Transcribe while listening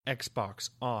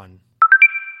Xbox On.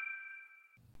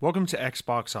 Welcome to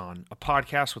Xbox On, a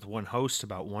podcast with one host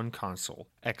about one console,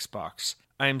 Xbox.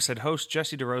 I am said host,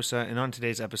 Jesse DeRosa, and on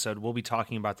today's episode, we'll be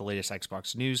talking about the latest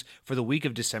Xbox news for the week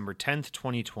of December 10th,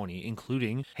 2020,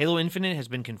 including Halo Infinite has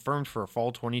been confirmed for a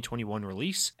fall 2021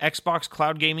 release, Xbox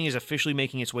Cloud Gaming is officially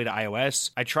making its way to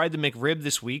iOS, I tried the McRib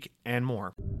this week, and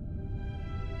more.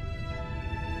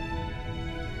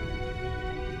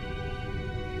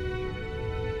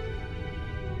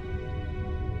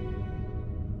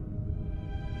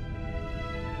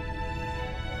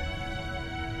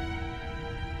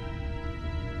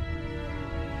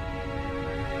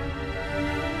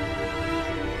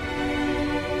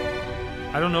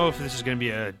 I don't know if this is going to be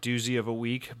a doozy of a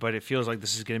week, but it feels like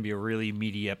this is going to be a really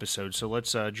meaty episode, so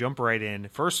let's jump right in.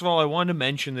 First of all, I wanted to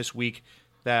mention this week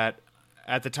that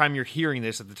at the time you're hearing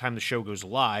this, at the time the show goes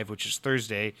live, which is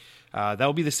Thursday, that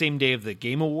will be the same day of the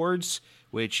Game Awards,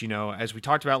 which, you know, as we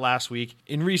talked about last week,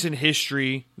 in recent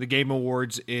history, the Game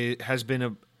Awards has been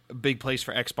a big place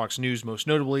for Xbox news. Most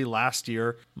notably, last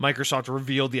year, Microsoft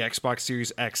revealed the Xbox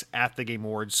Series X at the Game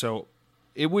Awards, so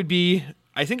it would be,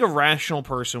 I think a rational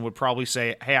person would probably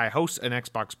say, hey, I host an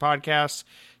Xbox podcast.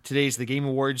 Today's the Game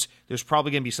Awards. There's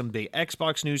probably going to be some big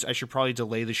Xbox news. I should probably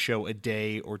delay the show a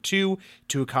day or two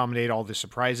to accommodate all the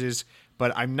surprises.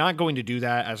 But I'm not going to do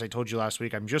that, as I told you last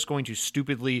week. I'm just going to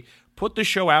stupidly put the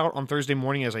show out on Thursday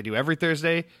morning, as I do every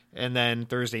Thursday. And then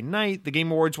Thursday night, the Game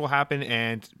Awards will happen,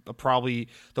 and they'll probably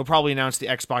announce the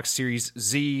Xbox Series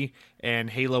Z and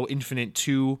Halo Infinite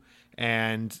 2.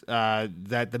 And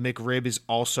that the McRib is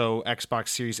also Xbox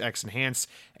Series X enhanced,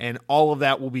 and all of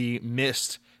that will be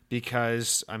missed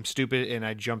because I'm stupid and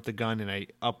I jumped the gun and I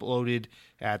uploaded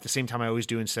at the same time I always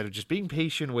do instead of just being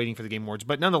patient waiting for the Game Awards.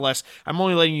 But nonetheless, I'm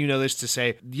only letting you know this to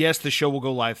say, yes, the show will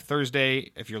go live Thursday.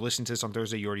 If you're listening to this on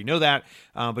Thursday, you already know that.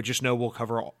 But just know we'll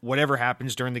cover whatever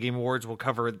happens during the Game Awards. We'll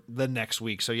cover the next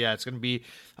week. So yeah, it's going to be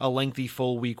a lengthy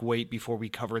full week wait before we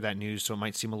cover that news. So it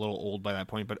might seem a little old by that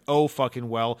point, but oh fucking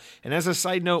well. And as a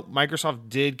side note, Microsoft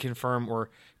did confirm,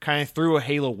 or kind of through a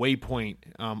Halo Waypoint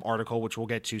article, which we'll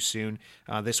get to soon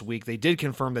this week. They did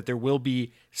confirm that there will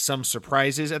be some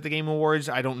surprises at the Game Awards.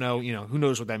 I don't know, who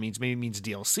knows what that means. Maybe it means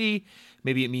DLC.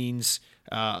 Maybe it means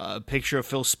a picture of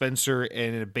Phil Spencer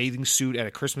in a bathing suit at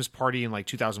a Christmas party in like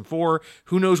 2004.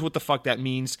 Who knows what the fuck that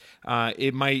means?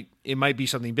 It might be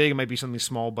something big. It might be something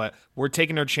small, but we're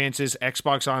taking our chances.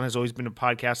 Xbox On has always been a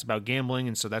podcast about gambling,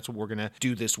 and so that's what we're going to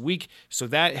do this week. So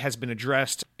that has been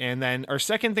addressed. And then our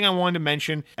second thing I wanted to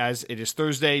mention, as it is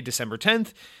Thursday, December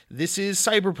 10th, this is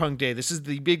Cyberpunk Day. This is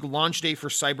the big launch date for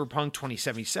Cyberpunk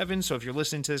 2077. So if you're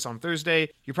listening to this on Thursday,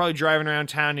 you're probably driving around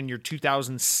town in your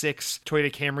 2006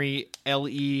 Toyota Camry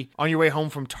LE on your way home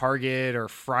from Target or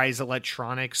Fry's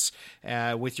Electronics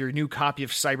with your new copy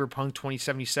of Cyberpunk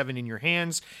 2077 in your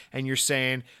hands, and you're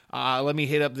saying, let me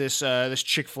hit up this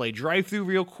Chick-fil-A drive-thru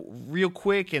real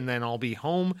quick, and then I'll be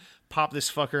home. Pop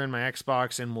this fucker in my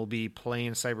Xbox, and we'll be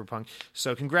playing Cyberpunk.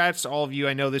 So congrats to all of you.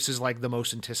 I know this is like the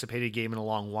most anticipated game in a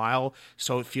long while,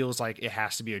 so it feels like it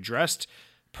has to be addressed.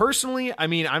 Personally, I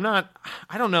mean, I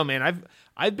don't know, man.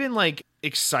 I've been like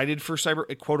excited for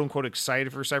quote unquote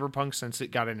excited for Cyberpunk since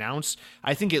it got announced.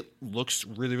 I think it looks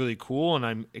really, really cool,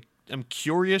 and I'm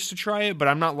curious to try it, but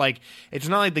I'm not like, it's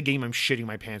not like the game I'm shitting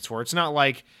my pants for. It's not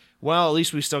like, well, at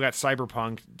least we still got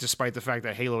Cyberpunk, despite the fact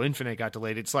that Halo Infinite got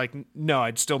delayed. It's like, no,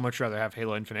 I'd still much rather have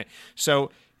Halo Infinite. So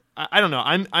I don't know.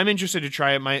 I'm interested to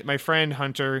try it. My friend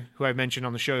Hunter, who I've mentioned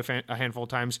on the show a handful of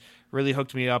times, really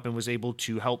hooked me up and was able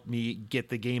to help me get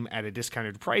the game at a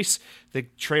discounted price. The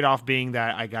trade-off being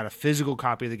that I got a physical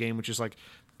copy of the game, which is like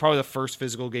probably the first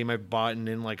physical game I've bought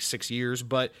in like 6 years.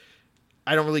 But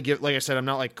I don't really like I said, I'm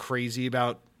not like crazy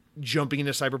about jumping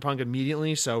into Cyberpunk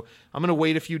immediately, so I'm gonna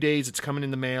wait a few days. It's coming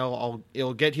in the mail.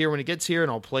 It'll get here when it gets here,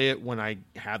 and I'll play it when I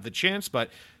have the chance. But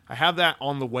I have that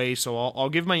on the way, so I'll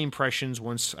give my impressions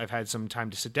once I've had some time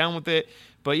to sit down with it.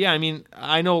 But yeah, I mean,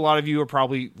 I know a lot of you are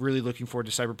probably really looking forward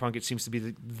to Cyberpunk. It seems to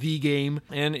be the game,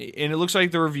 and it looks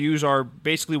like the reviews are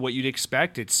basically what you'd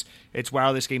expect. It's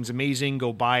wow, this game's amazing,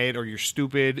 go buy it, or you're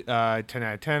stupid, 10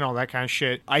 out of 10, all that kind of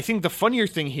shit. I think the funnier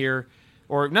thing here,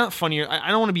 or not funnier,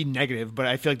 I don't want to be negative, but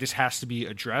I feel like this has to be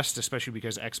addressed, especially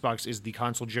because Xbox is the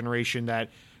console generation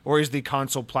is the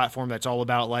console platform that's all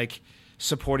about like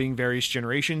supporting various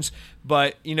generations.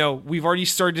 But, we've already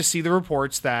started to see the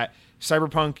reports that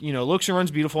Cyberpunk, looks and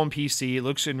runs beautiful on PC. It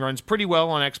looks and runs pretty well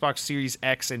on Xbox Series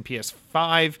X and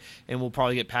PS5, and will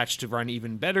probably get patched to run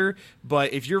even better.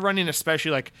 But if you're running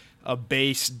especially like a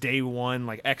base day one,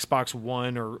 like Xbox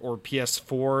One or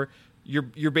PS4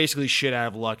 you're basically shit out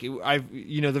of luck. The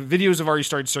videos have already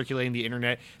started circulating the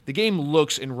internet. The game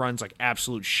looks and runs like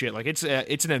absolute shit. Like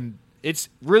it's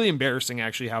really embarrassing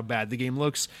actually how bad the game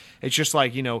looks. It's just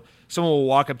like, someone will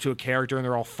walk up to a character and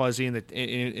they're all fuzzy and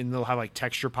they'll have like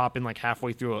texture pop in like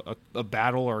halfway through a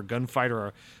battle or a gunfight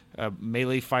or a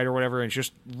melee fight or whatever. And it's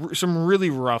just some really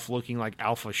rough looking like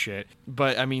alpha shit.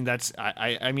 But I mean,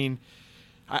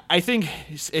 I think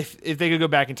if they could go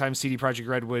back in time, CD Projekt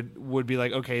Red would be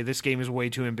like, okay, this game is way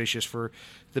too ambitious for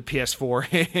the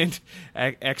PS4 and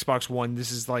Xbox One.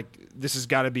 This has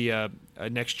got to be a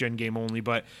next gen game only.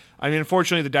 But I mean,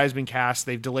 unfortunately, the die's been cast.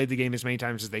 They've delayed the game as many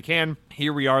times as they can.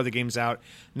 Here we are, the game's out.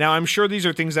 Now, I'm sure these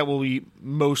are things that will be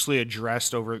mostly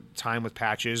addressed over time with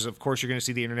patches. Of course, you're going to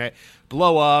see the internet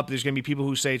blow up. There's going to be people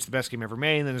who say it's the best game ever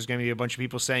made, and then there's going to be a bunch of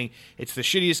people saying it's the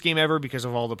shittiest game ever because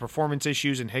of all the performance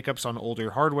issues and hiccups on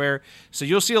older hardware. So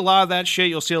you'll see a lot of that shit.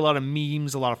 You'll see a lot of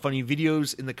memes, a lot of funny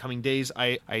videos in the coming days,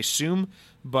 I assume.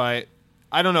 But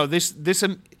I don't know.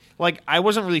 I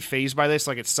wasn't really fazed by this.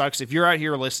 Like, it sucks. If you're out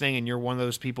here listening and you're one of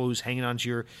those people who's hanging on to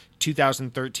your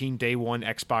 2013 day one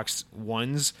Xbox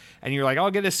Ones, and you're like, I'll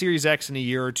get a Series X in a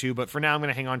year or two, but for now I'm going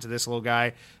to hang on to this little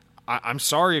guy. I'm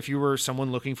sorry if you were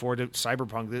someone looking forward to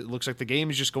Cyberpunk. It looks like the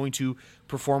game is just going to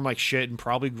perform like shit and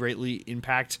probably greatly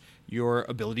impact your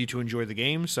ability to enjoy the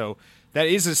game. So that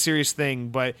is a serious thing,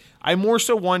 but I more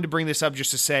so wanted to bring this up just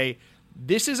to say,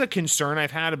 this is a concern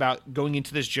I've had about going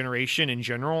into this generation in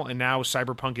general, and now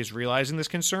Cyberpunk is realizing this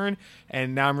concern,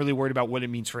 and now I'm really worried about what it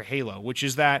means for Halo, which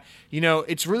is that,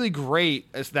 it's really great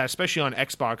that, especially on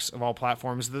Xbox of all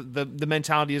platforms, the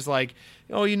mentality is like,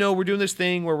 we're doing this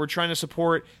thing where we're trying to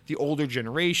support the older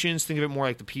generations. Think of it more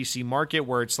like the PC market,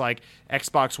 where it's like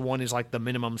Xbox One is like the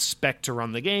minimum spec to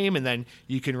run the game, and then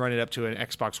you can run it up to an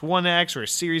Xbox One X or a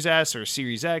Series S or a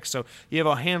Series X, so you have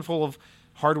a handful of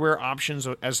hardware options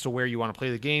as to where you want to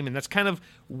play the game, and that's kind of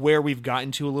where we've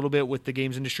gotten to a little bit with the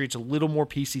games industry. It's a little more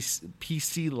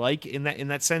PC like in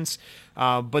that sense,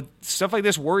 but stuff like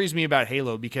this worries me about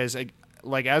Halo because,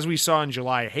 like as we saw in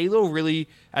July, Halo really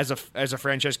as a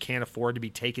franchise can't afford to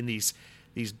be taking these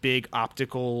big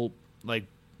optical like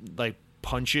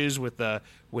punches with the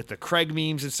Craig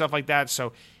memes and stuff like that.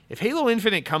 So if Halo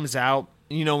Infinite comes out,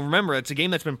 remember, it's a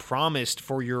game that's been promised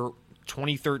for your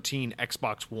 2013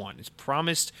 Xbox One. It's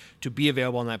promised to be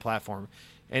available on that platform.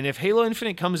 And if Halo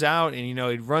Infinite comes out and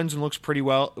it runs and looks pretty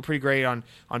great on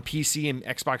PC and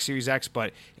Xbox Series X,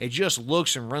 but it just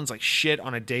looks and runs like shit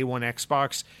on a day one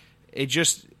Xbox, it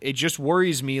just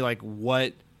worries me like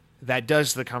what that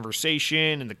does to the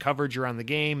conversation and the coverage around the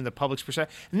game and the public's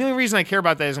perception. And the only reason I care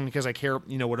about that isn't because I care,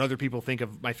 what other people think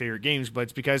of my favorite games, but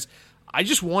it's because I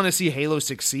just want to see Halo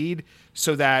succeed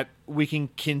so that we can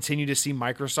continue to see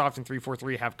Microsoft and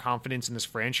 343 have confidence in this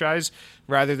franchise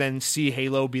rather than see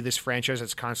Halo be this franchise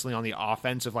that's constantly on the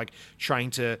offense of like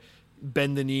trying to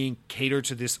bend the knee and cater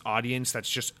to this audience that's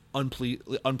just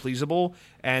unpleasable.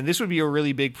 And this would be a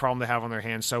really big problem to have on their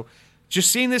hands. So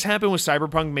just seeing this happen with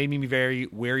Cyberpunk made me very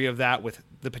wary of that, with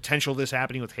the potential of this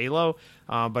happening with Halo.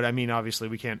 But I mean, obviously,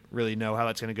 we can't really know how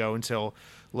that's going to go until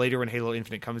later when Halo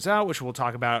Infinite comes out, which we'll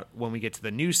talk about when we get to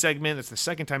the news segment. That's the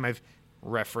second time I've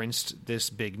referenced this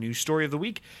big news story of the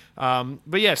week.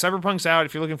 But yeah, Cyberpunk's out.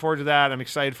 If you're looking forward to that, I'm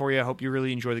excited for you. I hope you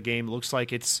really enjoy the game. It looks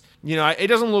like it's, it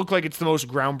doesn't look like it's the most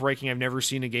groundbreaking. I've never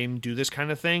seen a game do this kind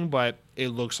of thing, but it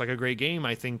looks like a great game.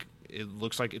 I think it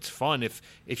looks like it's fun. If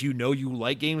you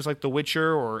like games like The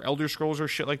Witcher or Elder Scrolls or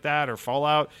shit like that or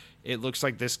Fallout, it looks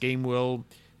like this game will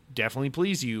definitely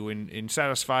please you and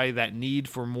satisfy that need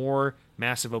for more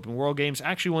massive open world games.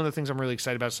 Actually, one of the things I'm really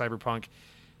excited about Cyberpunk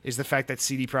is the fact that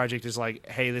CD Projekt is like,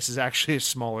 hey, this is actually a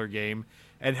smaller game,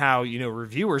 and how,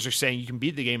 reviewers are saying you can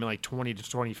beat the game in like 20 to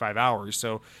 25 hours.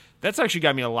 So that's actually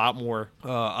got me a lot more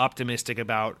optimistic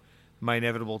about my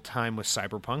inevitable time with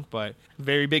Cyberpunk. But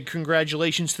very big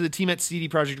congratulations to the team at CD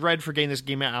Projekt Red for getting this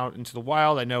game out into the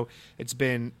wild. I know it's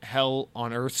been hell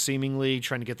on earth seemingly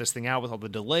trying to get this thing out with all the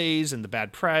delays and the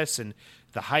bad press and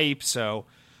the hype. So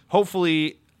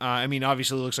hopefully,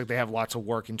 obviously it looks like they have lots of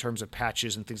work in terms of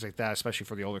patches and things like that, especially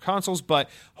for the older consoles, but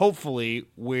hopefully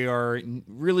we are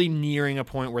really nearing a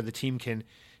point where the team can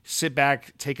sit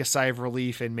back, take a sigh of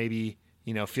relief, and maybe,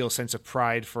 feel a sense of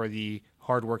pride for the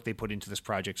hard work they put into this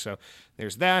project. So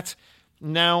there's that.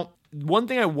 Now, one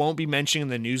thing I won't be mentioning in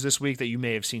the news this week that you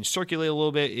may have seen circulate a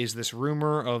little bit is this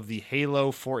rumor of the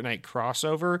Halo Fortnite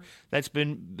crossover that's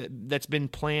been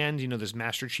planned. This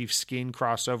Master Chief skin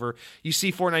crossover. You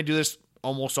see Fortnite do this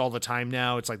almost all the time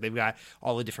now. It's like they've got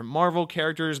all the different Marvel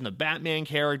characters and the Batman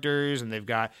characters, and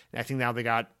I think now they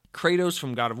got Kratos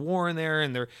from God of War in there,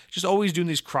 and they're just always doing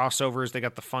these crossovers. They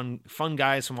got the fun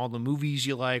guys from all the movies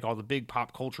you like, all the big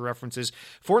pop culture references.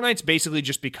 Fortnite's basically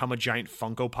just become a giant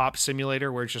Funko Pop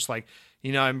simulator where it's just like,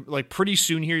 I'm like, pretty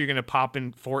soon here you're gonna pop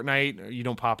in Fortnite. You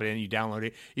don't pop it in, you download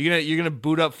it. You're gonna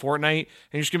boot up Fortnite, and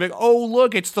you're just gonna be like, oh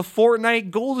look, it's the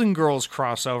Fortnite Golden Girls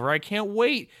crossover. I can't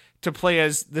wait to play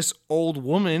as this old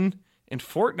woman in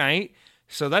Fortnite.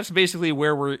 So that's basically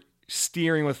where we're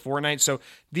steering with Fortnite. So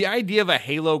the idea of a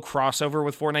Halo crossover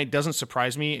with Fortnite doesn't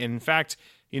surprise me. In fact,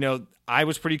 I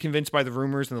was pretty convinced by the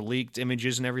rumors and the leaked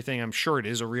images and everything. I'm sure it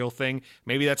is a real thing.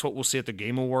 Maybe that's what we'll see at the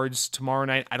Game Awards tomorrow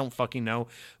night. I don't fucking know.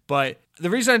 But the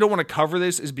reason I don't want to cover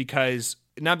this is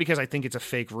not because I think it's a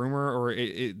fake rumor or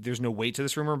there's no weight to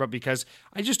this rumor, but because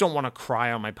I just don't want to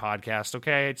cry on my podcast,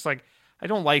 okay? It's like, I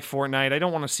don't like Fortnite. I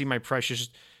don't want to see my precious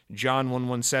John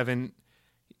 117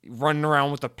 running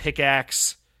around with a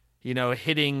pickaxe,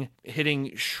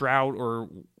 hitting Shroud or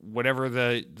whatever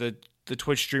the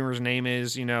Twitch streamer's name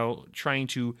is, trying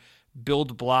to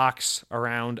build blocks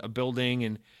around a building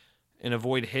and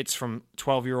avoid hits from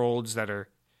 12-year-olds that are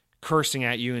cursing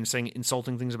at you and saying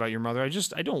insulting things about your mother.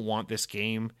 I don't want this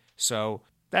game. So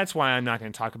that's why I'm not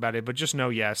going to talk about it, but just know,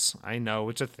 yes, I know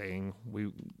it's a thing.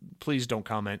 Please don't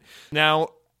comment. Now,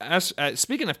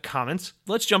 speaking of comments,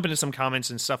 let's jump into some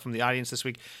comments and stuff from the audience this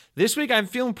week. This week, I'm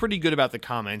feeling pretty good about the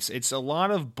comments. It's a lot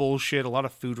of bullshit, a lot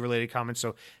of food-related comments,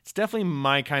 so it's definitely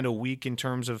my kind of week in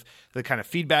terms of the kind of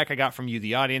feedback I got from you,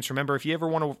 the audience. Remember, if you ever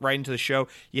want to write into the show,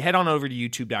 you head on over to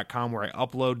youtube.com where I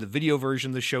upload the video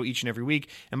version of the show each and every week.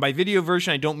 And by video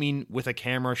version, I don't mean with a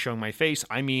camera showing my face.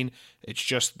 I mean it's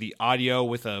just the audio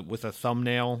with a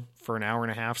thumbnail for an hour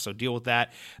and a half, so deal with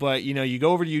that. But, you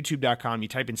go over to youtube.com, you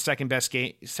type in Second Best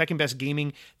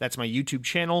Gaming, that's my YouTube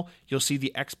channel. You'll see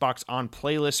the Xbox On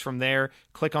playlist from there.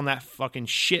 Click on that fucking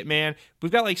shit, man.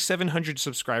 We've got like 700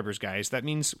 subscribers, guys. That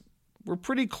means we're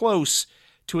pretty close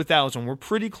to 1,000. We're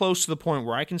pretty close to the point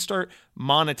where I can start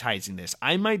monetizing this.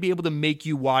 I might be able to make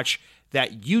you watch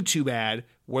that YouTube ad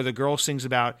where the girl sings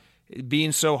about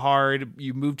being so hard,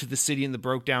 you moved to the city in the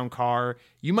broke down car.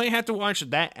 You might have to watch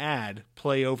that ad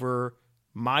play over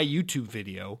my YouTube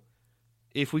video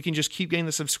if we can just keep getting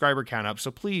the subscriber count up.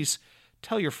 So please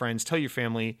tell your friends, tell your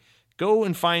family, go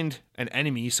and find an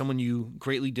enemy, someone you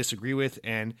greatly disagree with,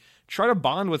 and try to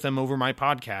bond with them over my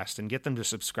podcast and get them to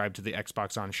subscribe to the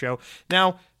Xbox On show.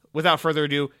 Now, without further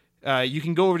ado, you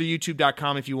can go over to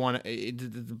youtube.com if you want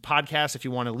the podcast, if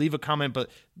you want to leave a comment, but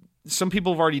some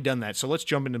people have already done that, so let's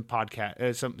jump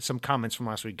into some comments from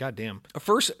last week. Goddamn.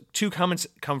 First two comments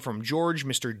come from George,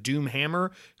 Mr.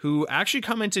 Doomhammer, who actually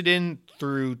commented in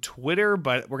through Twitter,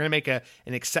 but we're going to make an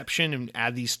exception and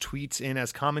add these tweets in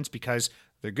as comments because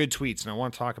they're good tweets, and I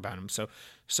want to talk about them.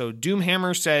 So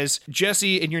Doomhammer says,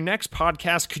 Jesse, in your next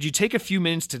podcast, could you take a few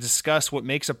minutes to discuss what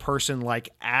makes a person like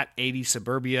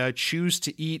 @80suburbia choose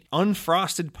to eat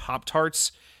unfrosted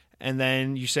Pop-Tarts? And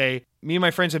then you say, me and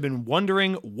my friends have been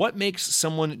wondering what makes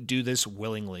someone do this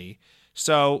willingly.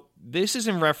 So this is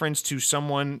in reference to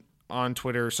someone on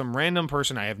Twitter, some random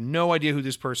person. I have no idea who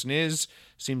this person is.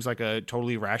 Seems like a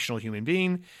totally rational human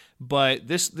being. But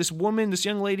this woman, this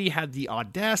young lady had the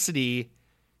audacity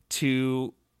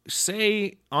to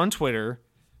say on Twitter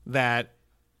that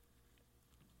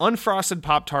unfrosted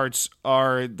Pop-Tarts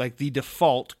are like the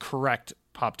default correct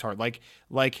Pop-Tart.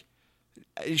 Like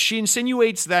she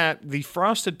insinuates that the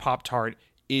frosted Pop-Tart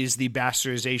is the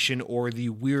bastardization or the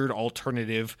weird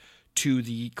alternative to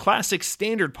the classic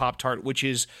standard Pop-Tart, which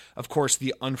is, of course,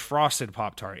 the unfrosted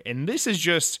Pop-Tart. And this is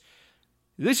just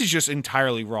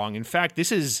entirely wrong. In fact,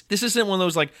 this isn't one of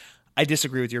those like, I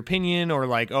disagree with your opinion, or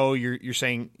like, oh, you're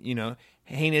saying,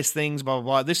 heinous things, blah,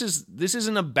 blah, blah. This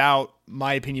isn't about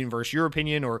my opinion versus your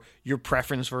opinion or your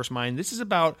preference versus mine. This is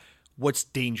about what's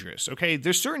dangerous, okay?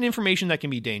 There's certain information that can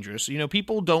be dangerous.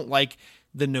 People don't like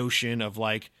the notion of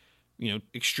like,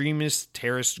 extremist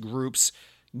terrorist groups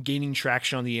gaining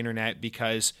traction on the internet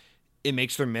because it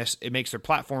makes their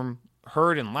platform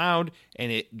heard and loud,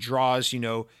 and it draws,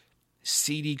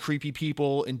 seedy, creepy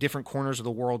people in different corners of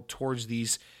the world towards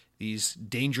these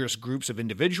dangerous groups of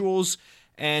individuals.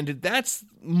 And that's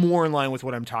more in line with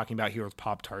what I'm talking about here with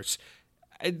Pop-Tarts.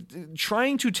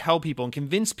 Trying to tell people and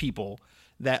convince people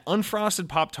that unfrosted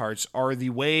Pop-Tarts are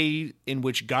the way in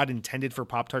which God intended for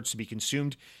Pop-Tarts to be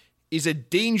consumed is a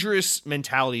dangerous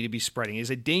mentality to be spreading,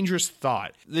 is a dangerous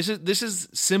thought. This is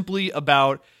simply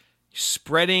about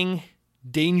spreading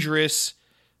dangerous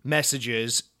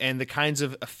messages and the kinds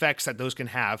of effects that those can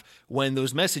have when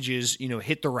those messages,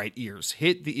 hit the right ears,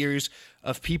 hit the ears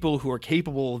of people who are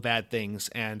capable of bad things.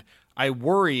 And I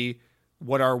worry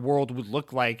what our world would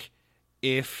look like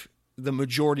if the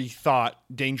majority thought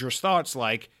dangerous thoughts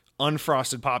like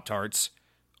unfrosted Pop-Tarts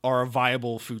are a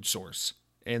viable food source.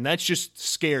 And that's just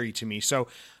scary to me. So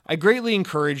I greatly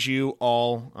encourage you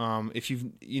all, if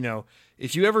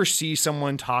you ever see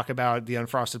someone talk about the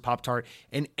unfrosted Pop-Tart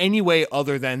in any way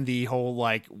other than the whole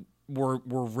like we're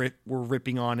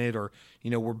ripping on it, or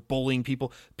we're bullying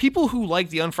people who like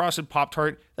the unfrosted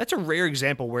Pop-Tart, that's a rare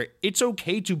example where it's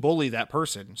okay to bully that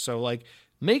person. So like,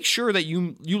 make sure that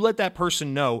you let that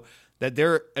person know that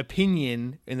their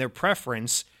opinion and their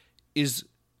preference is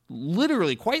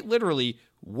quite literally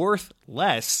worth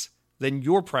less than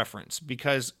your preference,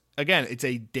 because again, it's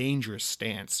a dangerous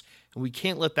stance, and we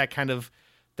can't let that kind of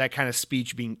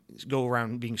speech go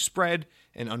around being spread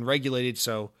and unregulated.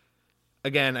 So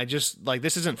again, I just like,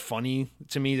 this isn't funny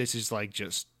to me. This is like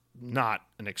just not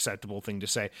an acceptable thing to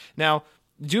say. Now,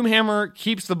 Doomhammer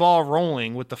keeps the ball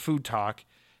rolling with the food talk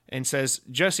and says,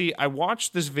 Jesse, I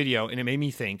watched this video and it made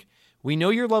me think, we know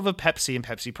your love of Pepsi and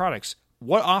Pepsi products.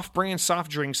 What off-brand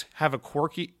soft drinks have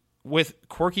quirky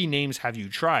names have you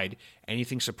tried?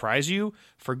 Anything surprise you,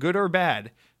 for good or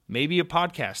bad? Maybe a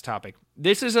podcast topic.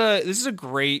 This is a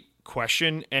great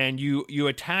question, and you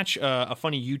attach a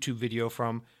funny YouTube video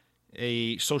from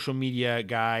a social media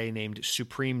guy named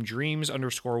Supreme Dreams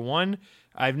 _1.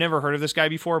 I've never heard of this guy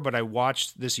before, but I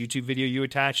watched this YouTube video you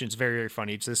attach, and it's very, very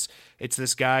funny. It's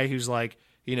this guy who's like,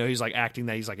 he's like acting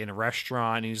that he's like in a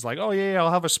restaurant, and he's like, oh yeah,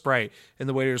 I'll have a Sprite. And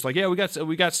the waiter's like, yeah,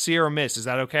 we got Sierra Mist. Is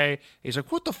that okay? And he's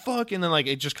like, what the fuck? And then like,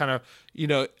 it just kind of,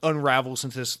 unravels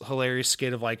into this hilarious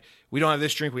skit of like, we don't have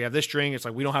this drink, we have this drink. It's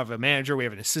like, we don't have a manager, we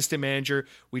have an assistant manager.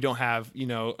 We don't have,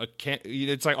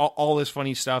 it's like all this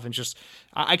funny stuff. And just,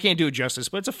 I can't do it justice,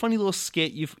 but it's a funny little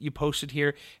skit you posted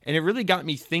here. And it really got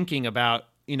me thinking about,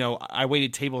 I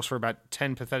waited tables for about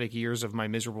 10 pathetic years of my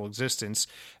miserable existence.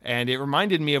 And it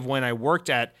reminded me of when I worked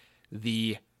at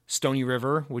the Stony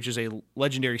River, which is a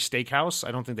legendary steakhouse.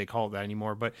 I don't think they call it that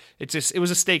anymore, but it was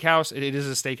a steakhouse. It is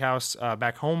a steakhouse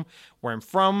back home where I'm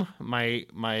from, my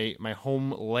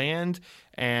homeland.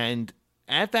 And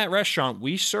at that restaurant,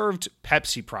 we served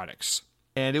Pepsi products.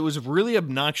 And it was really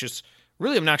obnoxious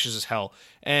as hell.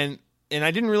 And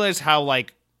I didn't realize how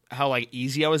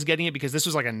easy I was getting it, because this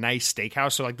was like a nice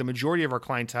steakhouse. So like the majority of our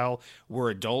clientele were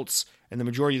adults, and the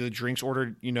majority of the drinks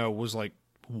ordered, was like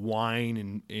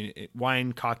wine and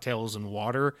wine, cocktails, and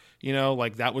water.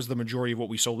 Like that was the majority of what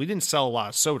we sold. We didn't sell a lot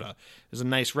of soda. It was a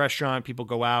nice restaurant. People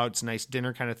go out. It's a nice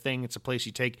dinner kind of thing. It's a place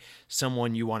you take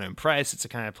someone you want to impress. It's the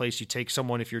kind of place you take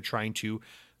someone if you're trying to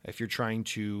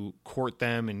court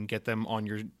them and get them on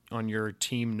your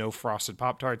team. No frosted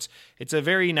Pop-Tarts. It's a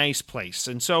very nice place.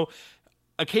 And so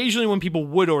occasionally when people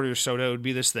would order soda, it would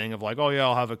be this thing of like, oh yeah,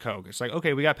 I'll have a Coke. It's like,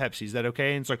 okay, we got Pepsi. Is that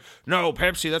okay? And it's like, no,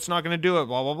 Pepsi, that's not going to do it.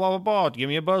 Blah, blah, blah, blah, blah. Give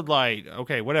me a Bud Light.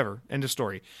 Okay, whatever. End of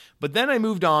story. But then I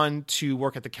moved on to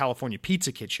work at the California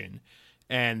Pizza Kitchen.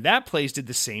 And that place did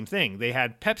the same thing. They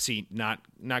had Pepsi, not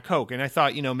Coke. And I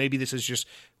thought, maybe this was just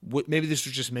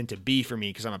meant to be for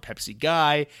me because I'm a Pepsi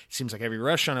guy. It seems like every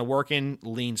restaurant I work in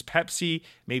leans Pepsi.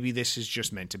 Maybe this is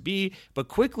just meant to be. But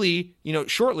quickly,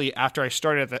 shortly after I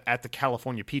started at the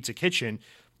California Pizza Kitchen,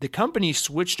 the company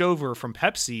switched over from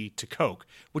Pepsi to Coke,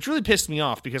 which really pissed me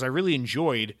off because I really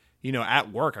enjoyed,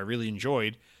 at work, I really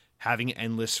enjoyed having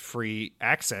endless free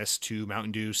access to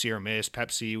Mountain Dew, Sierra Mist,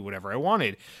 Pepsi, whatever I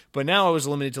wanted. But now I was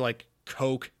limited to like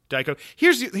Coke, Diet Coke.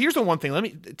 Here's the one thing.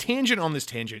 Tangent on this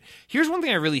tangent. Here's one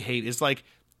thing I really hate is like,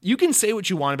 you can say what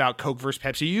you want about Coke versus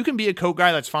Pepsi. You can be a Coke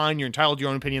guy. That's fine. You're entitled to your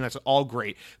own opinion. That's all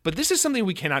great. But this is something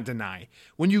we cannot deny.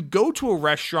 When you go to a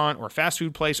restaurant or a fast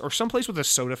food place or someplace with a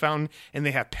soda fountain and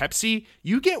they have Pepsi,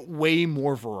 you get way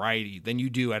more variety than you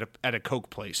do at a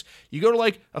Coke place. You go to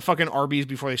like a fucking Arby's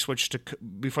before they switch to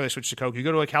Coke. You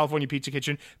go to a California Pizza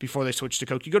Kitchen before they switch to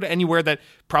Coke. You go to anywhere that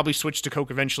probably switched to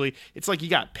Coke eventually. It's like you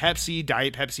got Pepsi,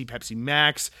 Diet Pepsi, Pepsi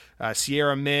Max,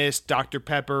 Sierra Mist, Dr.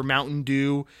 Pepper, Mountain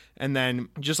Dew, and then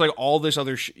just like all this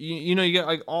other you get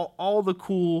like all the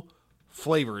cool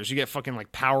flavors. You get fucking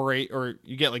like Powerade, or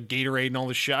you get like Gatorade and all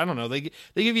this shit. I don't know. They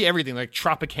give you everything, like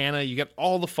Tropicana. You get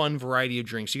all the fun variety of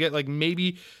drinks. You get like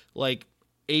maybe like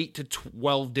 8 to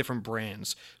 12 different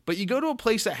brands. But you go to a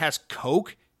place that has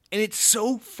Coke and it's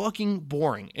so fucking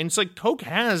boring. And it's like Coke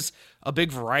has a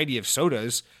big variety of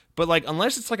sodas, but like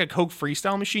unless it's like a Coke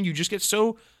freestyle machine, you just get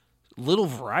so little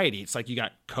variety. It's like you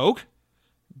got Coke,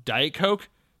 Diet Coke,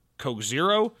 Coke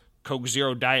Zero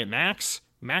Diet Max,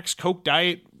 Max Coke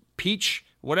Diet Peach,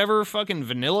 whatever, fucking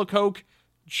vanilla Coke,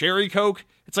 cherry Coke.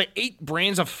 It's like 8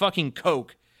 brands of fucking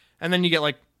Coke. And then you get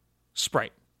like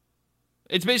Sprite.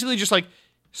 It's basically just like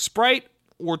Sprite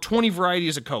or 20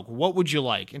 varieties of Coke. What would you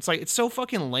like? It's like, it's so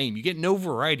fucking lame. You get no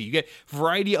variety. You get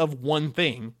variety of one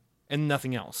thing and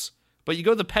nothing else. But you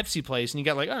go to the Pepsi place and you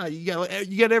got like,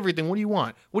 you got everything. What do you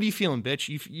want? What are you feeling, bitch?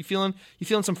 You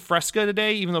feeling some Fresca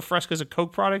today? Even though Fresca is a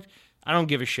Coke product, I don't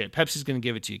give a shit. Pepsi's gonna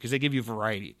give it to you because they give you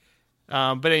variety.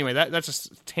 But anyway, that's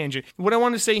a tangent. What I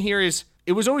want to say here is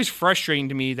it was always frustrating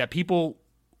to me that people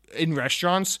in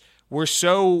restaurants were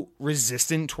so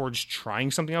resistant towards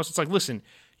trying something else. It's like, listen,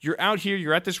 you're out here,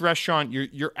 you're at this restaurant,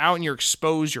 you're out and you're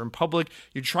exposed, you're in public,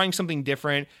 you're trying something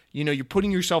different, you're putting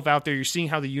yourself out there, you're seeing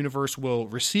how the universe will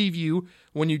receive you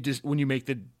when you make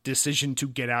the decision to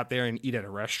get out there and eat at a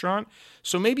restaurant.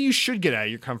 So maybe you should get out of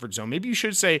your comfort zone. Maybe you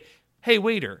should say, hey,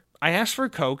 waiter, I asked for a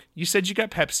Coke, you said you got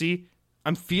Pepsi,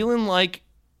 I'm feeling like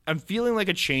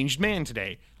a changed man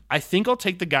today. I think I'll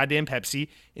take the goddamn Pepsi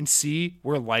and see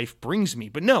where life brings me.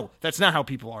 But no, that's not how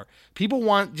people are. People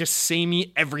want just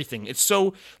samey everything. It's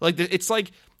so it's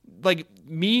like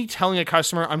me telling a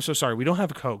customer, I'm so sorry, we don't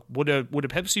have a Coke. Would a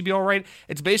Pepsi be all right?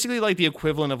 It's basically like the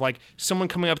equivalent of like someone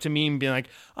coming up to me and being like,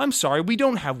 I'm sorry, we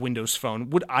don't have Windows Phone.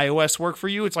 Would iOS work for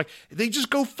you? It's like they just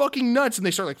go fucking nuts and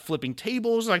they start like flipping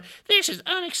tables. Like, this is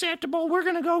unacceptable. We're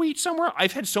going to go eat somewhere.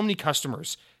 I've had so many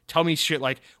customers tell me shit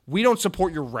like, we don't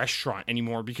support your restaurant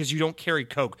anymore because you don't carry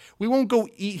Coke. We won't go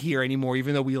eat here anymore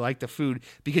even though we like the food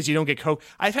because you don't get Coke.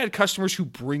 I've had customers who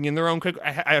bring in their own Coke.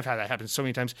 I've had that happen so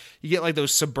many times. You get like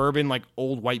those suburban like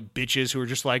old white bitches who are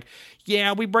just like,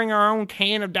 yeah, we bring our own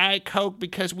can of Diet Coke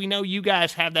because we know you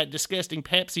guys have that disgusting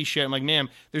Pepsi shit. I'm like, ma'am,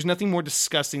 there's nothing more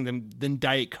disgusting than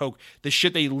Diet Coke. The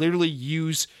shit they literally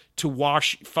use to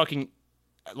wash fucking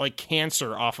like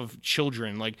cancer off of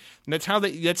children. Like that's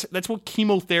what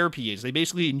chemotherapy is. They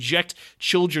basically inject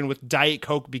children with Diet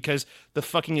Coke because the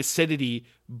fucking acidity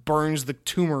burns the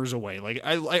tumors away. Like,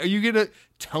 are you gonna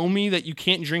tell me that you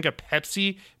can't drink a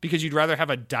Pepsi because you'd rather have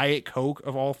a Diet Coke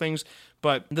of all things?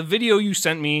 But the video you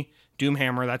sent me,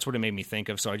 Doomhammer, that's what it made me think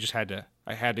of. So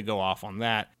I had to go off on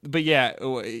that. But yeah,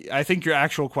 I think your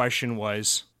actual question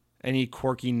was any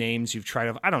quirky names you've tried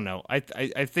of. I don't know. I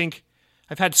think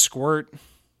I've had Squirt.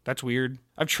 That's weird.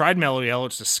 I've tried Mellow Yellow.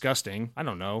 It's disgusting. I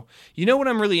don't know. You know what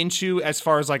I'm really into as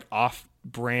far as like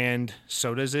off-brand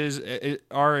sodas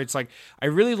it's like I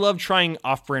really love trying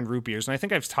off-brand root beers. And I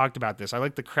think I've talked about this. I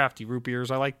like the crafty root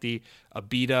beers. I like the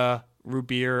Abita root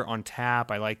beer on tap.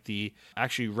 I like the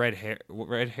actually Red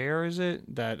Hair is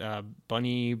it? That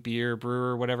Bunny Beer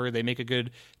Brewer, whatever. They make a good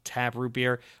tap root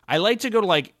beer. I like to go to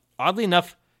like, oddly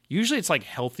enough, usually it's like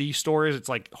healthy stores. It's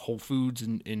like Whole Foods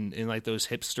and in like those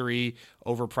hipstery,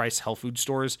 overpriced health food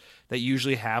stores that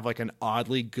usually have like an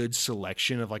oddly good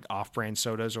selection of like off-brand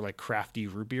sodas or like crafty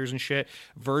root beers and shit.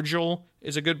 Virgil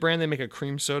is a good brand. They make a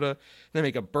cream soda. They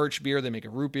make a birch beer. They make a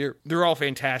root beer. They're all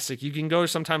fantastic. You can go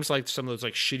sometimes like some of those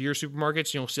like shittier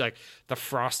supermarkets. You'll see like the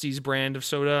Frosties brand of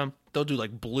soda. They'll do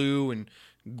like blue and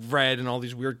red and all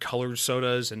these weird colored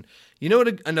sodas. And you know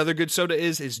what another good soda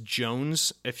is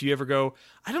Jones. If you ever go,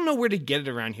 I don't know where to get it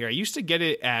around here. I used to get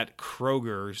it at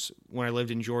Kroger's when I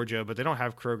lived in Georgia, but they don't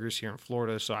have Kroger's here in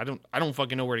Florida, so I don't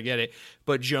fucking know where to get it.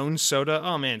 But Jones soda,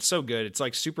 oh man, it's so good. It's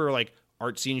like super like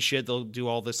artsy and shit. They'll do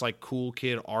all this like cool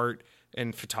kid art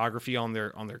and photography on their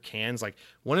cans. Like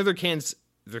one of their cans,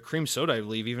 their cream soda, I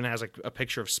believe, even has like a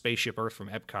picture of Spaceship Earth from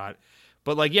Epcot.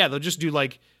 But like, yeah, they'll just do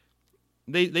like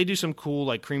They do some cool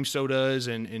like cream sodas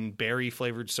and berry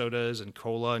flavored sodas and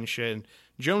cola and shit. And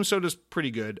Jones soda's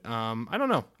pretty good. I don't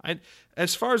know.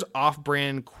 As far as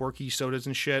off-brand quirky sodas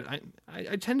and shit,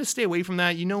 I tend to stay away from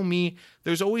that. You know me.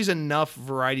 There's always enough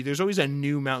variety. There's always a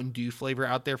new Mountain Dew flavor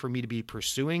out there for me to be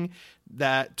pursuing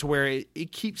that to where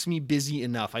it keeps me busy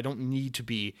enough. I don't need to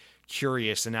be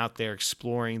curious and out there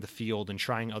exploring the field and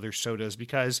trying other sodas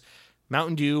because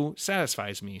Mountain Dew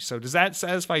satisfies me. So does that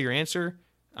satisfy your answer?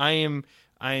 I'm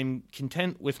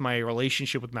content with my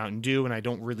relationship with Mountain Dew, and I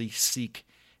don't really seek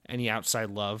any outside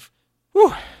love.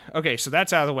 Whew. Okay, so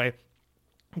that's out of the way.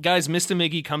 Guys, Mr.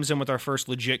 Miggy comes in with our first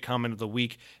legit comment of the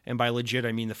week, and by legit,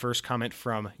 I mean the first comment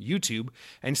from YouTube,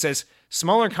 and says,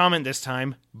 smaller comment this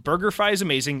time, BurgerFi is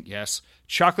amazing, yes.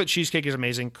 Chocolate cheesecake is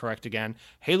amazing, correct again.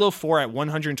 Halo 4 at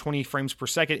 120 frames per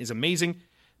second is amazing.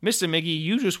 Mr. Miggy,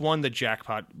 you just won the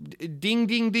jackpot. Ding,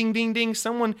 ding, ding, ding, ding.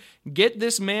 Someone get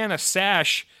this man a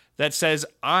sash that says,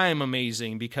 I'm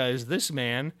amazing, because this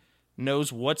man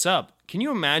knows what's up. Can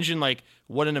you imagine, like,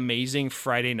 what an amazing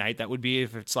Friday night that would be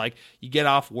if it's like you get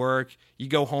off work, you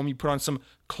go home, you put on some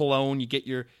cologne, you get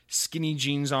your skinny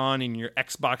jeans on and your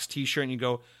Xbox t-shirt, and you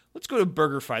go, let's go to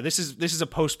BurgerFi. This is a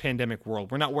post-pandemic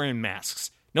world. We're not wearing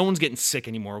masks. No one's getting sick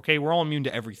anymore, okay? We're all immune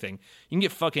to everything. You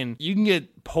can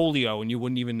get polio and you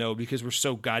wouldn't even know because we're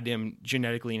so goddamn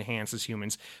genetically enhanced as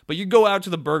humans. But you go out to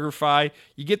the BurgerFi,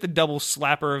 you get the double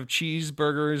slapper of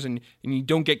cheeseburgers and you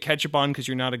don't get ketchup on because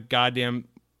you're not a goddamn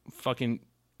fucking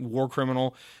war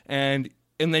criminal, and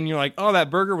then you're like, oh, that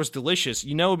burger was delicious.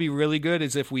 You know, it'd be really good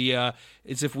is if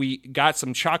we got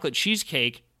some chocolate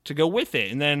cheesecake to go with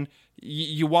it, and then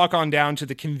you walk on down to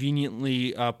the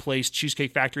conveniently placed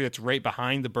Cheesecake Factory that's right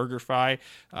behind the BurgerFi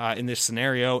in this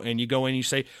scenario, and you go in and you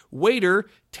say, waiter,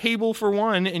 table for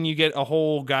one, and you get a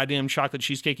whole goddamn chocolate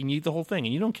cheesecake and you eat the whole thing,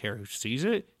 and you don't care who sees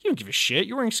it. You don't give a shit.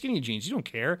 You're wearing skinny jeans. You don't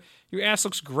care. Your ass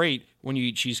looks great when you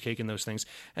eat cheesecake and those things.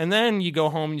 And then you go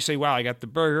home and you say, wow, I got the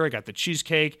burger, I got the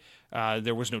cheesecake.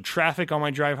 There was no traffic on my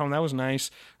drive home. That was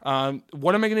nice.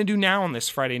 What am I going to do now on this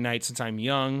Friday night since I'm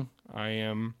young?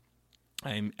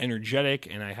 I'm energetic,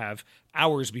 and I have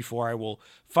hours before I will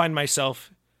find myself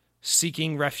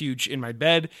seeking refuge in my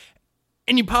bed.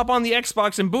 And you pop on the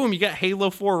Xbox, and boom, you got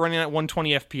Halo 4 running at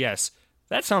 120 FPS.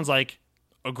 That sounds like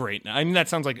that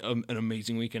sounds like an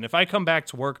amazing weekend. If I come back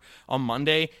to work on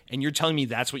Monday, and you're telling me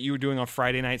that's what you were doing on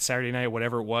Friday night, Saturday night,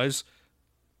 whatever it was,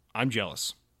 I'm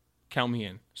jealous. Count me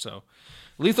in. So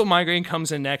Lethal Migraine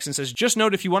comes in next and says, just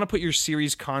note if you want to put your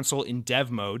series console in dev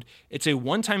mode, it's a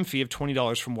one-time fee of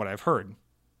 $20 from what I've heard.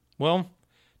 Well,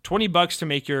 $20 to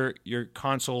make your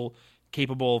console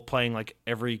capable of playing like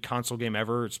every console game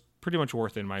ever, it's pretty much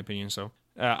worth it in my opinion. So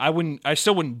I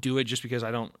still wouldn't do it just because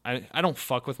I don't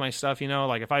fuck with my stuff, you know?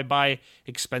 Like if I buy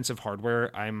expensive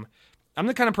hardware, I'm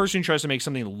the kind of person who tries to make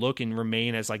something look and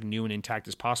remain as like new and intact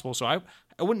as possible. So I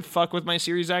wouldn't fuck with my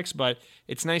Series X, but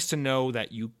it's nice to know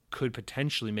that you could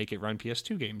potentially make it run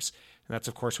PS2 games. And that's,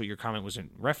 of course, what your comment was in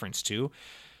reference to.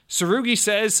 Sarugi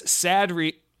says, sad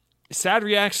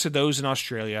reacts to those in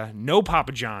Australia. No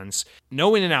Papa John's,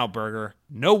 no In-N-Out Burger,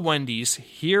 no Wendy's.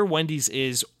 Here, Wendy's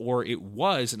is, or it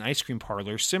was, an ice cream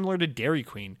parlor similar to Dairy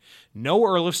Queen. No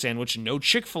Earl of Sandwich, no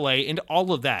Chick-fil-A, and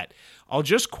all of that. I'll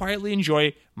just quietly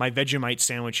enjoy my Vegemite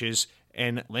sandwiches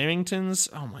and Lamingtons.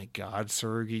 Oh my God,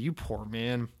 Sarugi, you poor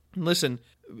man. Listen,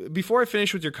 before I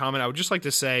finish with your comment, I would just like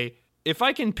to say, if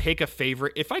I can pick a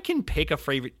favorite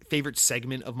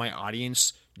segment of my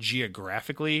audience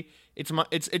geographically,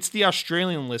 it's the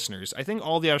Australian listeners. I think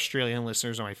all the Australian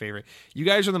listeners are my favorite. You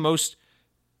guys are the most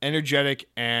energetic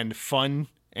and fun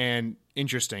and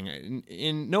interesting.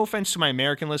 In no offense to my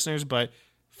American listeners, but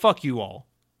fuck you all.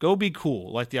 Go be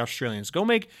cool like the Australians. Go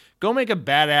make a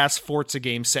badass Forza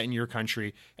game set in your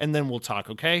country, and then we'll talk,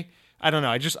 okay? I don't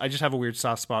know. I just have a weird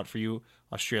soft spot for you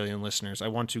Australian listeners. I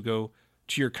want to go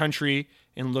to your country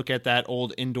and look at that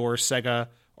old indoor Sega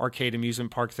arcade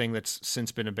amusement park thing that's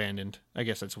since been abandoned. I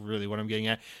guess that's really what I'm getting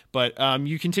at. But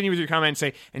you continue with your comment and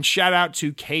say, and shout out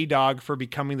to K-Dog for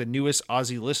becoming the newest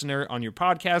Aussie listener on your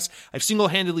podcast. I've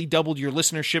single-handedly doubled your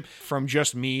listenership from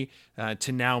just me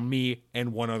to now me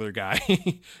and one other guy.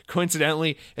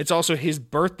 Coincidentally, it's also his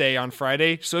birthday on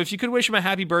Friday. So if you could wish him a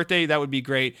happy birthday, that would be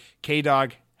great.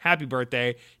 K-Dog, happy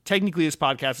birthday. Technically, this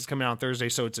podcast is coming out on Thursday,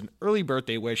 so it's an early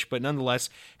birthday wish, but nonetheless,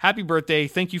 happy birthday.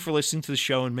 Thank you for listening to the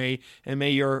show, and may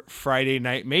your Friday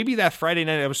night, maybe that Friday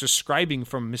night I was describing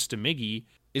from Mr. Miggy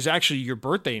is actually your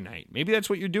birthday night. Maybe that's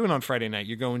what you're doing on Friday night.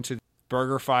 You're going to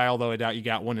BurgerFi, although I doubt you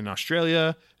got one in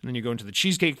Australia, and then you're going to the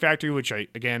Cheesecake Factory, which I,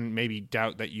 again, maybe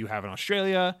doubt that you have in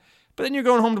Australia, but then you're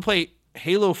going home to play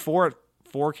Halo 4 at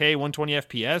 4K 120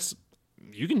 FPS.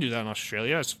 You can do that in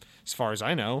Australia, as far as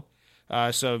I know.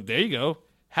 So there you go.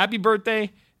 Happy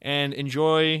birthday and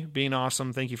enjoy being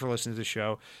awesome. Thank you for listening to the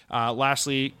show.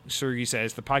 Lastly, Sergey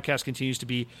says, the podcast continues to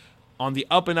be on the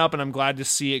up and up, and I'm glad to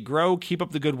see it grow. Keep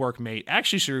up the good work, mate.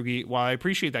 Actually, Sergey, while I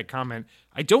appreciate that comment,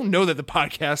 I don't know that the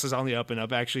podcast is on the up and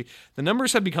up, actually. The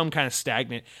numbers have become kind of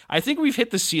stagnant. I think we've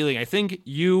hit the ceiling. I think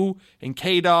you and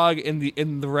K-Dog and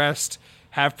the rest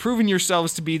have proven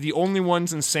yourselves to be the only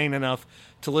ones insane enough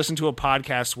to listen to a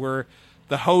podcast where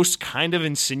the host kind of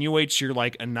insinuates you're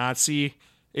like a Nazi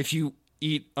if you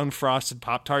eat unfrosted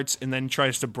Pop-Tarts and then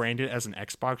tries to brand it as an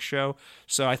Xbox show.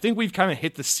 So I think we've kind of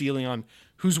hit the ceiling on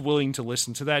who's willing to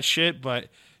listen to that shit. But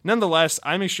nonetheless,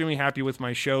 I'm extremely happy with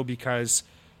my show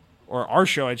or our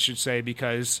show, I should say,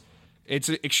 because it's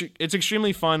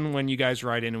extremely fun when you guys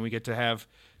write in and we get to have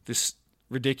this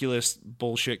ridiculous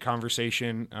bullshit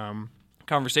conversations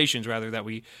that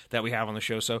we have on the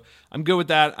show. So I'm good with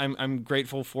that. I'm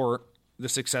grateful for the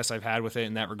success I've had with it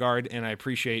in that regard, and I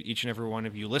appreciate each and every one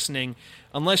of you listening,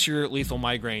 unless you're Lethal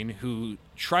Migraine, who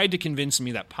tried to convince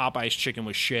me that Popeye's chicken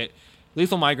was shit.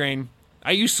 Lethal Migraine,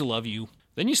 I used to love you.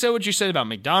 Then you said what you said about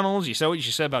McDonald's, you said what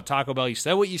you said about Taco Bell, you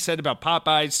said what you said about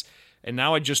Popeyes, and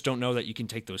now I just don't know that you can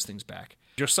take those things back.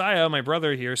 Josiah, my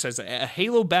brother here, says a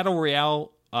Halo Battle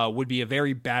Royale would be a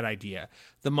very bad idea.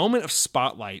 The moment of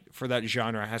spotlight for that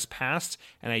genre has passed,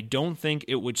 and I don't think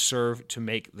it would serve to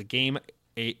make the game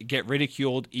get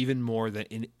ridiculed even more than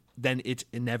it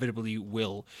inevitably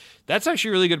will. That's actually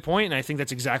a really good point, and I think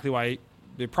that's exactly why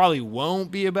there probably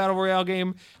won't be a Battle Royale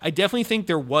game. I definitely think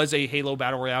there was a Halo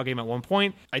Battle Royale game at one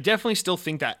point. I definitely still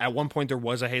think that at one point there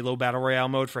was a Halo Battle Royale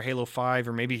mode for Halo 5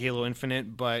 or maybe Halo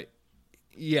Infinite, but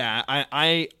yeah,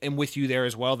 I am with you there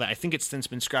as well, that I think it's since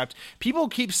been scrapped. People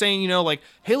keep saying, like,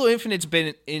 Halo Infinite's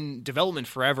been in development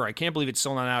forever. I can't believe it's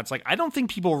still not out. It's like, I don't think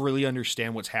people really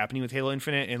understand what's happening with Halo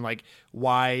Infinite and, like,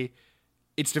 why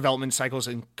its development cycle is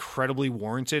incredibly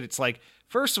warranted. It's like,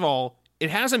 first of all, it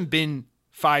hasn't been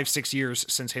 5-6 years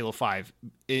since Halo 5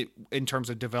 in terms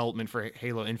of development for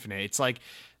Halo Infinite. It's like,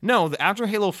 no, after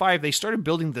Halo 5, they started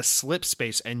building the slip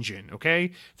space engine,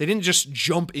 okay? They didn't just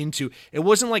jump into... It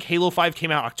wasn't like Halo 5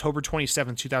 came out October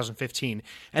 27, 2015,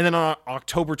 and then on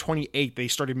October 28th, they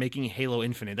started making Halo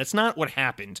Infinite. That's not what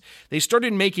happened. They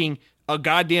started making a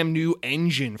goddamn new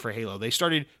engine for Halo. They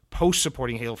started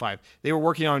post-supporting Halo 5. They were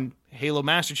working on Halo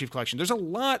Master Chief Collection. There's a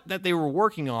lot that they were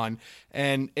working on,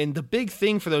 and the big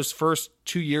thing for those first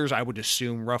 2 years, I would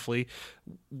assume, roughly,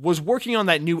 was working on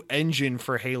that new engine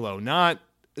for Halo, not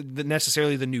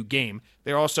necessarily the new game.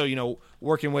 They're also,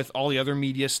 working with all the other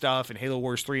media stuff and Halo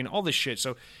Wars 3 and all this shit.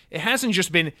 So it hasn't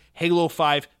just been Halo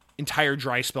 5 entire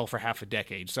dry spell for half a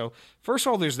decade. So first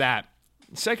of all, there's that.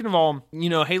 Second of all,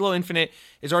 Halo Infinite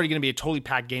is already going to be a totally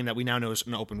packed game that we now know is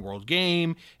an open world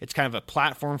game. It's kind of a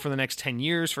platform for the next 10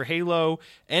 years for Halo,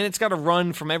 and it's got to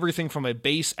run from everything from a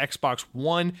base Xbox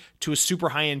One to a super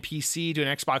high-end PC to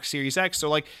an Xbox Series X.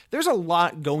 So, there's a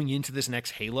lot going into this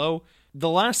next Halo. The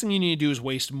last thing you need to do is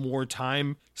waste more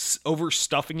time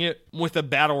overstuffing it with a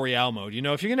Battle Royale mode.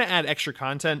 If you're going to add extra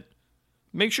content,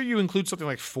 make sure you include something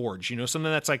like Forge, something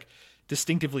that's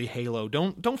distinctively Halo.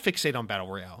 Don't fixate on Battle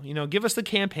Royale. Give us the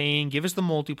campaign, give us the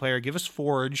multiplayer, give us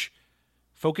Forge.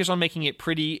 Focus on making it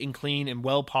pretty and clean and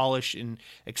well polished and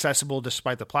accessible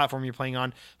despite the platform you're playing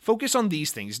on. Focus on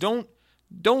these things. Don't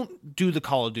do the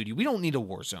Call of Duty. We don't need a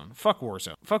Warzone. Fuck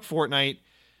Warzone. Fuck Fortnite.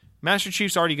 Master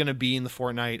Chief's already going to be in the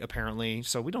Fortnite, apparently,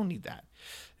 so we don't need that.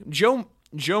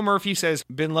 Joe Murphy says,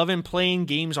 been loving playing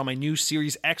games on my new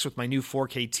Series X with my new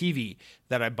 4K TV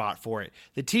that I bought for it.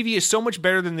 The TV is so much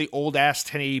better than the old-ass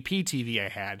 1080p TV I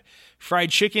had. Fried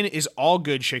chicken is all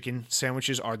good chicken.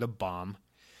 Sandwiches are the bomb.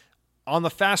 On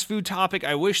the fast food topic,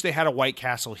 I wish they had a White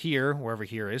Castle here, wherever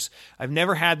here is. I've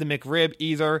never had the McRib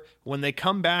either. When they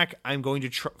come back, I'm going to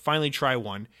finally try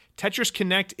one. Tetris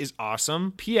Connect is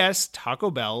awesome. P.S. Taco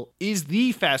Bell is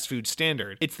the fast food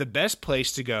standard. It's the best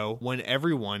place to go when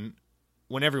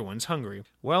everyone's hungry.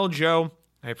 Well, Joe,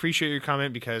 I appreciate your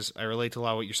comment because I relate to a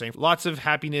lot of what you're saying. Lots of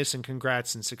happiness and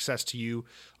congrats and success to you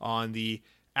on the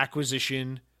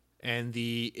acquisition and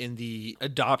in the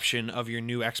adoption of your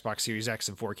new Xbox Series X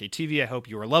and 4K TV. I hope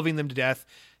you are loving them to death.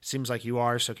 Seems like you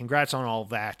are, so congrats on all of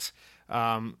that.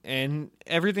 And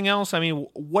everything else,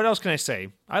 what else can I say?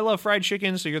 I love fried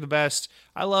chicken, so you're the best.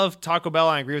 I love Taco Bell,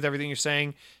 and I agree with everything you're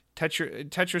saying.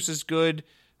 Tetris is good.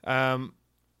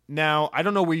 Now, I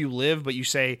don't know where you live, but you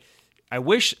say, I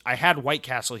wish I had White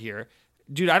Castle here.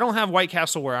 Dude, I don't have White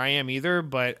Castle where I am either,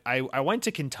 but I went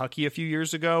to Kentucky a few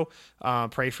years ago.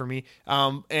 Pray for me.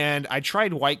 And I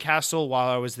tried White Castle while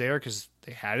I was there because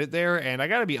they had it there. And I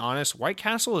got to be honest, White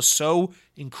Castle is so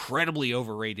incredibly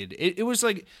overrated. It was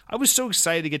like, I was so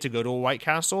excited to get to go to a White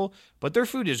Castle, but their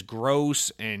food is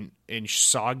gross and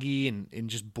soggy and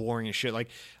just boring as shit. Like,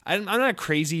 I'm not a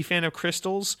crazy fan of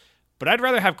Crystals, but I'd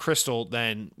rather have Crystal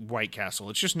than White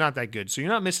Castle. It's just not that good. So you're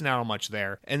not missing out on much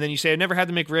there. And then you say, I've never had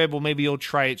the McRib. Well, maybe you'll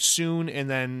try it soon. And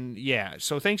then, yeah.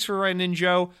 So thanks for writing in,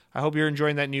 Joe. I hope you're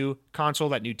enjoying that new console,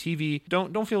 that new TV.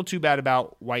 Don't feel too bad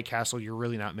about White Castle. You're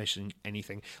really not missing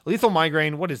anything. Lethal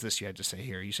Migraine, what is this you had to say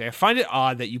here? You say, I find it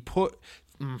odd that you put...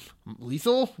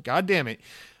 Lethal? God damn it.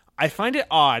 I find it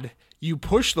odd you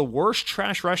push the worst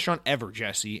trash restaurant ever,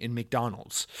 Jesse, in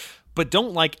McDonald's, but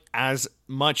don't like as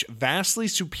much vastly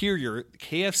superior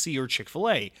KFC or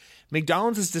Chick-fil-A.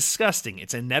 McDonald's is disgusting.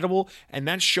 It's inedible, and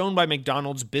that's shown by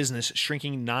McDonald's business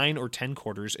shrinking 9 or 10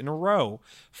 quarters in a row.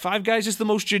 Five Guys is the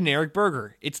most generic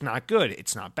burger. It's not good.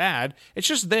 It's not bad. It's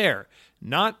just there.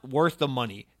 Not worth the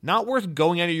money. Not worth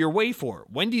going out of your way for.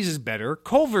 Wendy's is better.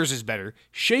 Culver's is better.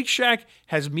 Shake Shack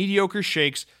has mediocre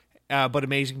shakes, but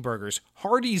amazing burgers.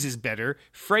 Hardee's is better.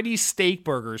 Freddy's steak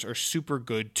burgers are super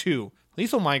good too.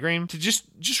 Lethal Migraine, to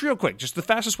just real quick, just the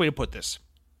fastest way to put this.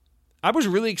 I was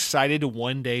really excited to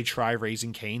one day try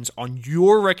Raising Cane's on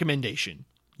your recommendation.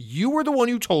 You were the one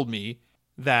who told me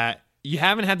that you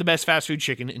haven't had the best fast food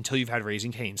chicken until you've had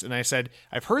Raising Cane's. And I said,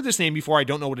 I've heard this name before. I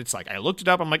don't know what it's like. I looked it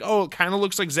up. I'm like, oh, it kind of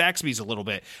looks like Zaxby's a little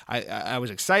bit. I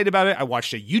was excited about it. I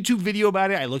watched a YouTube video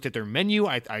about it. I looked at their menu.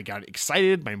 I got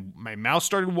excited. My mouth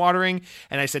started watering.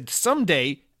 And I said,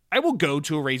 someday I will go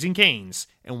to a Raising Cane's.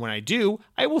 And when I do,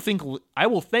 I will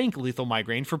thank Lethal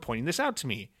Migraine for pointing this out to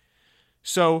me.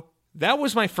 So that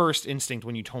was my first instinct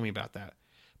when you told me about that.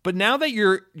 But now that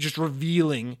you're just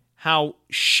revealing how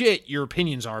shit your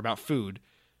opinions are about food,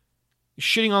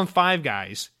 shitting on Five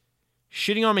Guys,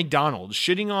 shitting on McDonald's,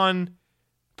 shitting on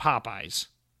Popeyes,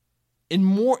 and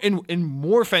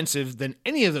more offensive than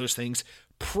any of those things,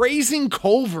 praising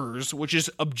Culver's, which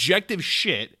is objective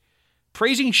shit,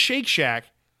 praising Shake Shack,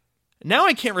 now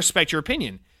I can't respect your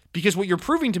opinion, because what you're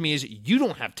proving to me is you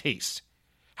don't have taste.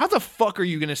 How the fuck are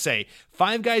you going to say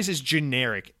Five Guys is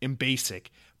generic and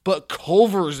basic, but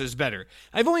Culver's is better?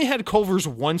 I've only had Culver's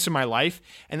once in my life,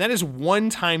 and that is one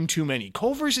time too many.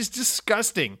 Culver's is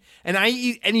disgusting, and I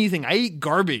eat anything. I eat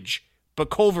garbage, but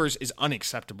Culver's is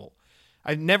unacceptable.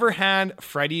 I've never had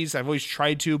Freddy's. I've always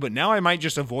tried to, but now I might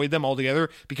just avoid them altogether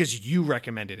because you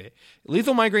recommended it.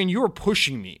 Lethal Migraine, you are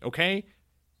pushing me, okay?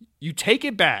 You take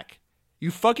it back. You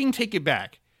fucking take it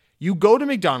back. You go to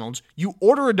McDonald's, you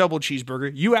order a double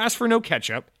cheeseburger, you ask for no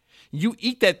ketchup, you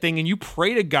eat that thing and you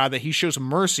pray to God that he shows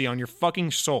mercy on your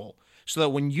fucking soul so that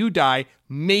when you die,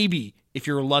 maybe, if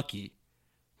you're lucky,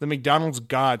 the McDonald's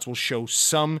gods will show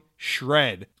some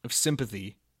shred of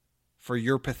sympathy for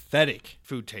your pathetic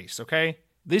food taste, okay?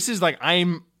 This is like,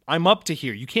 I'm up to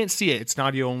here. You can't see it. It's an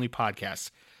audio-only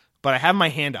podcast. But I have my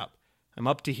hand up. I'm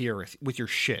up to here with your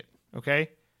shit,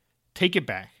 okay? Take it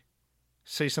back.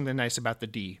 Say something nice about the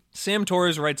D. Sam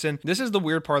Torres writes in, this is the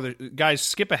weird part of the... Guys,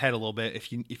 skip ahead a little bit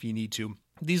if you need to.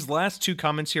 These last two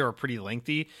comments here are pretty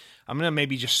lengthy. I'm going to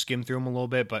maybe just skim through them a little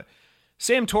bit, but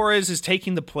Sam Torres is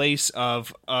taking the place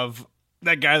of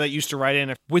that guy that used to write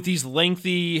in with these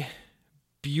lengthy,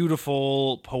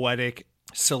 beautiful, poetic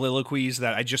soliloquies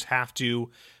that I just have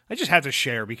to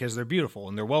share because they're beautiful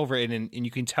and they're well written and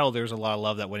you can tell there's a lot of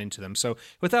love that went into them. So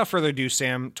without further ado,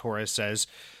 Sam Torres says,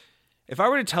 if I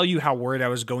were to tell you how worried I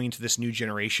was going into this new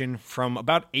generation from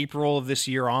about April of this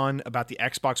year on about the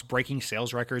Xbox breaking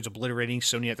sales records, obliterating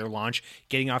Sony at their launch,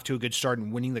 getting off to a good start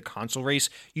and winning the console race,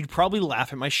 you'd probably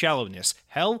laugh at my shallowness.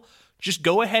 Hell, just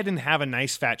go ahead and have a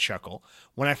nice fat chuckle.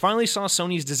 When I finally saw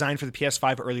Sony's design for the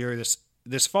PS5 earlier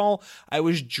this fall, I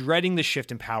was dreading the shift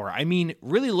in power. I mean,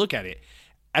 really look at it.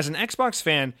 As an Xbox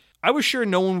fan, I was sure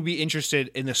no one would be interested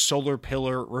in the solar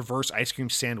pillar reverse ice cream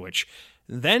sandwich.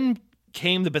 Then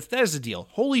came the Bethesda deal.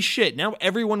 Holy shit, now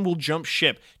everyone will jump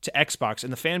ship to Xbox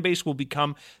and the fan base will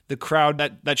become the crowd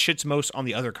that shits most on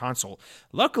the other console.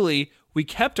 Luckily, we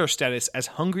kept our status as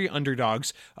hungry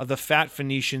underdogs of the fat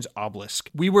Phoenicians obelisk.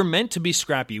 We were meant to be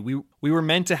scrappy. We were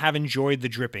meant to have enjoyed the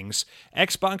drippings.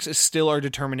 Xbox is still our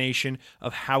determination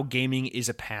of how gaming is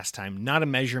a pastime, not a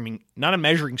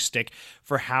measuring stick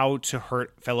for how to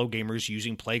hurt fellow gamers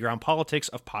using playground politics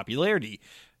of popularity.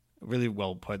 Really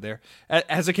well put there.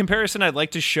 As a comparison, I'd like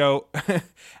to show. To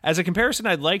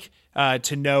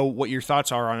know what your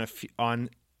thoughts are on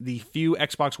the few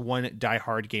Xbox One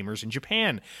diehard gamers in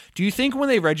Japan. Do you think when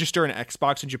they register an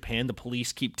Xbox in Japan, the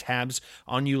police keep tabs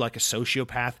on you like a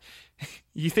sociopath?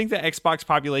 You think the Xbox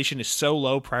population is so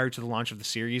low prior to the launch of the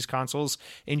series consoles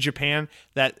in Japan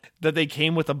that they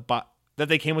came with a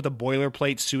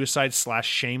boilerplate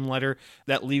suicide/shame letter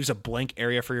that leaves a blank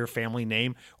area for your family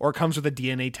name, or it comes with a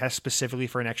DNA test specifically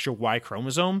for an extra Y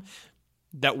chromosome?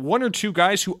 That one or two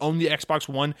guys who own the Xbox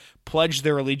One, pledge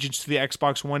their allegiance to the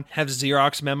Xbox One, have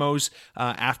Xerox memos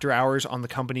after hours on the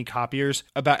company copiers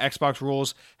about Xbox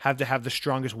rules, have to have the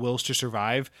strongest wills to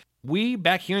survive. We,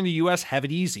 back here in the US, have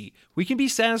it easy. We can be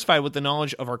satisfied with the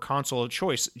knowledge of our console of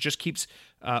choice. It just keeps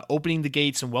opening the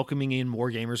gates and welcoming in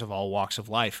more gamers of all walks of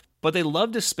life. But they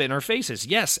love to spit in our faces.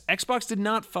 Yes, Xbox did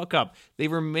not fuck up. They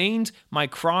remained my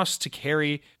cross to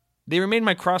carry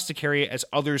as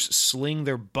others sling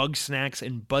their bug snacks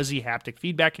and buzzy haptic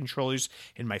feedback controllers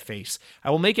in my face.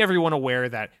 I will make everyone aware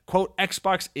that, quote,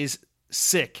 Xbox is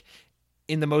sick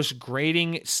in the most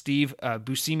grating Steve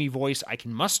Buscemi voice I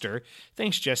can muster.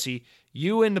 Thanks, Jesse.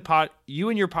 You and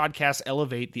your podcast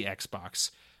elevate the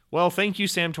Xbox. Well, thank you,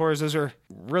 Sam Torres. Those are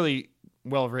really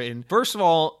well written. First of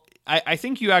all, I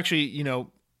think you actually,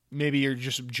 maybe you're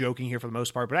just joking here for the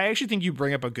most part, but I actually think you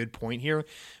bring up a good point here,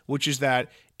 which is that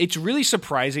it's really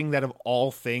surprising that of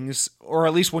all things, or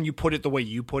at least when you put it the way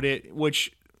you put it,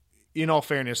 which in all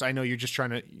fairness, I know you're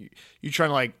trying to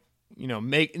like,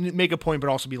 make a point, but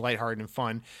also be lighthearted and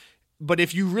fun. But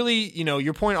if you really,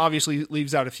 your point obviously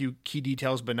leaves out a few key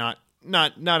details, but not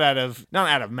out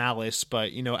of malice, but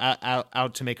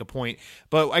out to make a point.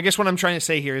 But I guess what I'm trying to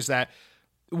say here is that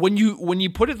when you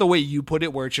put it the way you put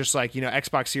it, where it's just like,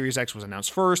 Xbox Series X was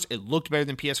announced first, it looked better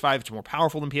than PS5, it's more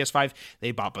powerful than PS5,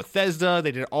 they bought Bethesda,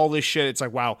 they did all this shit. It's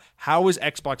like, wow, how is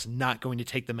Xbox not going to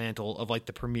take the mantle of like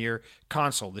the premier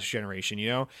console this generation,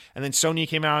 And then Sony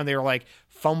came out and they were like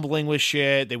fumbling with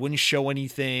shit, they wouldn't show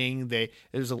anything, it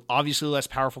was obviously less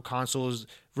powerful consoles,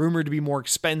 rumored to be more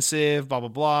expensive, blah, blah,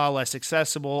 blah, less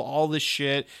accessible, all this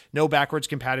shit, no backwards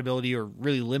compatibility or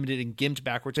really limited and gimped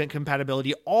backwards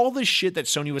compatibility, all this shit that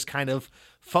Sony was kind of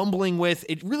fumbling with.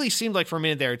 It really seemed like for a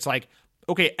minute there, it's like,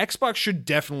 okay, Xbox should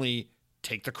definitely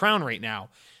take the crown right now.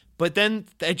 But then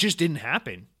that just didn't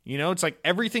happen. It's like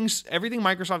everything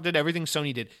Microsoft did, everything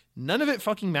Sony did, none of it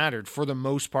fucking mattered for the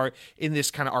most part in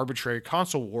this kind of arbitrary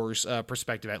console wars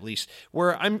perspective, at least,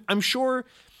 where I'm sure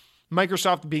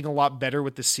Microsoft being a lot better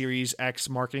with the Series X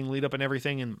marketing lead up and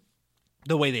everything, and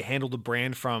the way they handled the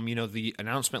brand from, the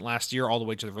announcement last year all the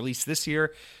way to the release this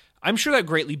year, I'm sure that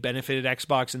greatly benefited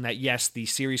Xbox, and that, yes, the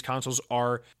Series consoles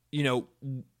are,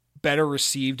 better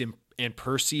received and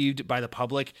perceived by the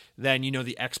public than,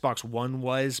 the Xbox One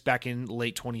was back in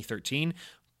late 2013.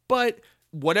 But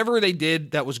whatever they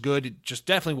did that was good, it just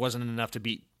definitely wasn't enough to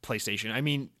beat PlayStation. I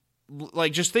mean,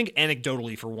 like, just think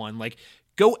anecdotally for one, like,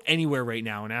 go anywhere right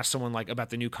now and ask someone like about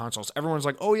the new consoles. Everyone's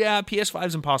like, oh yeah, PS5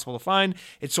 is impossible to find.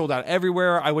 It's sold out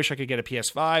everywhere. I wish I could get a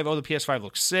PS5. Oh, the PS5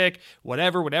 looks sick.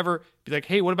 Whatever. Be like,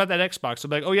 hey, what about that Xbox? They'll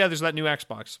be like, oh yeah, there's that new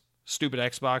Xbox. Stupid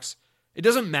Xbox. It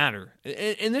doesn't matter.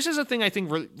 And this is a thing I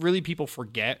think really people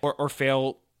forget or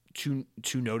fail to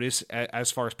notice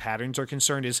as far as patterns are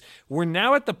concerned, is we're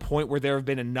now at the point where there have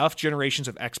been enough generations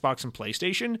of Xbox and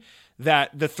PlayStation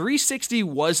that the 360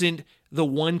 wasn't the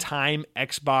one time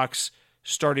Xbox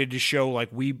started to show like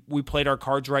we played our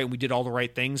cards right and we did all the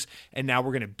right things, and now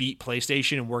we're going to beat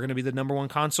PlayStation and we're going to be the number one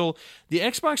console. The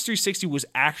Xbox 360 was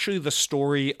actually the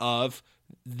story of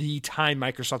the time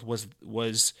Microsoft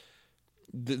was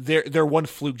their one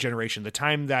fluke generation, the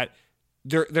time that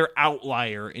their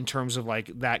outlier in terms of like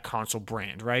that console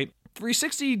brand, right?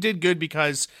 360 did good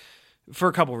because for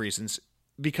a couple reasons.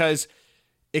 Because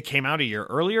it came out a year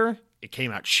earlier, it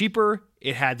came out cheaper,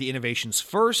 it had the innovations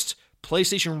first.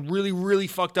 PlayStation really, really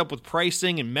fucked up with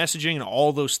pricing and messaging and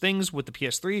all those things with the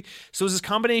PS3. So it was this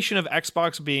combination of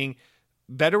Xbox being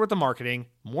better with the marketing,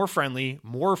 more friendly,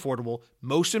 more affordable,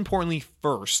 most importantly,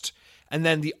 first. And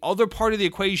then the other part of the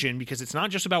equation, because it's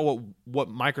not just about what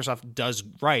Microsoft does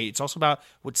right, it's also about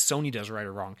what Sony does right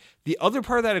or wrong. The other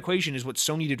part of that equation is what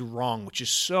Sony did wrong, which is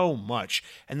so much.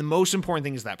 And the most important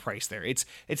thing is that price there. It's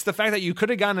the fact that you could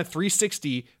have gotten a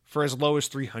 360 for as low as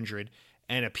 $300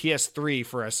 and a PS3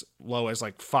 for as low as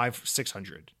like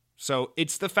 $500-$600. So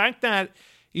it's the fact that,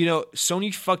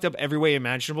 Sony fucked up every way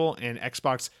imaginable and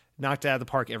Xbox knocked out of the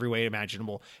park every way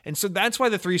imaginable. And so that's why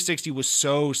the 360 was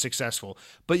so successful.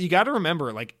 But you got to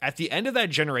remember, like at the end of that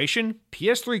generation,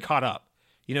 PS3 caught up.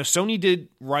 Sony did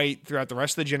right throughout the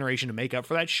rest of the generation to make up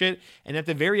for that shit. And at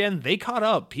the very end, they caught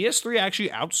up. PS3 actually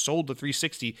outsold the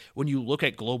 360 when you look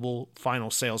at global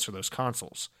final sales for those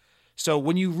consoles. So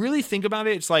when you really think about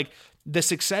it, it's like the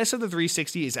success of the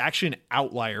 360 is actually an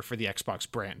outlier for the Xbox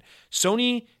brand.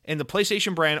 Sony and the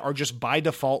PlayStation brand are just by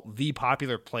default the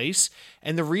popular place.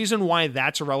 And the reason why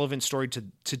that's a relevant story to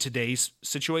today's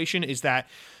situation is that,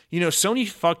 Sony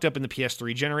fucked up in the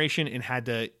PS3 generation and had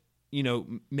to,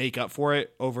 make up for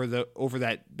it over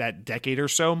that decade or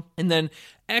so. And then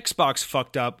Xbox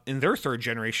fucked up in their third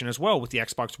generation as well with the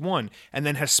Xbox One, and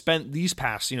then has spent these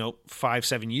past,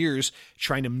 5-7 years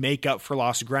trying to make up for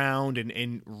lost ground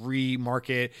and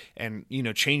remarket and,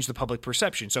 change the public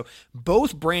perception. So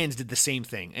both brands did the same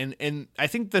thing. And I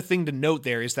think the thing to note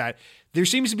there is that there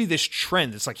seems to be this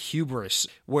trend that's like hubris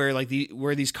where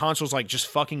these consoles like just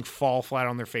fucking fall flat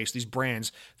on their face. These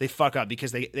brands, they fuck up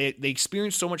because they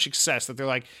experience so much success that they're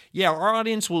like, yeah, our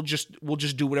audience will just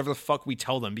do whatever the fuck we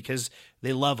tell them because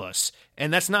they love us.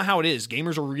 And that's not how it is.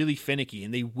 Gamers are really finicky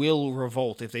and they will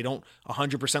revolt if they don't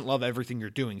 100% love everything you're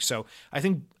doing. So I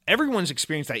think everyone's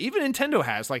experienced that. Even Nintendo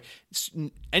has. Like,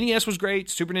 NES was great,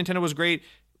 Super Nintendo was great.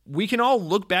 We can all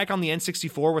look back on the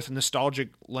N64 with nostalgic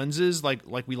lenses like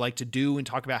we like to do and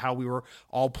talk about how we were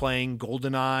all playing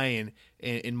GoldenEye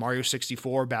and Mario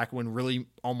 64 back when really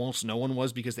almost no one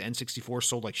was because the N64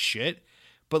 sold like shit.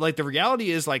 But like the reality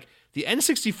is like the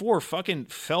N64 fucking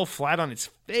fell flat on its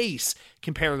face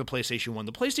compared to the PlayStation 1.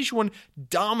 The PlayStation 1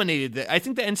 dominated. I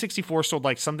think the N64 sold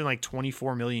like something like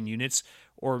 24 million units,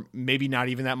 or maybe not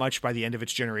even that much by the end of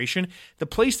its generation. The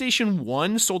PlayStation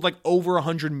 1 sold like over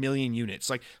 100 million units.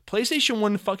 Like PlayStation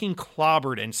 1 fucking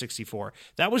clobbered N64.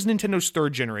 That was Nintendo's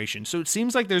third generation. So it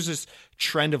seems like there's this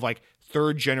trend of like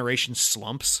third generation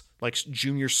slumps, like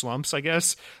junior slumps, I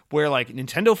guess, where like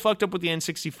Nintendo fucked up with the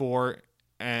N64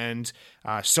 and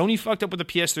Sony fucked up with the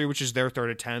PS3, which is their third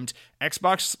attempt.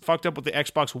 Xbox fucked up with the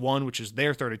Xbox One, which is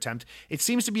their third attempt. It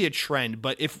seems to be a trend,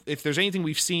 but if there's anything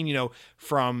we've seen,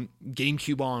 from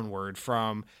GameCube onward,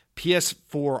 from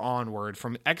PS4 onward,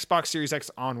 from Xbox Series X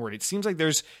onward, it seems like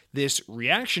there's this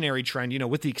reactionary trend,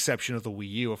 with the exception of the Wii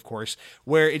U, of course,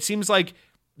 where it seems like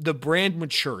the brand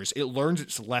matures. It learns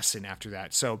its lesson after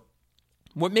that. So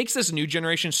what makes this new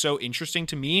generation so interesting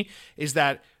to me is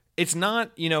that it's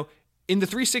not, in the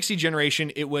 360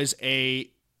 generation, it was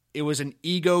an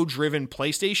ego-driven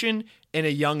PlayStation and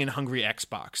a young and hungry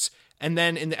Xbox. And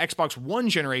then in the Xbox One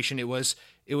generation, it was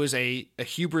a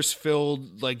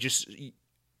hubris-filled,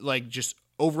 just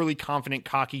overly confident,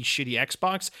 cocky, shitty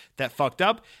Xbox that fucked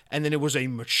up. And then it was a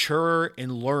mature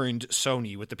and learned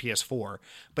Sony with the PS4.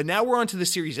 But now we're on to the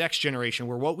Series X generation,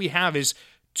 where what we have is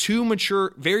two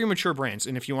very mature brands.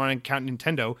 And if you want to count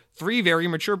Nintendo, three very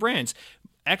mature brands.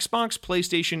 Xbox,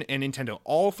 PlayStation, and Nintendo.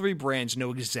 All three brands know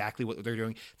exactly what they're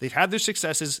doing. They've had their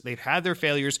successes, they've had their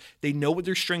failures, they know what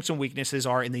their strengths and weaknesses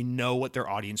are, and they know what their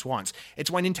audience wants.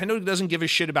 It's why Nintendo doesn't give a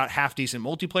shit about half-decent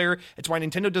multiplayer. It's why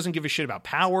Nintendo doesn't give a shit about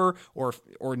power or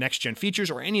next-gen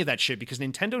features or any of that shit, because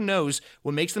Nintendo knows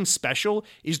what makes them special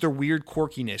is their weird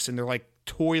quirkiness and their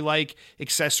toy-like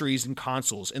accessories and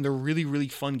consoles, and they're really, really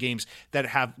fun games that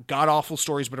have god-awful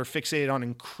stories but are fixated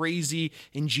on crazy,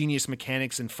 ingenious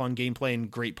mechanics and fun gameplay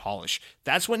and great polish.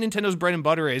 That's what Nintendo's bread and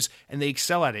butter is, and they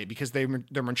excel at it because they're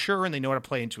mature and they know how to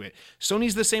play into it.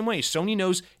 Sony's the same way. Sony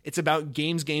knows it's about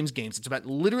games. It's about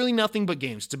literally nothing but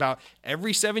games. It's about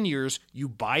every 7 years, you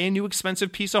buy a new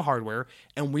expensive piece of hardware,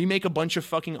 and we make a bunch of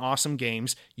fucking awesome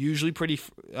games, usually pretty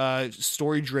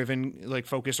story-driven,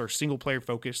 focused or single-player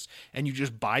focused, and you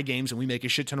just buy games and we make a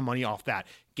shit ton of money off that.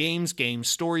 Games,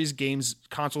 stories, games,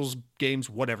 consoles, games,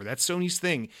 whatever. That's Sony's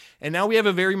thing. And now we have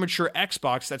a very mature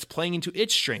Xbox that's playing into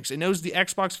its strengths. It knows the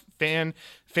Xbox fan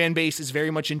base is very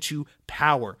much into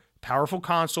powerful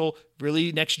console,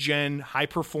 really next gen, high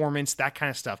performance, that kind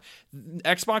of stuff.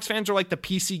 Xbox fans are like the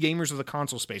PC gamers of the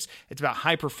console space. It's about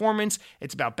high performance,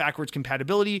 it's about backwards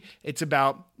compatibility, it's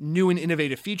about new and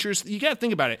innovative features. You gotta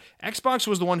think about it. Xbox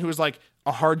was the one who was like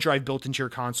a hard drive built into your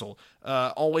console,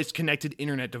 always connected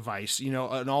internet device, an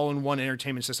all-in-one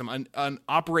entertainment system, an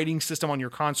operating system on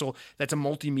your console that's a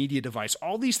multimedia device.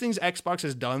 All these things Xbox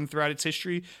has done throughout its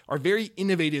history are very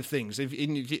innovative things. If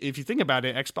you think about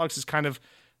it, Xbox is kind of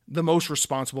the most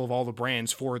responsible of all the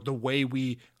brands for the way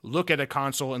we look at a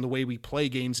console and the way we play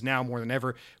games now more than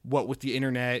ever, what with the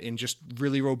internet and just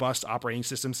really robust operating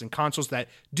systems and consoles that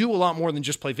do a lot more than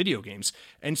just play video games.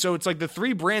 And so it's like the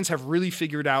three brands have really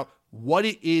figured out what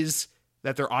it is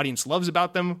that their audience loves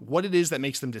about them, what it is that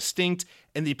makes them distinct,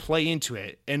 and they play into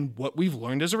it. And what we've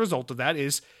learned as a result of that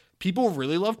is people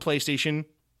really love PlayStation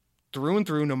through and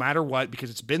through, no matter what, because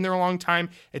it's been there a long time,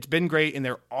 it's been great, and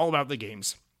they're all about the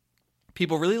games.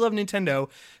 People really love Nintendo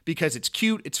because it's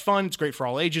cute, it's fun, it's great for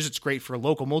all ages, it's great for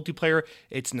local multiplayer,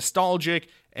 it's nostalgic,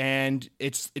 and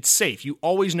it's safe. You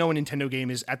always know a Nintendo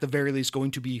game is at the very least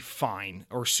going to be fine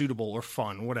or suitable or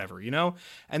fun, whatever,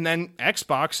 And then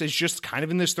Xbox is just kind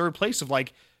of in this third place of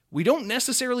we don't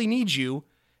necessarily need you,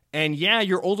 and yeah,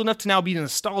 you're old enough to now be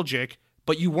nostalgic,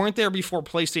 but you weren't there before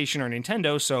PlayStation or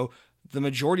Nintendo, so the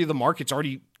majority of the market's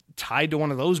already tied to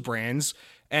one of those brands,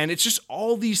 and it's just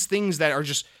all these things that are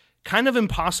just kind of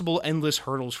impossible, endless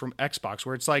hurdles from Xbox,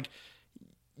 where it's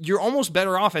you're almost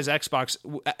better off as Xbox,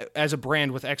 as a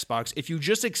brand with Xbox, if you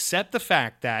just accept the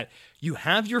fact that you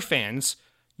have your fans,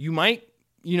 you might,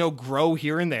 grow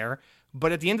here and there,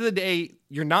 but at the end of the day,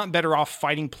 you're not better off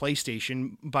fighting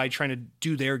PlayStation by trying to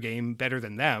do their game better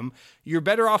than them. You're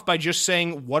better off by just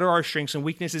saying, what are our strengths and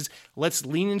weaknesses? Let's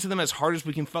lean into them as hard as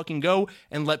we can fucking go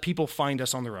and let people find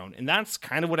us on their own. And that's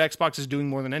kind of what Xbox is doing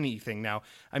more than anything now.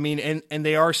 I mean, and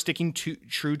they are sticking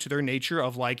true to their nature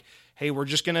of hey, we're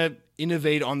just going to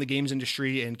innovate on the games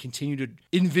industry and continue to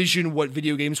envision what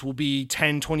video games will be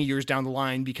 10, 20 years down the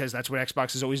line, because that's what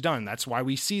Xbox has always done. That's why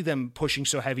we see them pushing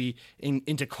so heavy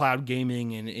into cloud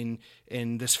gaming and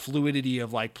in this fluidity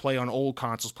of play on old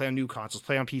consoles, play on new consoles,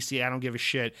 play on PC, I don't give a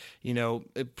shit,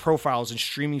 profiles and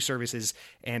streaming services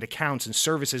and accounts and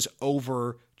services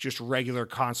over just regular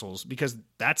consoles, because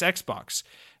that's Xbox.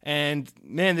 And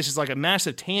man, this is a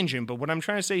massive tangent, but what I'm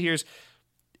trying to say here is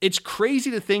it's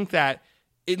crazy to think that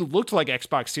it looked like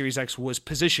Xbox Series X was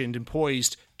positioned and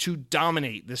poised to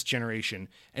dominate this generation.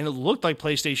 And it looked like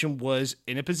PlayStation was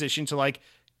in a position to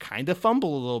kind of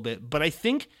fumble a little bit. But I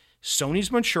think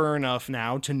Sony's mature enough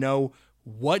now to know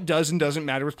what does and doesn't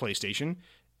matter with PlayStation.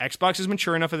 Xbox is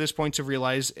mature enough at this point to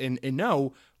realize and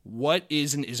know what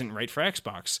is and isn't right for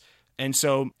Xbox. And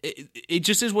so it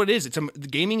just is what it is.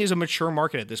 Gaming is a mature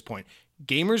market at this point.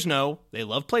 gamers know they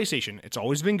love PlayStation. It's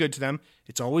always been good to them.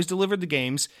 It's always delivered the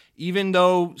games. Even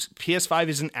though PS5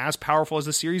 isn't as powerful as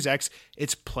the Series X,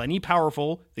 it's plenty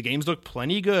powerful. The games look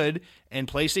plenty good. And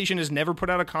PlayStation has never put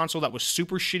out a console that was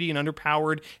super shitty and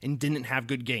underpowered and didn't have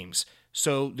good games.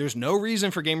 So there's no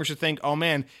reason for gamers to think, oh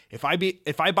man, if I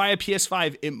buy a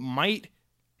PS5, it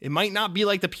might not be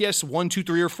like the PS1, 2,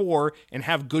 3, or 4 and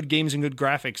have good games and good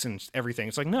graphics and everything.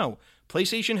 It's like, no.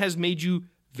 PlayStation has made you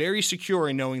very secure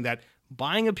in knowing that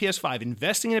buying a PS5,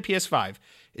 investing in a PS5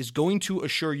 is going to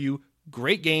assure you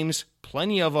great games,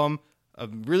 plenty of them, a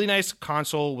really nice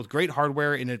console with great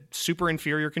hardware in a super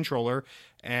inferior controller.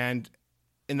 And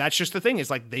that's just the thing. It's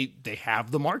like they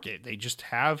have the market. They just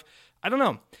have, I don't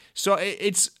know. So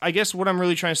it's, I guess what I'm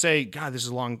really trying to say, God, this is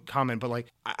a long comment, but like,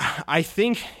 I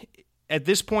think at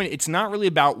this point, it's not really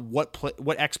about what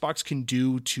Xbox can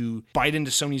do to bite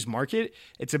into Sony's market.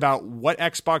 It's about what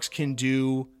Xbox can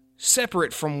do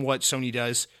separate from what Sony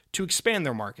does to expand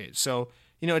their market. So,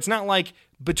 it's not like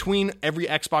between every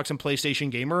Xbox and PlayStation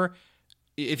gamer,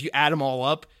 if you add them all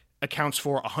up, accounts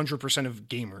for 100% of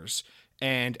gamers.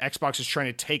 And Xbox is trying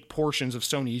to take portions of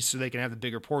Sony's so they can have the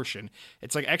bigger portion.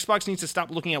 It's like Xbox needs to stop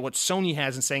looking at what Sony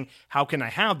has and saying, how can I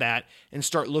have that? And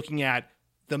start looking at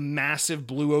the massive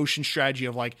blue ocean strategy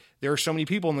of like, there are so many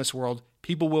people in this world,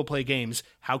 people will play games.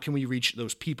 How can we reach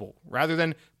those people? Rather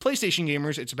than PlayStation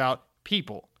gamers, it's about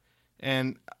people.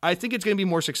 And I think it's going to be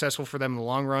more successful for them in the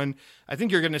long run. I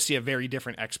think you're going to see a very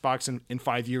different Xbox in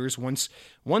 5 years.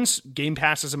 Once Game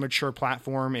Pass is a mature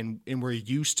platform and we're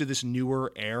used to this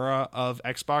newer era of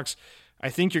Xbox, I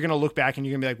think you're going to look back and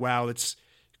you're going to be like, wow, it's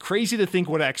crazy to think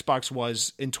what Xbox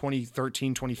was in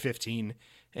 2013, 2015,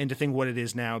 and to think what it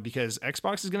is now, because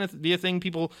Xbox is going to be a thing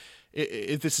people,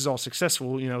 if this is all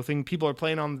successful, thing people are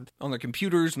playing on their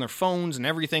computers and their phones and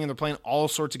everything, and they're playing all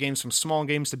sorts of games, from small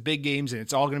games to big games, and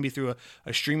it's all going to be through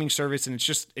a streaming service, and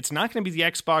it's not going to be the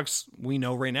Xbox we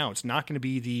know right now. It's not going to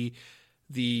be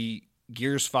the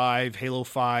Gears 5, Halo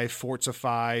 5, Forza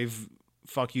 5,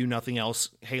 fuck you, nothing else,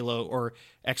 Halo or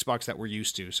Xbox that we're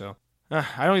used to, so...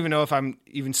 I don't even know if I'm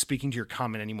even speaking to your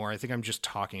comment anymore. I think I'm just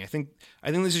talking. I think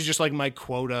this is just like my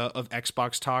quota of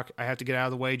Xbox talk I have to get out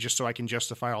of the way just so I can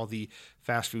justify all the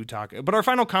fast food talk. But our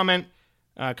final comment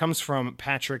comes from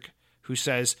Patrick, who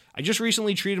says, I just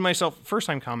recently treated myself,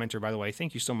 first-time commenter, by the way.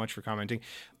 Thank you so much for commenting.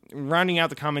 Rounding out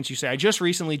the comments, you say, I just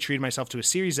recently treated myself to a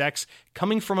Series X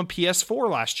coming from a PS4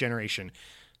 last generation.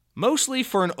 Mostly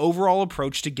for an overall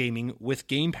approach to gaming with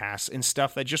Game Pass and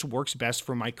stuff that just works best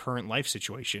for my current life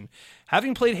situation.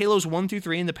 Having played Halos 1 through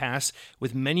 3 in the past,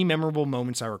 with many memorable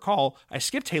moments I recall, I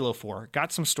skipped Halo 4,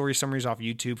 got some story summaries off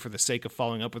YouTube for the sake of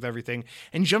following up with everything,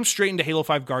 and jumped straight into Halo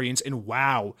 5 Guardians, and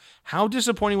wow, how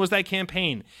disappointing was that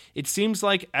campaign? It seems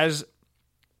like as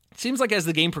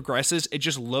the game progresses, it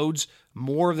just loads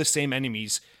more of the same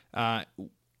enemies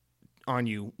on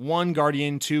you. 1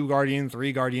 Guardian, 2 Guardian,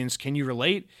 3 Guardians. Can you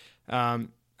relate?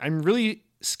 I'm really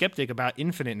skeptic about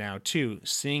Infinite now, too,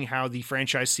 seeing how the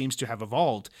franchise seems to have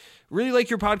evolved. Really like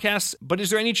your podcast, but is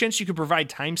there any chance you could provide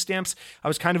timestamps? I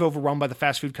was kind of overwhelmed by the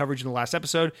fast food coverage in the last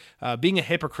episode. Being a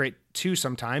hypocrite, too,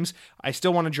 sometimes. I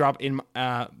still want to drop in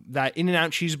that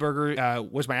In-N-Out cheeseburger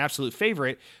was my absolute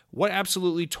favorite. What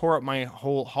absolutely tore up my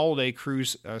whole holiday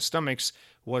cruise stomachs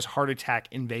was Heart Attack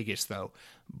in Vegas, though.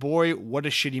 Boy, what a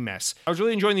shitty mess. I was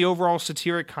really enjoying the overall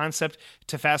satiric concept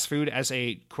to fast food as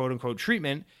a quote-unquote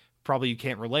treatment. Probably you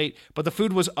can't relate, but the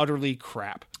food was utterly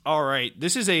crap. All right,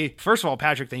 first of all,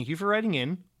 Patrick, thank you for writing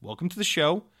in. Welcome to the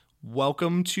show.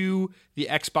 Welcome to the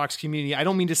Xbox community. I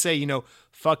don't mean to say,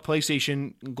 fuck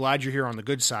PlayStation, glad you're here on the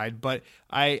good side, but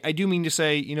I do mean to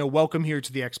say, welcome here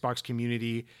to the Xbox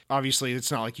community. Obviously,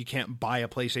 it's not like you can't buy a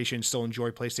PlayStation and still enjoy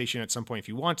PlayStation at some point if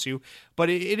you want to, but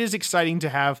it is exciting to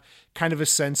have kind of a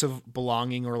sense of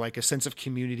belonging or like a sense of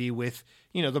community with,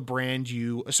 the brand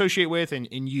you associate with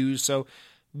and use. So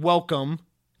welcome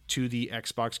to the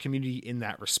Xbox community in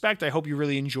that respect. I hope you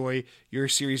really enjoy your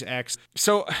Series X.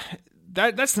 So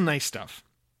that's the nice stuff.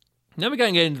 Now we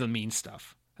gotta get into the mean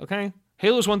stuff, okay?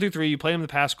 Halos 1 through 3, you played them in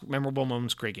the past, memorable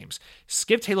moments, great games.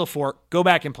 Skipped Halo 4, go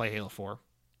back and play Halo 4.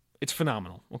 It's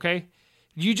phenomenal, okay?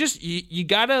 You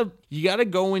gotta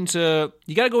go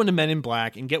into Men in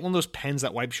Black and get one of those pens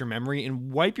that wipes your memory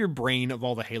and wipe your brain of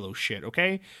all the Halo shit,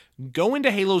 okay? Go into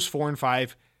Halos 4 and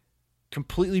 5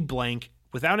 completely blank,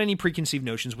 without any preconceived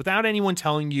notions, without anyone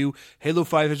telling you Halo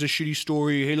 5 has a shitty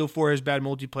story, Halo 4 has bad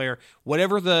multiplayer,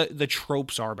 whatever the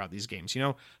tropes are about these games,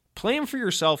 play them for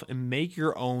yourself and make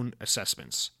your own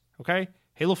assessments, okay?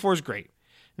 Halo 4 is great.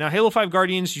 Now, Halo 5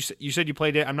 Guardians, you said you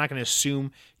played it. I'm not going to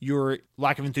assume your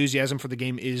lack of enthusiasm for the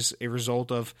game is a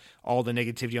result of all the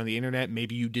negativity on the internet.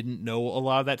 Maybe you didn't know a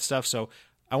lot of that stuff, so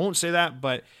I won't say that,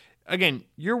 but again,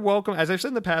 you're welcome. As I've said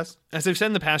in the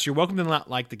past, you're welcome to not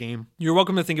like the game. You're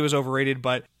welcome to think it was overrated,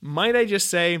 but might I just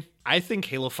say, I think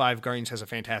Halo 5 Guardians has a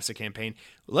fantastic campaign.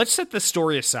 Let's set the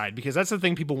story aside, because that's the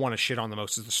thing people want to shit on the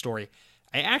most is the story.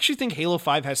 I actually think Halo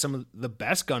 5 has some of the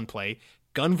best gunplay,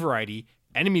 gun variety,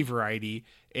 enemy variety,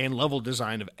 and level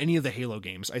design of any of the Halo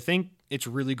games. I think it's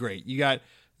really great. You got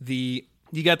the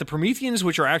Prometheans,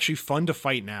 which are actually fun to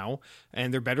fight now,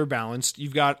 and they're better balanced.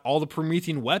 You've got all the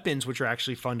Promethean weapons, which are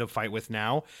actually fun to fight with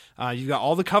now. You've got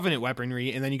all the Covenant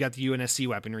weaponry, and then you got the UNSC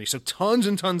weaponry. So tons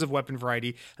and tons of weapon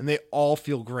variety, and they all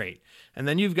feel great. And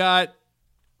then you've got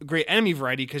great enemy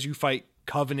variety because you fight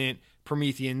Covenant,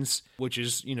 Prometheans, which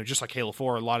is, just like Halo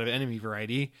 4, a lot of enemy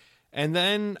variety. And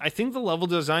then I think the level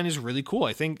design is really cool.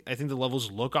 I think the levels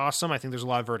look awesome. I think there's a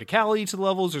lot of verticality to the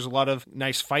levels. There's a lot of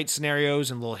nice fight scenarios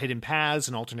and little hidden paths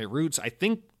and alternate routes. I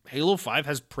think Halo 5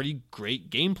 has pretty great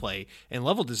gameplay and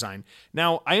level design.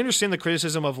 Now, I understand the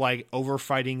criticism of like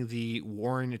overfighting the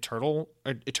Warren Eternal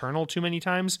too many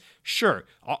times. Sure.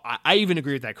 I even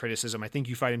agree with that criticism. I think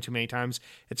you fight him too many times.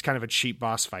 It's kind of a cheap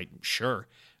boss fight. Sure.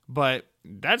 But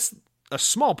that's a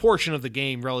small portion of the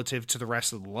game relative to the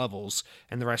rest of the levels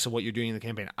and the rest of what you're doing in the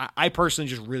campaign. I personally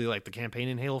just really like the campaign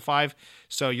in Halo 5,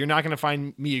 so you're not going to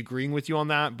find me agreeing with you on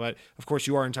that, but of course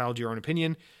you are entitled to your own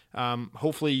opinion.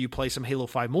 Hopefully you play some Halo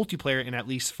 5 multiplayer and at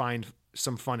least find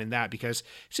some fun in that, because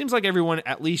it seems like everyone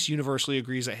at least universally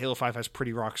agrees that Halo 5 has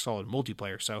pretty rock solid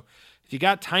multiplayer. So if you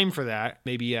got time for that,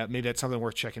 maybe that's something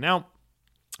worth checking out.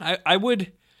 I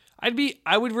would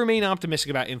remain optimistic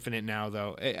about Infinite now,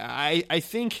 though. I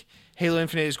think Halo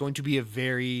Infinite is going to be a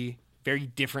very, very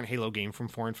different Halo game from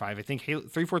 4 and 5. I think Halo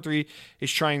 343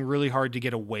 is trying really hard to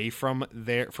get away from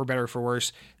their, for better or for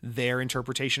worse, their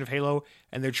interpretation of Halo,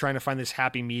 and they're trying to find this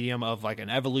happy medium of like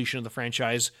an evolution of the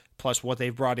franchise plus what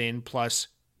they've brought in plus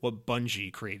what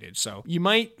Bungie created. So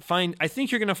I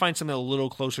think you're going to find something a little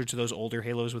closer to those older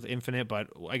Halos with Infinite, but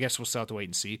I guess we'll still have to wait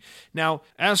and see. Now,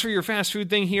 as for your fast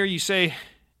food thing here, you say...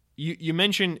 You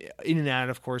mentioned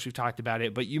In-N-Out, of course, we've talked about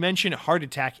it, but you mentioned Heart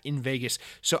Attack in Vegas.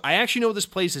 So I actually know what this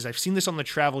place is. I've seen this on the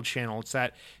Travel Channel. It's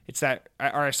that,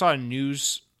 or I saw a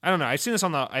news, I don't know, I've seen this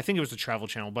on I think it was the Travel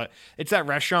Channel, but it's that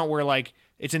restaurant where like,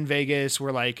 it's in Vegas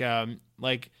where like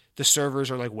the servers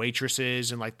are like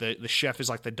waitresses and like the chef is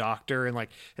like the doctor, and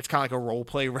like it's kind of like a role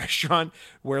play restaurant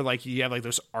where like you have like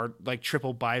those like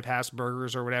triple bypass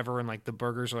burgers or whatever, and like the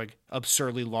burgers are like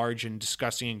absurdly large and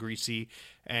disgusting and greasy,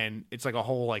 and it's like a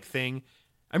whole like thing.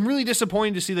 I'm really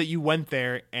disappointed to see that you went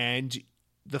there and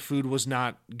the food was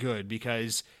not good,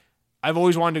 because I've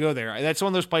always wanted to go there. That's one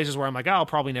of those places where I'm like, I'll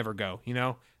probably never go,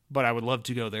 but I would love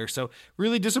to go there. So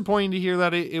really disappointing to hear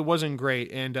that it wasn't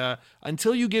great. And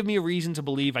until you give me a reason to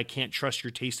believe I can't trust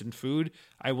your taste in food,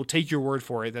 I will take your word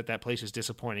for it that place is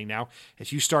disappointing. Now,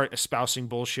 if you start espousing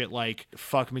bullshit like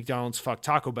fuck McDonald's, fuck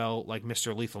Taco Bell, like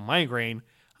Mr. Lethal Migraine,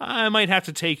 I might have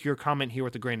to take your comment here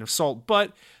with a grain of salt.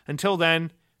 But until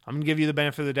then, I'm going to give you the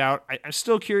benefit of the doubt. I'm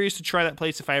still curious to try that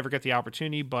place if I ever get the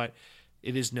opportunity, but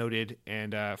it is noted.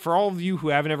 And for all of you who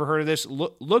haven't ever heard of this,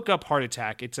 look up Heart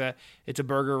Attack. It's a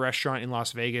burger restaurant in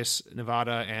Las Vegas,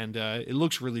 Nevada, and it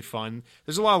looks really fun.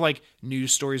 There's a lot of like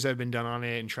news stories that have been done on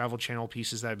it and Travel Channel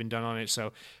pieces that have been done on it,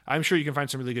 so I'm sure you can find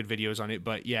some really good videos on it.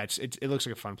 But yeah, it looks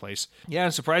like a fun place. Yeah,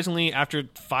 and surprisingly, after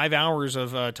 5 hours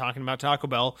of talking about Taco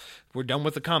Bell, we're done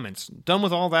with the comments. Done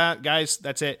with all that, guys.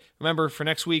 That's it. Remember, for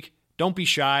next week, don't be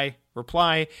shy.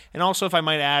 Reply. And also, if I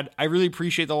might add, I really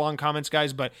appreciate the long comments,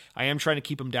 guys, but I am trying to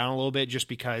keep them down a little bit just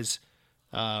because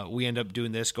we end up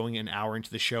doing this, going an hour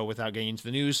into the show without getting into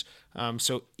the news.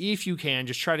 So if you can,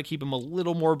 just try to keep them a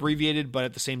little more abbreviated, but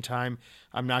at the same time,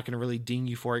 I'm not going to really ding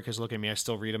you for it, because look at me, I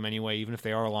still read them anyway, even if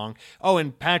they are long. Oh,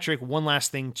 and Patrick, one last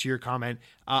thing to your comment.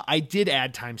 I did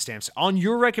add timestamps. On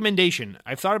your recommendation,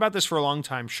 I've thought about this for a long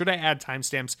time. Should I add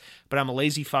timestamps? But I'm a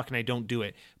lazy fuck and I don't do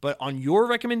it. But on your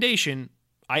recommendation,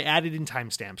 I added in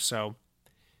timestamps, so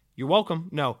you're welcome.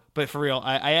 No, but for real,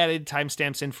 I added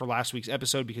timestamps in for last week's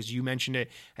episode because you mentioned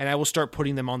it, and I will start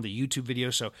putting them on the YouTube video.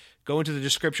 So go into the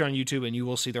description on YouTube, and you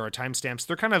will see there are timestamps.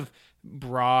 They're kind of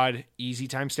broad, easy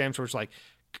timestamps, where it's like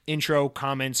intro,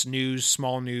 comments, news,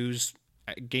 small news,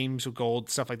 games of gold,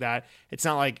 stuff like that. It's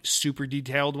not like super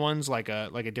detailed ones, like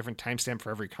a different timestamp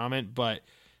for every comment, but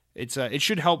it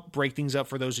should help break things up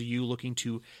for those of you looking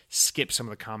to skip some of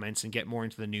the comments and get more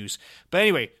into the news. But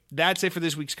anyway, that's it for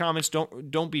this week's comments.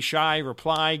 Don't be shy.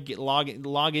 Reply. Log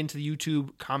into the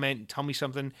YouTube, comment, tell me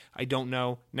something I don't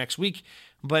know next week.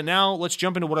 But now let's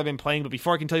jump into what I've been playing. But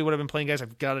before I can tell you what I've been playing, guys,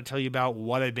 I've got to tell you about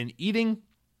what I've been eating.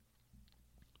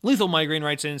 Lethal Migraine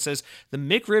writes in and says, the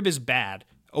McRib is bad,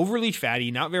 overly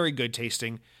fatty, not very good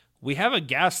tasting. We have a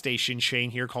gas station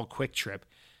chain here called Quick Trip.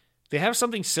 They have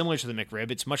something similar to the McRib.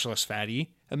 It's much less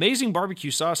fatty, amazing barbecue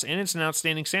sauce, and it's an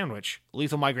outstanding sandwich.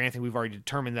 Lethal Migraine, I think we've already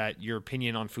determined that your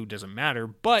opinion on food doesn't matter,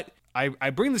 but I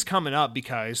bring this comment up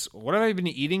because what have I been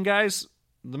eating, guys?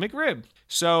 The McRib.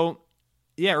 So,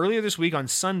 yeah, earlier this week on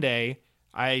Sunday,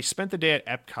 I spent the day at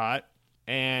Epcot,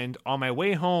 and on my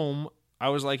way home, I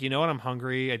was like, you know what, I'm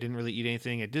hungry. I didn't really eat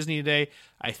anything at Disney today.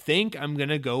 I think I'm going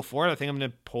to go for it. I think I'm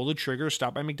going to pull the trigger,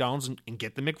 stop by McDonald's, and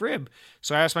get the McRib.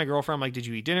 So I asked my girlfriend, I'm like, did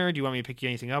you eat dinner? Do you want me to pick you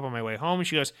anything up on my way home? And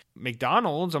she goes,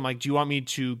 McDonald's? I'm like, do you want me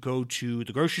to go to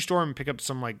the grocery store and pick up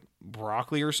some like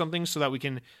broccoli or something so that we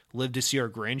can live to see our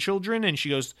grandchildren? And she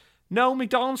goes, no,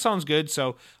 McDonald's sounds good.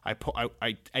 So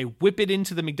I whip it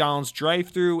into the McDonald's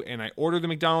drive-thru and I order the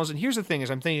McDonald's. And here's the thing is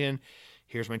I'm thinking,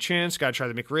 here's my chance. Got to try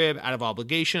the McRib out of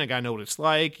obligation. I got to know what it's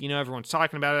like. You know, everyone's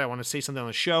talking about it. I want to say something on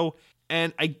the show.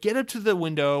 And I get up to the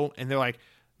window and they're like,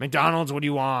 McDonald's, what do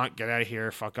you want? Get out of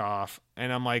here. Fuck off.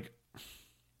 And I'm like,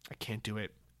 I can't do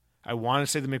it. I want to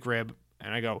say the McRib.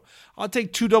 And I go, I'll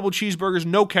take 2 double cheeseburgers,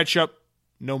 no ketchup,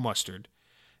 no mustard.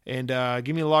 And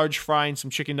give me a large fry and some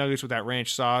chicken nuggets with that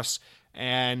ranch sauce.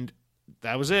 And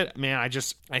that was it. Man,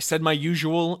 I said my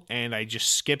usual and I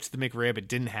just skipped the McRib. It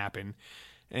didn't happen.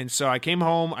 And so I came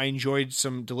home, I enjoyed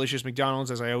some delicious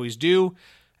McDonald's as I always do,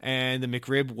 and the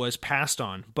McRib was passed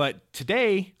on. But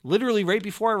today, literally right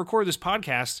before I recorded this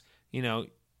podcast, you know,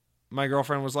 my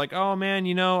girlfriend was like, oh man,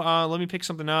 you know, let me pick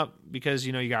something up because,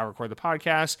 you know, you got to record the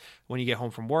podcast when you get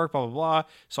home from work, blah, blah, blah.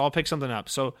 So I'll pick something up.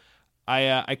 So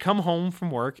I come home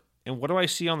from work, and what do I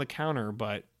see on the counter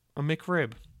but a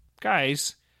McRib?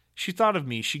 Guys, she thought of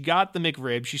me. She got the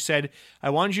McRib. She said, I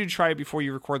wanted you to try it before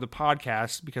you record the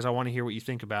podcast because I want to hear what you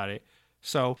think about it.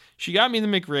 So she got me the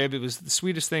McRib. It was the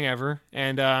sweetest thing ever.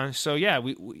 And so, yeah,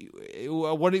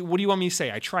 what do you want me to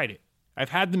say? I tried it. I've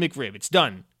had the McRib. It's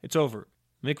done. It's over.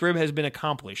 McRib has been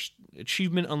accomplished.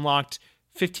 Achievement unlocked,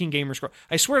 15 gamer score.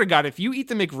 I swear to God, if you eat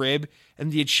the McRib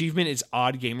and the achievement is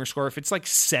odd gamer score, if it's like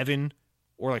 7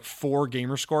 or like 4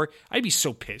 gamer score, I'd be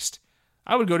so pissed.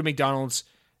 I would go to McDonald's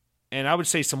and I would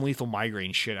say some Lethal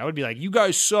Migraine shit. I would be like, you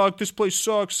guys suck. This place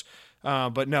sucks.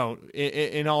 But no,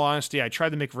 in all honesty, I tried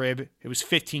the McRib. It was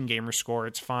 15 gamer score.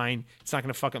 It's fine. It's not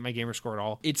going to fuck up my gamer score at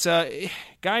all. It's,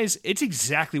 guys, it's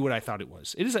exactly what I thought it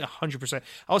was. It is 100%.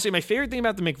 I'll say my favorite thing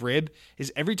about the McRib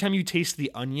is every time you taste the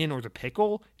onion or the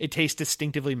pickle, it tastes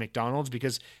distinctively McDonald's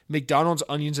because McDonald's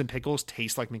onions and pickles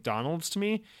taste like McDonald's to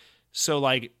me. So,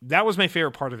 like, that was my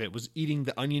favorite part of it, was eating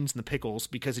the onions and the pickles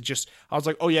because I was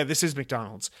like, oh yeah, this is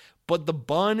McDonald's. But the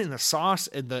bun and the sauce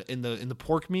and the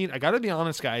pork meat, I gotta be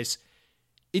honest, guys,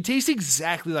 it tastes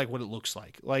exactly like what it looks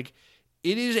like. Like,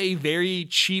 it is a very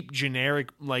cheap, generic,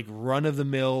 like,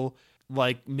 run-of-the-mill,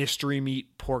 like, mystery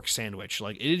meat pork sandwich.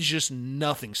 Like, it is just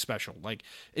nothing special. Like,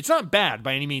 it's not bad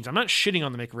by any means. I'm not shitting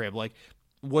on the McRib. Like,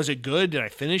 was it good? Did I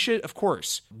finish it? Of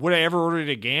course. Would I ever order it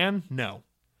again? No.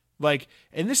 Like,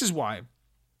 and this is why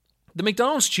the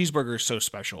McDonald's cheeseburger is so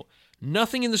special.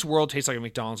 Nothing in this world tastes like a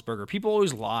McDonald's burger. People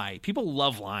always lie. People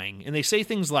love lying. And they say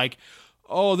things like,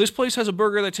 oh, this place has a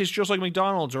burger that tastes just like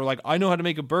McDonald's. Or like, I know how to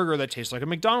make a burger that tastes like a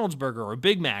McDonald's burger or a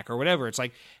Big Mac or whatever. It's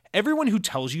like, everyone who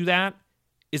tells you that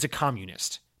is a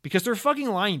communist because they're fucking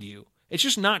lying to you. It's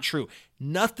just not true.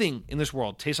 Nothing in this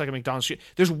world tastes like a McDonald's.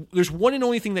 There's one and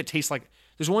only thing that tastes like,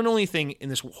 there's one and only thing in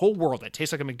this whole world that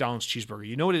tastes like a McDonald's cheeseburger.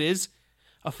 You know what it is?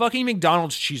 A fucking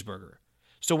McDonald's cheeseburger.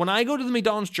 So when I go to the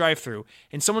McDonald's drive-thru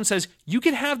and someone says, you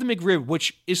can have the McRib,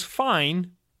 which is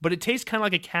fine, but it tastes kind of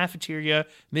like a cafeteria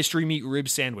mystery meat rib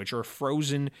sandwich or a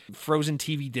frozen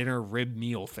TV dinner rib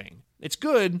meal thing. It's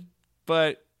good,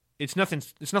 but it's nothing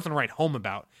to write home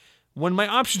about. When my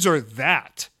options are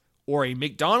that or a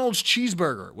McDonald's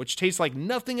cheeseburger, which tastes like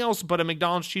nothing else but a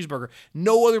McDonald's cheeseburger,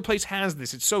 no other place has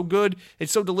this. It's so good,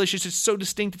 it's so delicious, it's so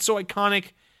distinct, it's so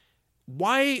iconic.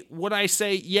 Why would I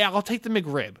say, yeah, I'll take the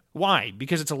McRib? Why?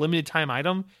 Because it's a limited time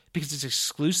item? Because it's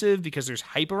exclusive? Because there's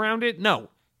hype around it? No.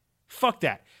 Fuck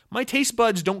that. My taste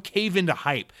buds don't cave into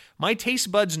hype. My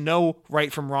taste buds know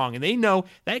right from wrong. And they know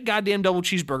that goddamn double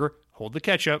cheeseburger, hold the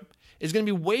ketchup, is going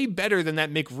to be way better than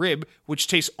that McRib, which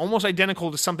tastes almost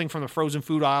identical to something from the frozen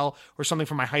food aisle or something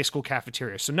from my high school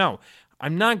cafeteria. So no,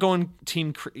 I'm not going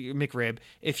team McRib.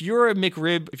 If you're a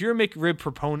McRib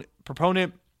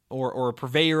proponent, or a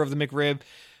purveyor of the McRib,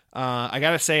 I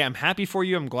gotta say, I'm happy for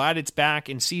you. I'm glad it's back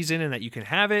in season and that you can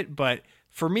have it. But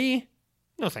for me,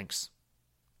 no thanks.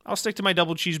 I'll stick to my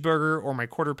double cheeseburger or my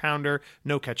quarter pounder.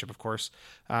 No ketchup, of course.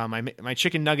 My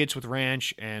chicken nuggets with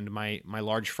ranch and my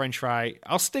large french fry.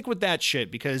 I'll stick with that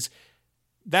shit because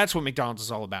that's what McDonald's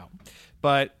is all about.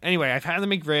 But anyway, I've had the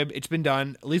McRib. It's been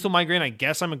done. Lethal Migraine, I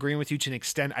guess I'm agreeing with you to an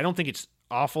extent. I don't think it's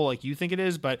awful like you think it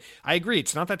is, but I agree.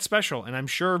 It's not that special. And I'm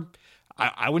sure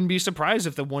I wouldn't be surprised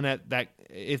if the one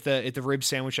if the rib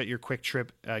sandwich at your Quick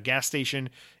Trip gas station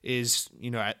is,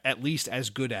 at least as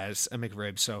good as a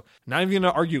McRib. So not even going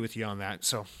to argue with you on that.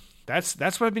 So that's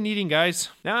what I've been eating, guys.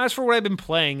 Now, as for what I've been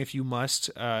playing, if you must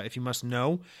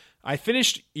know, I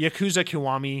finished Yakuza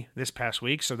Kiwami this past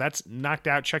week, so that's knocked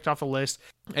out, checked off the list.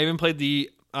 I even played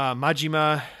the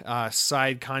Majima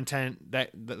side content, the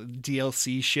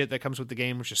DLC shit that comes with the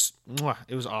game, which is,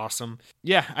 it was awesome.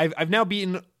 Yeah, I've now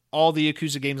beaten all the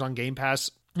Yakuza games on Game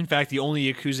Pass. In fact, the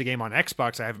only Yakuza game on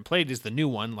Xbox I haven't played is the new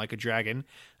one, Like a Dragon,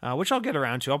 which I'll get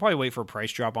around to. I'll probably wait for a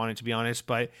price drop on it, to be honest,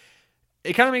 but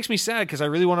it kind of makes me sad because I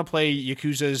really want to play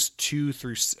Yakuza's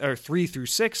 3 through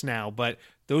 6 now, but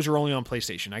those are only on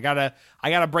PlayStation. I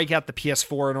gotta break out the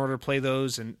PS4 in order to play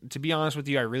those, and to be honest with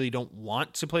you, I really don't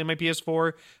want to play my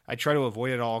PS4. I try to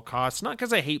avoid it at all costs, not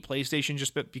because I hate PlayStation,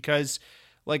 just because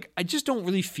I just don't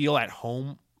really feel at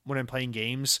home when I'm playing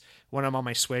games when I'm on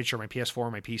my Switch or my PS4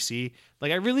 or my PC.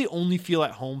 I really only feel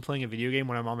at home playing a video game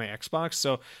when I'm on my Xbox.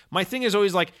 So my thing is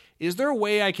always is there a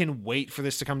way I can wait for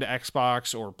this to come to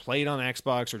Xbox or play it on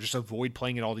Xbox or just avoid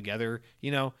playing it altogether?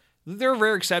 There are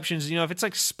rare exceptions. If it's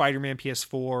like Spider-Man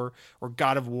PS4 or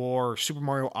God of War or Super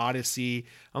Mario Odyssey,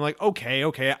 I'm like,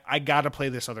 okay, I got to play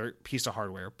this other piece of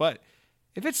hardware. But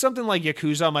if it's something like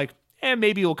Yakuza, I'm like,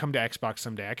 maybe it'll come to Xbox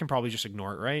someday. I can probably just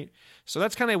ignore it, right? So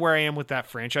that's kind of where I am with that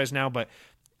franchise now, but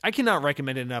I cannot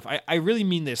recommend it enough. I really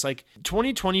mean this.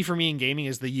 2020 for me in gaming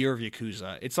is the year of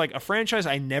Yakuza. It's like a franchise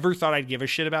I never thought I'd give a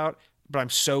shit about, but I'm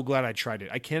so glad I tried it.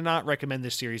 I cannot recommend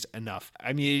this series enough.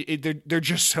 I mean, they're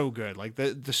just so good.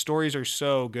 The stories are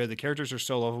so good. The characters are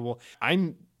so lovable.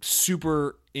 I'm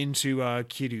super into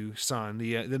Kiryu-san,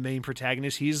 the main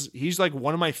protagonist. He's like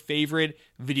one of my favorite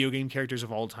video game characters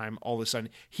of all time. All of a sudden,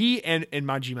 he and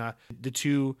Majima,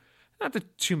 not the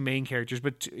two main characters,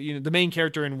 but the main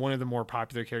character and one of the more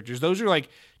popular characters. Those are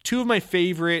two of my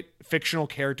favorite fictional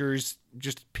characters,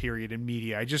 just period, in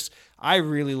media. I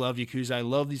really love Yakuza. I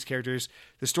love these characters.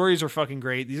 The stories are fucking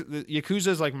great. The Yakuza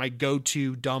is my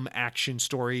go-to dumb action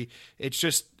story. It's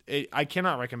just, I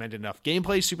cannot recommend it enough.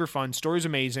 Gameplay is super fun. Story's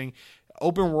amazing.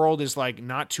 Open world is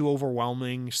not too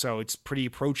overwhelming, so it's pretty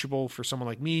approachable for someone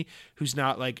like me who's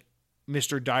not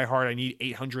Mr. Diehard. I need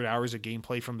 800 hours of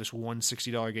gameplay from this one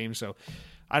 $60 game, so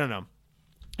I don't know.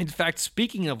 In fact,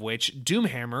 speaking of which,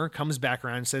 Doomhammer comes back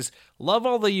around and says, love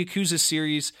all the Yakuza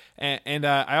series, and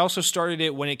I also started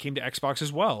it when it came to Xbox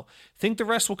as well. Think the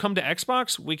rest will come to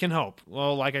Xbox? We can hope.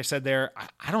 Well, like I said there,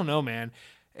 I don't know, man.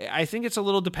 I think it's a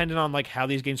little dependent on how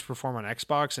these games perform on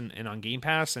Xbox and on Game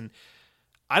Pass, and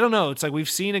I don't know. It's we've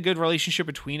seen a good relationship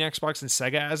between Xbox and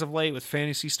Sega as of late with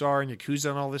Phantasy Star and Yakuza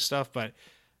and all this stuff, but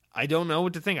I don't know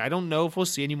what to think. I don't know if we'll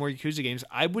see any more Yakuza games.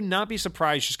 I would not be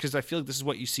surprised just because I feel like this is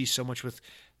what you see so much with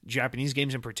Japanese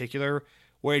games in particular,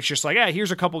 where it's just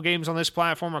here's a couple games on this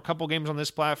platform, a couple games on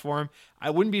this platform. I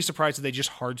wouldn't be surprised if they just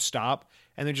hard stop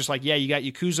and they're just you got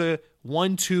Yakuza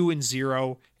 1, 2, and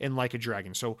 0 and Like a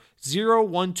Dragon. So 0,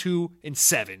 1, 2, and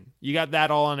 7. You got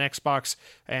that all on Xbox,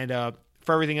 and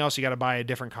for everything else, you got to buy a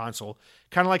different console.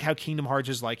 Kind of like how Kingdom Hearts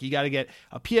is you got to get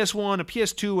a PS1, a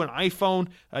PS2, an iPhone,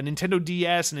 a Nintendo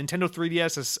DS, a Nintendo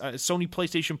 3DS, a Sony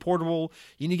PlayStation Portable.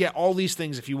 You need to get all these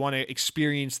things if you want to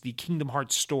experience the Kingdom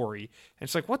Hearts story. And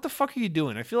it's what the fuck are you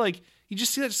doing? I feel like you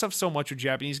just see that stuff so much with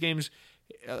Japanese games.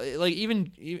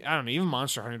 Even I don't know, even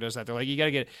Monster Hunter does that. They're you got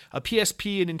to get a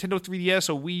PSP, a Nintendo 3DS,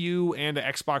 a Wii U, and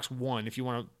an Xbox One if you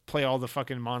want to play all the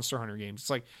fucking Monster Hunter games.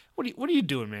 It's what are you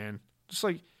doing, man? Just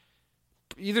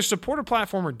either support a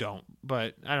platform or don't,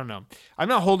 but I don't know. I'm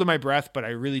not holding my breath, but I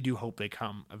really do hope they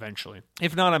come eventually.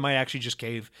 If not, I might actually just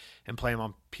cave and play them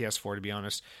on PS4, to be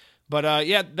honest. But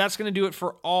yeah, that's going to do it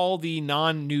for all the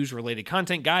non-news related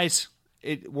content. Guys,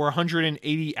 we're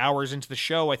 180 hours into the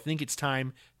show. I think it's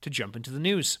time to jump into the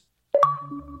news.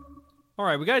 All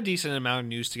right, we got a decent amount of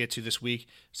news to get to this week.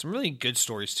 Some really good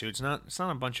stories too. It's not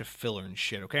a bunch of filler and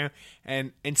shit, okay?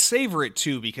 And savor it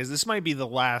too, because this might be the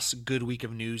last good week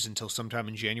of news until sometime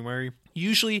in January.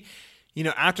 Usually,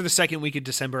 after the second week of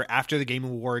December, after the Game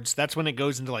Awards, that's when it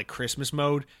goes into Christmas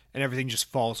mode and everything just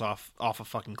falls off a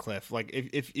fucking cliff.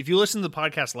 If you listen to the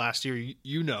podcast last year,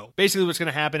 you know. Basically what's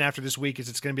going to happen after this week is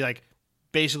it's going to be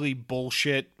basically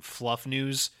bullshit fluff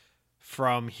news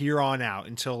from here on out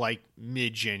until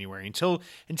mid-January, until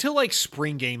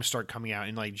spring games start coming out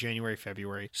in January,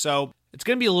 February. So it's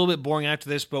going to be a little bit boring after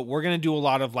this, but we're going to do a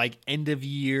lot of end of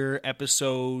year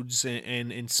episodes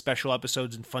and special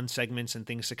episodes and fun segments and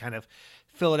things to kind of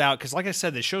fill it out. Because like I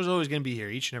said, the show's always going to be here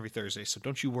each and every Thursday, so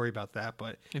don't you worry about that.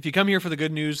 But if you come here for the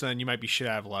good news, then you might be shit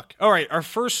out of luck. All right, our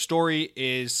first story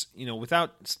is,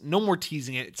 without no more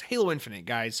teasing it, it's Halo Infinite,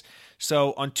 guys.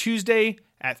 So on Tuesday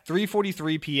at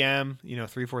 3:43 p.m.,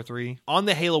 343, on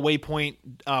the Halo Waypoint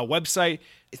website.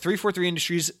 343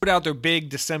 Industries put out their big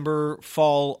December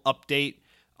fall update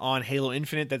on Halo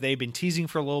Infinite that they've been teasing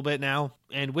for a little bit now.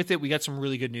 And with it, we got some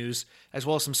really good news, as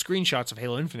well as some screenshots of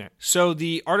Halo Infinite. So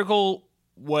the article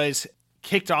was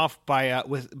kicked off by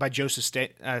Joseph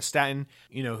Staten,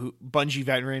 who Bungie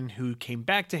veteran who came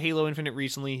back to Halo Infinite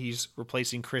recently. He's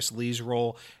replacing Chris Lee's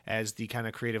role as the kind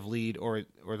of creative lead or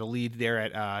the lead there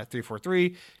at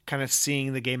 343, kind of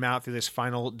seeing the game out through this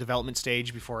final development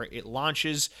stage before it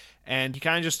launches. And he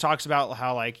kind of just talks about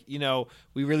how,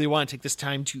 we really want to take this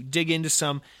time to dig into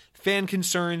some fan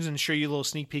concerns and show you a little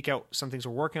sneak peek at some things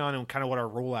we're working on and kind of what our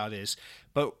rollout is.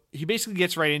 But he basically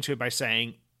gets right into it by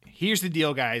saying, here's the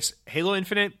deal, guys. Halo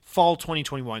Infinite, fall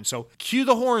 2021. So cue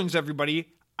the horns, everybody.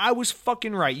 I was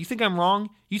fucking right. You think I'm wrong?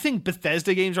 You think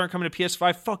Bethesda games aren't coming to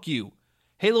PS5? Fuck you.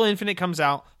 Halo Infinite comes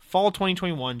out fall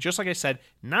 2021. Just like I said,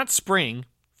 not spring,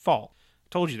 fall.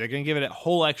 Told you, they're going to give it a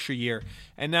whole extra year.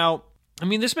 And now,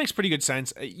 this makes pretty good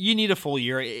sense. You need a full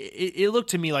year. It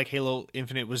looked to me like Halo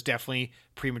Infinite was definitely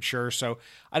premature. So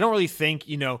I don't really think,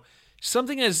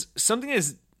 something as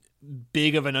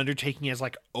big of an undertaking as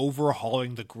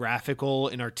overhauling the graphical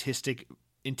and artistic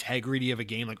integrity of a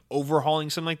game, overhauling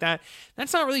something like that,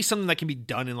 that's not really something that can be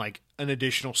done in an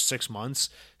additional 6 months.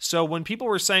 So when people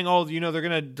were saying, they're going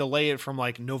to delay it from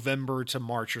November to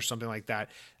March or something like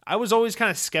that, I was always kind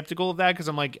of skeptical of that, because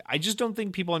I'm I just don't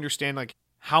think people understand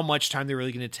how much time they're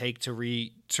really going to take to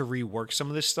rework some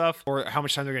of this stuff, or how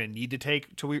much time they're going to need to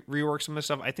take to rework some of this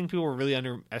stuff. I think people were really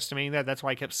underestimating that. That's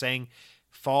why I kept saying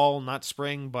fall, not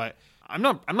spring. But I'm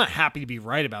not happy to be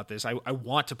right about this. I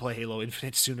want to play Halo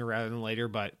Infinite sooner rather than later,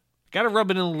 but got to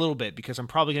rub it in a little bit, because I'm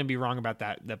probably going to be wrong about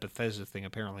that Bethesda thing,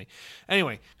 apparently.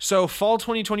 Anyway, so fall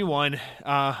 2021,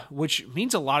 which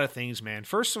means a lot of things, man.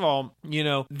 First of all,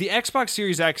 the Xbox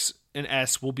Series X and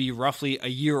S will be roughly a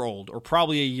year old, or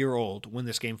probably a year old, when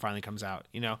this game finally comes out.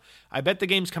 I bet the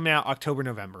game's coming out October,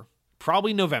 November.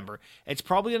 Probably November. It's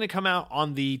probably going to come out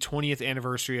on the 20th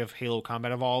anniversary of Halo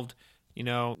Combat Evolved.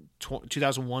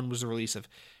 2001 was the release of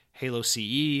Halo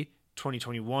CE.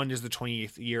 2021 is the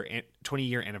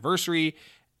 20-year anniversary,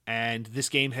 and this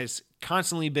game has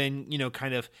constantly been,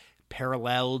 kind of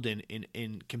paralleled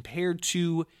and compared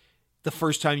to the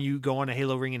first time you go on a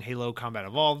Halo ring in Halo Combat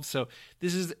Evolved. So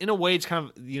this is, in a way, it's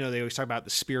kind of, they always talk about the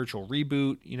spiritual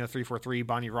reboot. 343,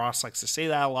 Bonnie Ross likes to say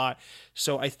that a lot.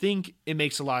 So I think it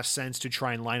makes a lot of sense to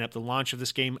try and line up the launch of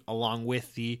this game along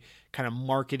with the kind of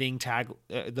marketing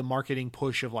the marketing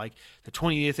push of the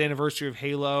 20th anniversary of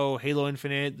Halo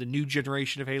Infinite, the new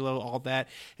generation of Halo, all that.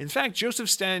 In fact, Joseph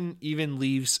Staten even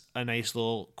leaves a nice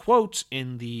little quote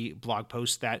in the blog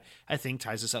post that I think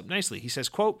ties this up nicely. He says,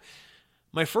 quote,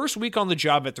 "My first week on the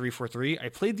job at 343, I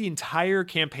played the entire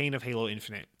campaign of Halo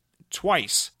Infinite.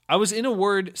 Twice. I was, in a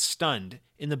word, stunned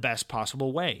in the best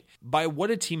possible way by what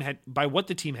the team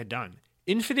had done.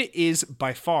 Infinite is,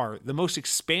 by far, the most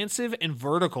expansive and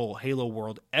vertical Halo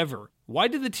world ever. Why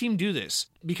did the team do this?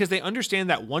 Because they understand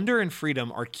that wonder and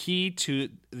freedom are key to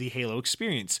the Halo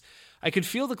experience. I could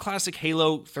feel the classic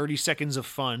Halo 30 seconds of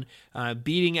fun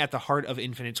beating at the heart of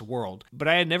Infinite's world, but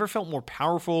I had never felt more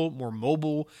powerful, more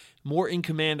mobile, more in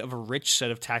command of a rich set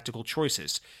of tactical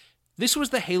choices. This was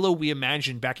the Halo we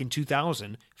imagined back in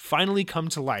 2000, finally come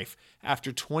to life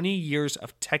after 20 years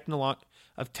of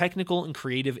technical and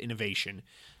creative innovation."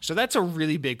 So that's a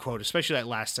really big quote, especially that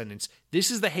last sentence. This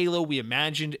is the Halo we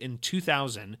imagined in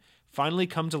 2000, finally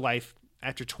come to life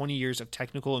after 20 years of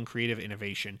technical and creative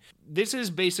innovation. This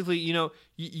is basically,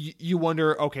 you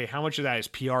wonder, okay, how much of that is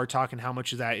PR talk and how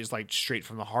much of that is straight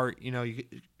from the heart?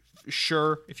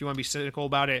 Sure, if you want to be cynical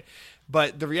about it.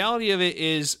 But the reality of it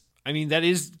is, that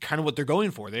is kind of what they're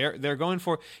going for. They're going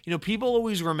for, people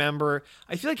always remember,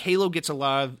 I feel like Halo gets a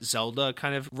lot of Zelda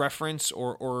kind of reference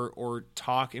or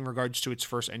talk in regards to its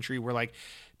first entry, where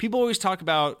people always talk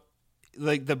about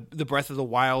the Breath of the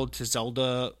Wild to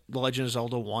Zelda, The Legend of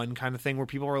Zelda 1 kind of thing, where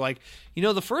people are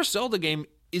the first Zelda game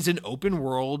is an open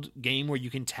world game where you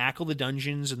can tackle the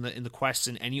dungeons and the quests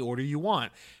in any order you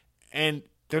want. And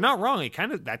they're not wrong.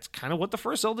 That's kind of what the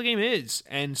first Zelda game is.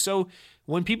 And so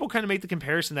when people kind of make the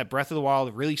comparison that Breath of the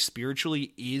Wild really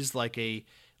spiritually is like a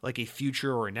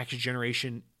future or a next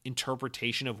generation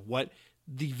interpretation of what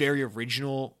the very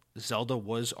original Zelda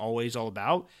was always all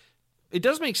about, it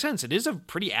does make sense. It is a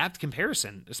pretty apt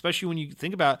comparison, especially when you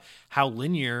think about how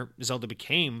linear Zelda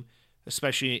became,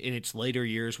 especially in its later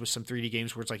years with some 3D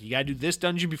games where it's you gotta do this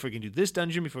dungeon before you can do this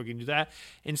dungeon before you can do that.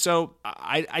 And so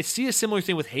I see a similar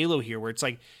thing with Halo here, where it's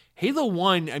Halo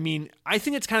 1, I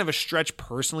think it's kind of a stretch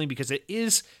personally because it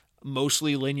is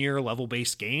mostly linear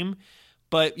level-based game,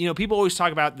 But, people always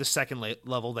talk about the second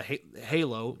level, the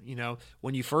Halo,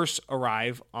 when you first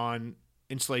arrive on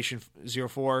installation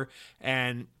 04,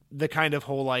 and the kind of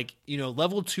whole,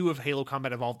 level 2 of Halo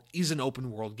Combat Evolved is an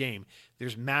open world game.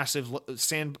 There's a massive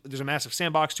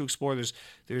sandbox to explore.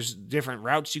 There's different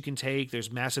routes you can take.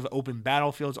 There's massive open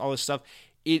battlefields, all this stuff.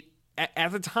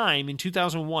 At the time in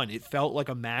 2001, it felt like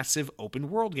a massive open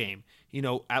world game,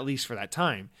 at least for that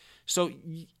time. So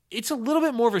it's a little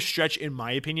bit more of a stretch in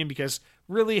my opinion, because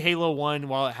really Halo 1,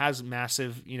 while it has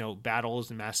massive, battles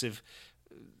and massive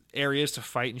areas to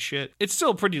fight and shit, it's still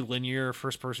a pretty linear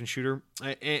first-person shooter.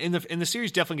 And the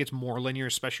series definitely gets more linear,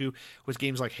 especially with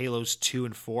games like Halos 2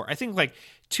 and 4. I think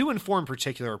 2 and 4 in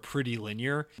particular are pretty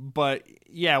linear, but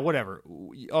yeah, whatever.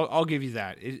 I'll give you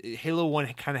that. Halo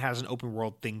 1 kind of has an open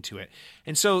world thing to it.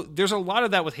 And so there's a lot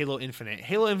of that with Halo Infinite.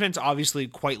 Halo Infinite's obviously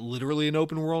quite literally an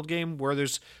open world game where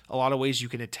there's a lot of ways you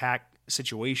can attack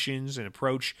situations and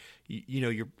approach your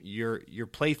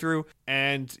playthrough.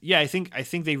 And yeah, I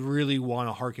think they really want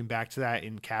to harken back to that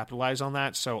and capitalize on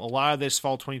that. So a lot of this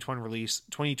fall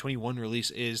 2021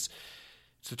 release it's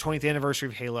the 20th anniversary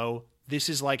of Halo. This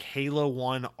is like Halo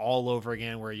 1 all over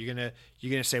again, where you're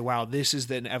gonna say, wow, this is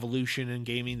an evolution in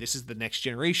gaming, this is the next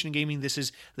generation in gaming, this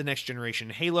is the next generation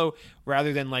in Halo,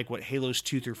 rather than like what Halos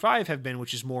 2 through 5 have been,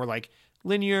 which is more like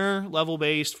linear,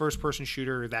 level-based, first-person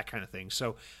shooter, that kind of thing.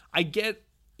 So I get,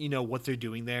 what they're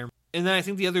doing there. And then I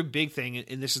think the other big thing,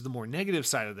 and this is the more negative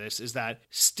side of this, is that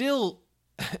still,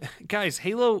 guys,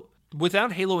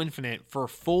 without Halo Infinite for a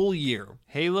full year,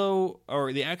 Halo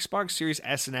or the Xbox Series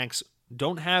S and X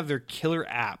don't have their killer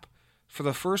app for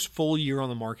the first full year on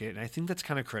the market, and I think that's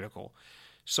kind of critical.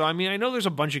 So, I mean, I know there's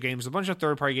a bunch of games, a bunch of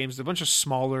third-party games, a bunch of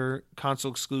smaller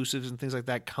console exclusives and things like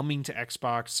that coming to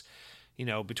Xbox,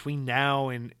 between now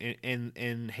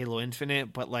and Halo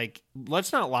Infinite, but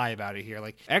let's not lie about it here.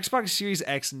 Xbox Series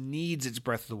X needs its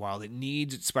Breath of the Wild. It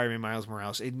needs its Spider-Man Miles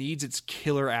Morales. It needs its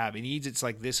killer app. It needs its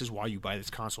this is why you buy this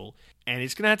console. And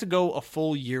it's going to have to go a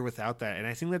full year without that. And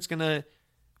I think that's going to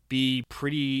be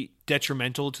pretty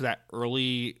detrimental to that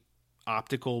early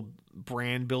optical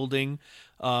brand building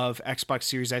of Xbox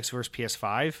Series X versus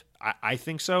PS5. I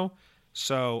think so.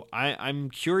 So I'm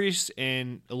curious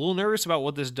and a little nervous about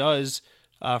what this does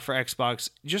for Xbox,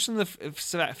 just in the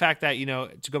fact that,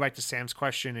 to go back to Sam's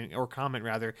question or comment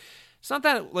rather, it's not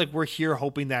that we're here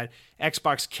hoping that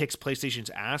Xbox kicks PlayStation's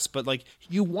ass, but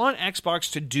you want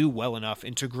Xbox to do well enough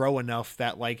and to grow enough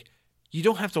that you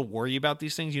don't have to worry about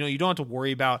these things. You don't have to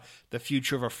worry about the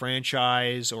future of a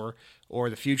franchise or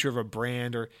the future of a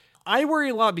brand. Or I worry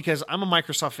a lot because I'm a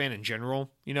Microsoft fan in general,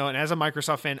 and as a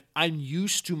Microsoft fan, I'm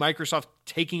used to Microsoft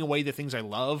taking away the things I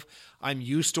love. I'm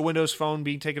used to Windows Phone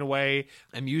being taken away.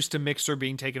 I'm used to Mixer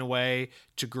being taken away,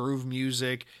 to Groove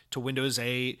Music, to Windows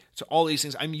 8, to all these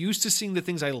things. I'm used to seeing the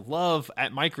things I love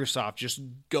at Microsoft just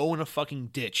go in a fucking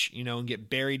ditch, and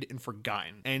get buried and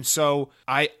forgotten. And so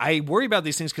I worry about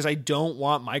these things because I don't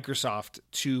want Microsoft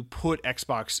to put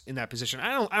Xbox in that position.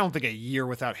 I don't think a year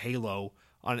without Halo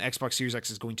on Xbox Series X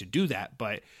is going to do that,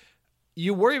 but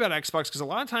you worry about Xbox because a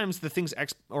lot of times the things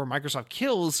Microsoft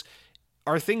kills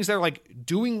are things that are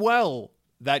doing well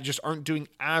that just aren't doing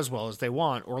as well as they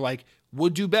want, or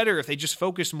would do better if they just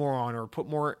focused more on or put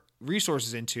more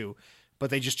resources into,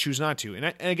 but they just choose not to.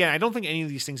 And again, I don't think any of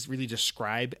these things really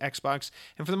describe Xbox.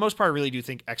 And for the most part, I really do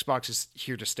think Xbox is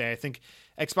here to stay. I think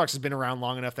Xbox has been around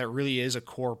long enough that really is a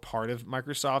core part of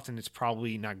Microsoft, and it's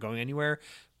probably not going anywhere.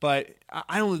 But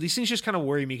I don't know, these things just kind of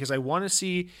worry me because I want to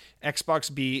see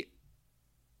Xbox be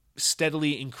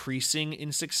steadily increasing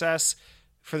in success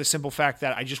for the simple fact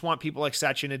that I just want people like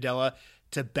Satya Nadella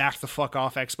to back the fuck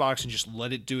off Xbox and just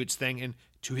let it do its thing. And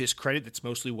to his credit, that's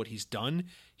mostly what he's done.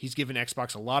 He's given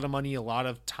Xbox a lot of money, a lot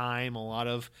of time, a lot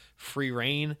of free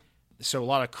reign. So a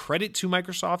lot of credit to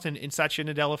Microsoft and Satya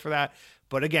Nadella for that.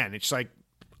 But again, it's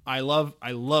I love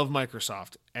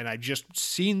Microsoft, and I just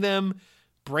seen them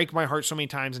break my heart so many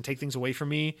times and take things away from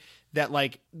me that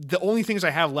the only things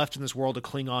I have left in this world to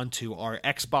cling on to are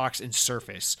Xbox and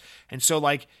Surface. And so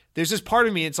there's this part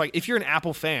of me, it's if you're an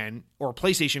Apple fan or a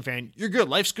PlayStation fan, you're good.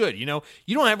 Life's good. You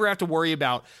don't ever have to worry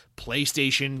about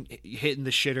PlayStation hitting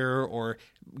the shitter or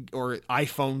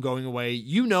iPhone going away.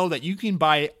 You know that you can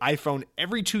buy iPhone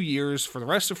every 2 years for the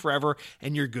rest of forever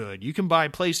and you're good. You can buy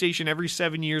PlayStation every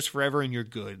 7 years forever and you're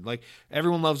good.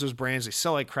 Everyone loves those brands. They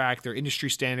sell like crack. They're industry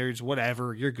standards,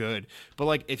 whatever. You're good.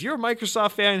 But if you're a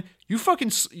Microsoft fan, you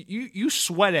fucking you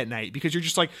sweat at night because you're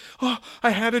just oh,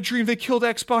 I had a dream. They killed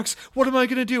Xbox. What am I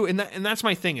going to do? And that's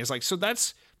my thing is so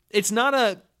it's not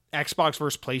a Xbox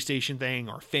versus PlayStation thing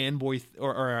or fanboy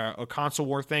or a console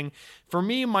war thing. For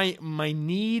me, my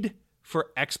need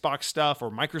for Xbox stuff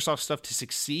or Microsoft stuff to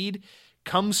succeed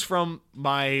comes from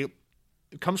my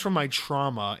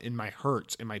trauma and my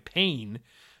hurts and my pain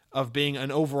of being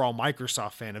an overall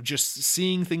Microsoft fan, of just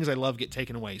seeing things I love get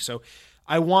taken away. So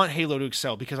I want Halo to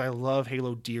excel because I love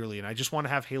Halo dearly, and I just want to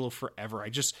have Halo forever. I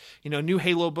just, new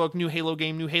Halo book, new Halo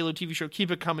game, new Halo TV show,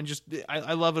 keep it coming. Just,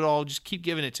 I love it all. Just keep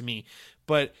giving it to me.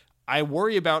 But I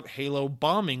worry about Halo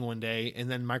bombing one day,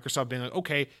 and then Microsoft being like,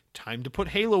 okay, time to put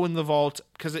Halo in the vault,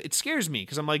 because it scares me.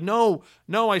 Because I'm like, no,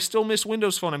 I still miss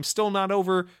Windows Phone. I'm still not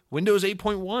over Windows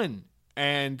 8.1.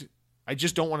 And I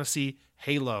just don't want to see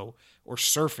Halo or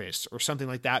Surface or something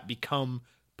like that become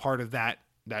part of that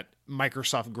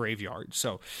Microsoft graveyard.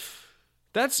 So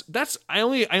that's I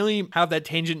only have that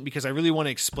tangent because I really want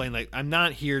to explain, like, I'm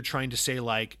not here trying to say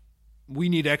like we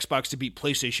need Xbox to beat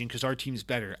PlayStation because our team's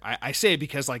better. I say it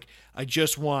because, like, I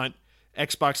just want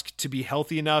Xbox to be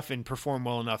healthy enough and perform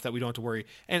well enough that we don't have to worry.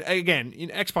 And again,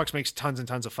 Xbox makes tons and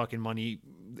tons of fucking money.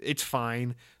 It's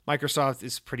fine. Microsoft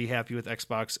is pretty happy with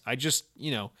Xbox. I just,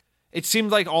 it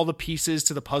seemed like all the pieces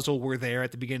to the puzzle were there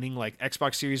at the beginning. Like,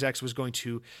 Xbox Series X was going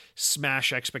to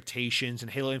smash expectations,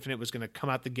 and Halo Infinite was going to come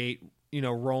out the gate,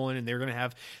 rolling, and they're going to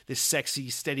have this sexy,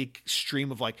 steady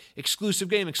stream of like exclusive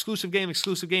game.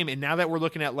 And now that we're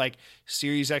looking at like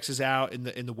Series X is out and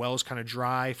the well's kind of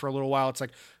dry for a little while, it's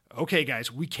like, okay,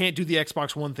 guys, we can't do the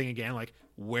Xbox One thing again. Like,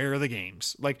 where are the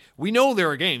games? Like, we know there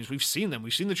are games. We've seen them.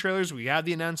 We've seen the trailers. We have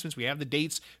the announcements. We have the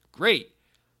dates. Great.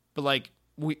 But like,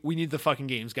 we need the fucking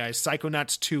games, guys.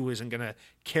 Psychonauts 2 isn't going to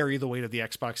carry the weight of the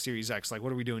Xbox Series X. Like,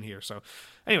 what are we doing here? So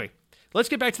anyway, let's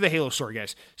get back to the Halo story,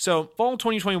 guys. So fall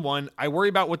 2021, I worry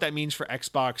about what that means for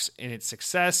Xbox and its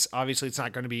success. Obviously, it's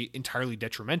not going to be entirely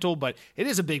detrimental, but it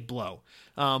is a big blow.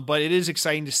 But it is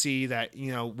exciting to see that,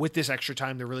 with this extra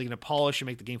time, they're really going to polish and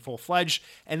make the game full-fledged.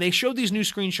 And they showed these new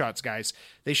screenshots, guys.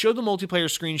 They showed the multiplayer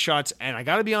screenshots, and I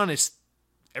got to be honest,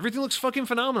 everything looks fucking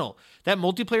phenomenal. That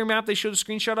multiplayer map they showed a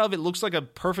screenshot of, it looks like a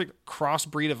perfect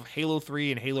crossbreed of Halo 3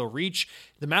 and Halo Reach.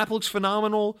 The map looks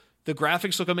phenomenal. The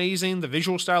graphics look amazing. The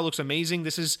visual style looks amazing.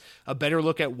 This is a better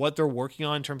look at what they're working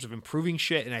on in terms of improving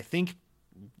shit, and I think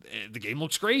the game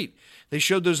looks great. They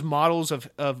showed those models of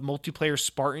multiplayer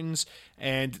Spartans,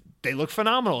 and they look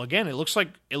phenomenal. Again, it looks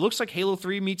like Halo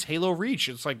 3 meets Halo Reach.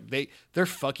 It's like they're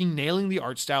fucking nailing the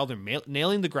art style. They're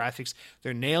nailing the graphics.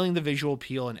 They're nailing the visual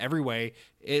appeal in every way.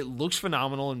 It looks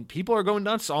phenomenal, and people are going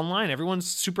nuts online. Everyone's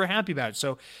super happy about it.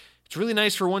 So it's really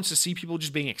nice for once to see people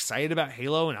just being excited about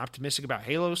Halo and optimistic about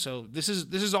Halo. So this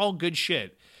is all good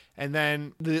shit. And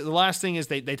then the last thing is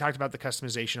they talked about the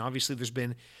customization. Obviously, there's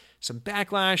been some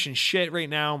backlash and shit right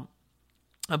now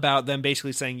about them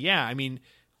basically saying, yeah, I mean,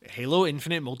 Halo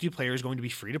Infinite multiplayer is going to be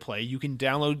free to play. You can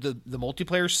download the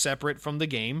multiplayer separate from the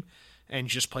game and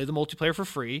just play the multiplayer for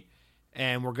free.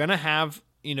 And we're going to have,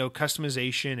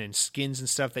 customization and skins and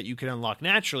stuff that you can unlock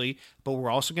naturally, but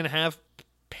we're also going to have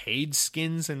paid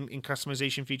skins and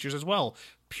customization features as well.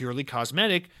 Purely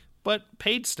cosmetic, but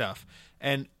paid stuff.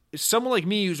 And someone like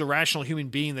me, who's a rational human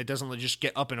being that doesn't just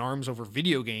get up in arms over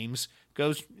video games,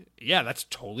 goes, yeah, that's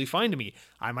totally fine to me.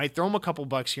 I might throw them a couple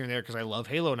bucks here and there because I love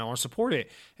Halo and I want to support it.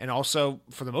 And also,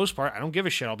 for the most part, I don't give a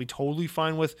shit. I'll be totally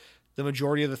fine with the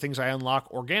majority of the things I unlock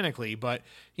organically. But,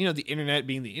 the internet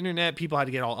being the internet, people had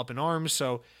to get all up in arms.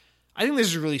 So I think this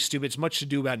is really stupid. It's much to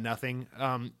do about nothing.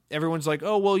 Everyone's like,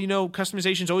 oh, well,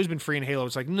 customization's always been free in Halo.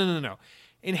 It's like, no.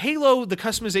 In Halo, the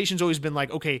customization's always been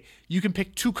like, okay, you can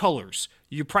pick two colors.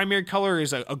 Your primary color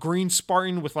is a green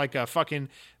Spartan with like a fucking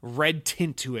red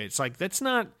tint to it. It's like, that's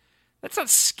not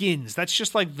skins. That's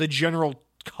just like the general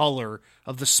color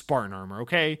of the Spartan armor,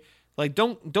 okay? Like,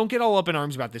 don't get all up in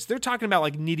arms about this. They're talking about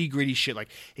like nitty-gritty shit, like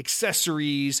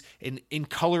accessories and in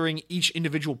coloring each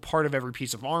individual part of every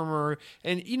piece of armor,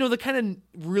 and the kind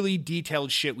of really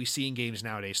detailed shit we see in games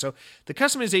nowadays. So the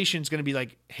customization is going to be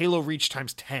like Halo Reach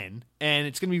times 10, and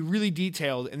it's going to be really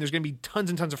detailed, and there's going to be tons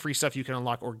and tons of free stuff you can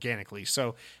unlock organically.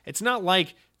 So it's not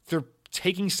like they're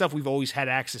taking stuff we've always had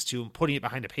access to and putting it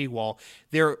behind a paywall.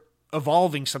 They're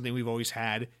evolving something we've always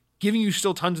had, giving you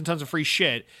still tons and tons of free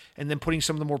shit, and then putting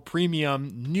some of the more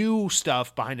premium new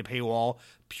stuff behind a paywall,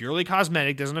 purely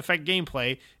cosmetic, doesn't affect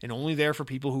gameplay, and only there for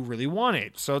people who really want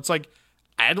it. So it's like,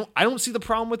 I don't see the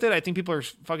problem with it. I think people are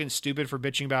fucking stupid for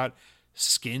bitching about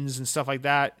skins and stuff like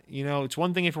that. It's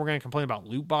one thing if we're going to complain about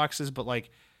loot boxes, but like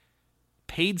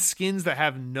paid skins that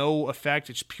have no effect,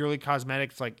 it's purely cosmetic.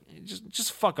 It's like,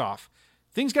 just fuck off.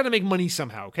 Things got to make money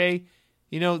somehow, okay?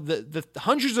 The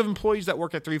hundreds of employees that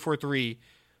work at 343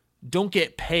 don't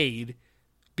get paid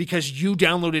because you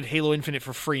downloaded Halo Infinite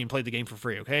for free and played the game for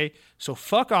free, okay? So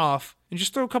fuck off and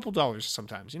just throw a couple dollars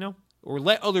sometimes, Or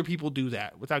let other people do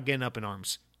that without getting up in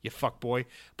arms, you fuck boy.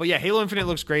 But yeah, Halo Infinite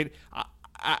looks great.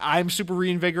 I'm super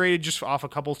reinvigorated just off a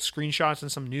couple screenshots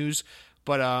and some news.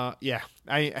 But yeah,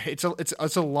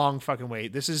 it's a long fucking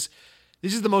wait. This is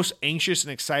the most anxious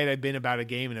and excited I've been about a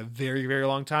game in a very, very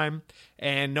long time.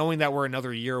 And knowing that we're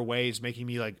another year away is making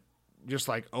me like, just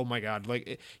like, oh my God,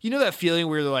 like, you know, that feeling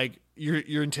where like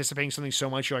you're anticipating something so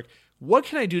much, you're like, what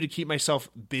can I do to keep myself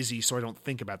busy so I don't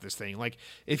think about this thing? Like,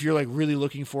 if you're like really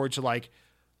looking forward to, like,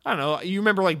 I don't know, you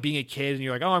remember like being a kid and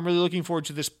you're like, oh, I'm really looking forward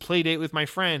to this play date with my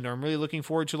friend, or I'm really looking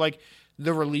forward to like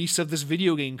the release of this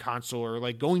video game console, or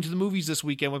like going to the movies this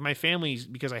weekend with my family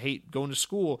because I hate going to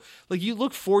school. Like, you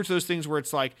look forward to those things where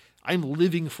it's like, I'm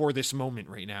living for this moment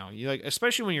right now. You like,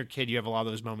 especially when you're a kid, you have a lot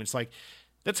of those moments. Like,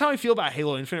 that's how I feel about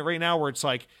Halo Infinite right now, where it's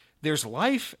like, there's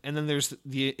life, and then there's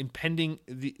the impending,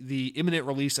 the imminent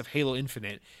release of Halo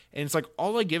Infinite. And it's like,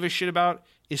 all I give a shit about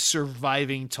is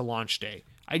surviving to launch day.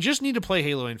 I just need to play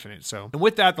Halo Infinite. So, and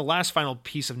with that, the last final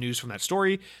piece of news from that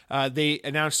story, they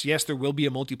announced, yes, there will be a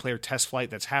multiplayer test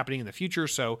flight that's happening in the future.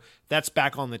 So that's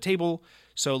back on the table.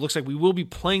 So it looks like we will be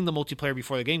playing the multiplayer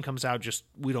before the game comes out. Just,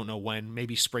 we don't know when,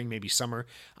 maybe spring, maybe summer.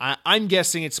 I'm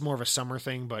guessing it's more of a summer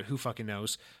thing, but who fucking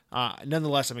knows?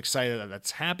 Nonetheless, I'm excited that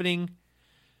that's happening.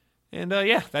 And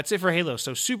yeah, that's it for Halo.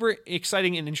 So super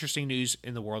exciting and interesting news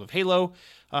in the world of Halo.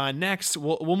 Next,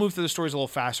 we'll move through the stories a little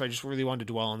faster. I just really wanted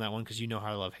to dwell on that one because you know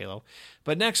how I love Halo.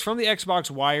 But next, from the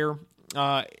Xbox Wire,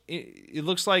 it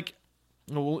looks like,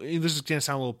 well, this is going to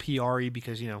sound a little PR-y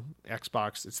because, you know,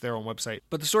 Xbox, it's their own website.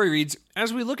 But the story reads,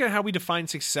 as we look at how we define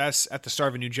success at the start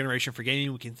of a new generation for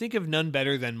gaming, we can think of none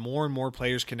better than more and more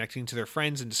players connecting to their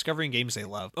friends and discovering games they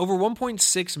love. Over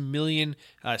 1.6 million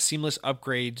seamless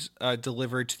upgrades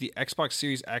delivered to the Xbox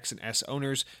Series X and S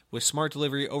owners with smart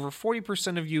delivery. Over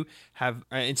 40% of you have,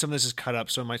 and some of this is cut up,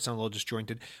 so it might sound a little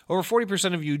disjointed. Over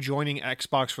 40% of you joining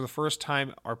Xbox for the first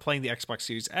time are playing the Xbox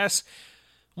Series S.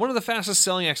 One of the fastest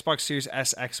selling Xbox Series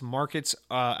SX markets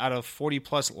out of 40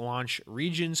 plus launch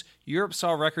regions, Europe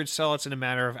saw record sellouts in a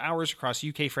matter of hours across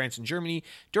UK, France, and Germany.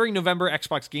 During November,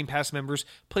 Xbox Game Pass members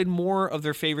played more of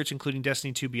their favorites, including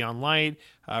Destiny 2 Beyond Light,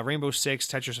 Rainbow Six,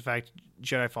 Tetris Effect,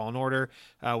 Jedi Fallen Order,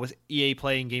 with EA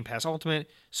Play and Game Pass Ultimate.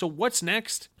 So what's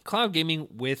next? Cloud gaming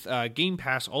with Game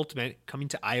Pass Ultimate coming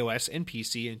to iOS and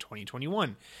PC in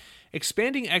 2021.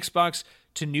 Expanding Xbox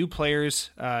to new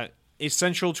players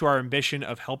essential to our ambition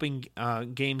of helping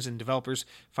games and developers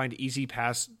find easy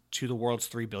paths to the world's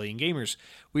 3 billion gamers.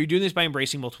 We are doing this by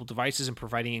embracing multiple devices and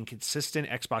providing a consistent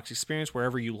Xbox experience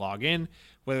wherever you log in,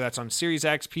 whether that's on Series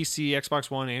X, PC, Xbox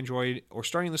One, Android, or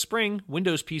starting in the spring,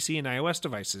 Windows PC and iOS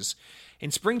devices.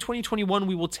 In spring 2021,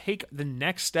 we will take the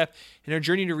next step in our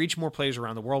journey to reach more players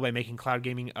around the world by making cloud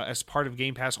gaming as part of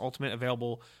Game Pass Ultimate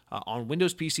available on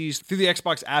Windows PCs through the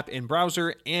Xbox app and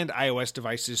browser and iOS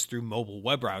devices through mobile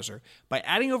web browser. By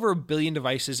adding over 1 billion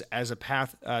devices as a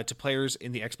path to players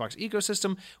in the Xbox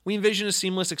ecosystem, we envision a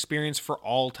seamless experience for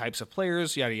all types of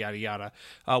players, yada, yada, yada.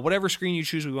 Whatever screen you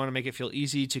choose, we want to make it feel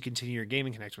easy to continue your game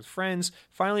and connect with friends.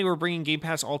 Finally, we're bringing Game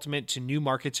Pass Ultimate to new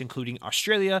markets, including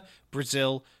Australia,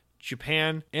 Brazil,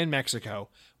 Japan, and Mexico,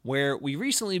 where we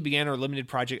recently began our limited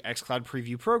Project xCloud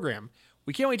preview program.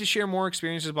 We can't wait to share more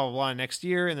experiences, blah, blah, blah, next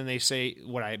year. And then they say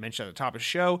what I mentioned at the top of the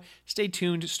show. Stay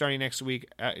tuned starting next week,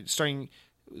 starting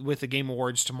with the Game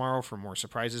Awards tomorrow for more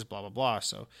surprises, blah, blah, blah.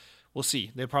 So we'll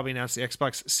see. They'll probably announce the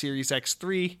Xbox Series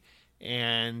X3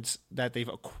 and that they've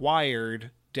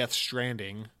acquired Death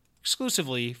Stranding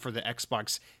exclusively for the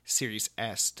Xbox Series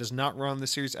S. Does not run the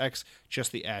Series X,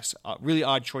 just the S. Really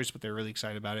odd choice, but they're really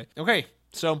excited about it. Okay,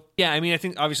 so yeah, I mean, I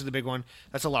think obviously the big one,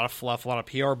 that's a lot of fluff, a lot of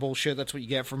PR bullshit. That's what you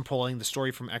get from pulling the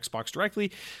story from Xbox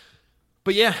directly.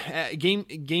 But yeah,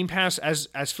 Game Pass,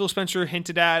 as Phil Spencer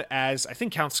hinted at, as I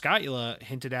think Count Scotula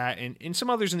hinted at, and some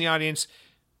others in the audience,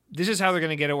 this is how they're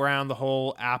going to get around the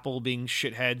whole Apple being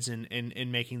shitheads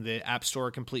and making the App Store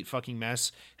a complete fucking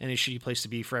mess and a shitty place to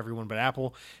be for everyone but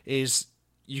Apple, is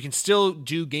you can still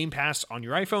do Game Pass on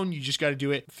your iPhone. You just got to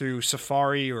do it through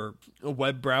Safari or a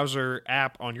web browser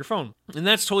app on your phone. And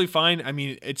that's totally fine. I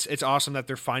mean, it's awesome that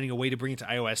they're finding a way to bring it to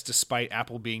iOS despite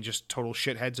Apple being just total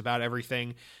shitheads about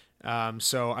everything.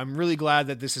 So I'm really glad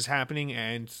that this is happening.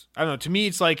 And I don't know, to me,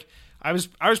 it's like, I was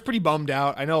pretty bummed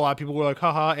out. I know a lot of people were like,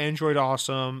 haha, Android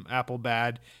awesome, Apple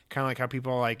bad. Kind of like how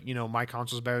people are like, you know, my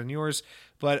console's better than yours.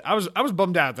 But I was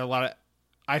bummed out that a lot of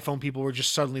iPhone people were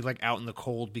just suddenly like out in the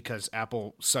cold because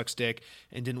Apple sucks dick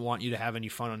and didn't want you to have any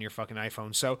fun on your fucking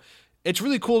iPhone. So it's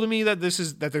really cool to me that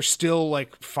that they're still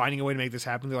like finding a way to make this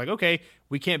happen. They're like, okay,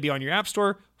 we can't be on your App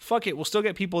Store. Fuck it, we'll still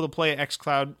get people to play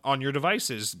xCloud on your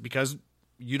devices because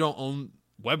you don't own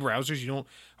web browsers,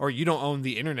 you don't own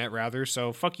the internet rather,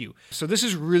 so fuck you. So this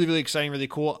is really, really exciting, really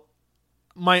cool.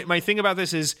 My thing about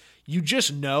this is you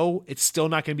just know it's still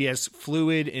not going to be as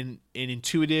fluid and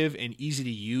intuitive and easy to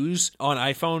use on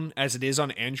iPhone as it is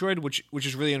on Android, which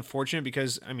is really unfortunate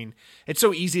because, I mean, it's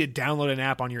so easy to download an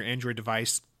app on your Android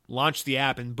device, launch the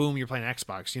app, and boom, you're playing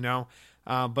Xbox, you know?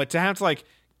 But to have to like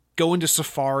go into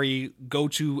Safari, go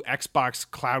to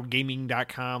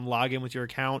xboxcloudgaming.com, log in with your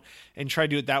account, and try to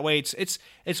do it that way,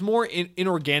 it's more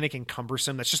inorganic and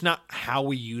cumbersome. That's just not how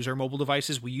we use our mobile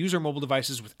devices. We use our mobile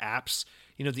devices with apps.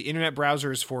 You know, the internet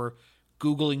browser is for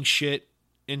Googling shit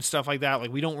and stuff like that.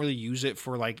 Like, we don't really use it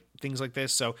for like things like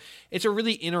this. So it's a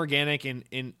really inorganic and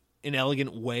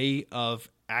inelegant way of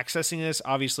accessing this.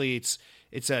 Obviously,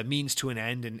 it's a means to an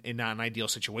end and not an ideal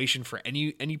situation for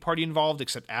any party involved,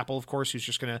 except Apple, of course, who's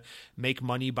just going to make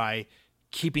money by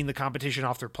keeping the competition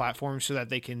off their platform so that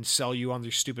they can sell you on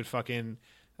their stupid fucking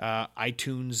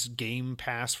iTunes Game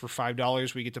Pass for $5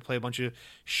 where you get to play a bunch of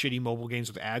shitty mobile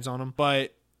games with ads on them.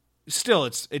 But still,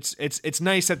 it's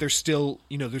nice that there's still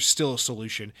a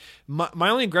solution. My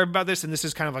only gripe about this, and this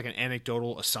is kind of like an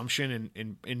anecdotal assumption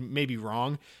and maybe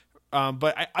wrong,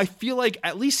 but I feel like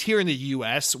at least here in the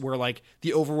U.S., where like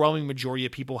the overwhelming majority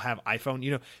of people have iPhone,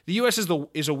 you know, the U.S.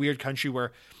 is a weird country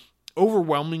where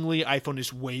overwhelmingly iPhone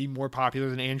is way more popular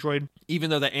than Android, even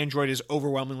though that Android is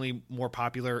overwhelmingly more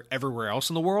popular everywhere else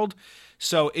in the world.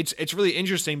 So it's really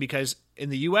interesting because in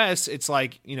the US, it's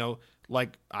like, you know,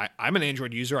 like I'm an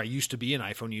Android user. I used to be an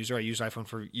iPhone user. I used iPhone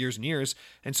for years and years.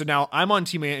 And so now I'm on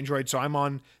Team Android. So I'm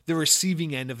on the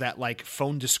receiving end of that like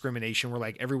phone discrimination where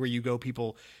like everywhere you go,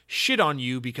 people shit on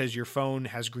you because your phone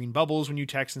has green bubbles when you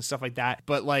text and stuff like that.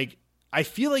 But like, I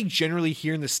feel like generally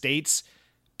here in the States,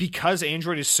 because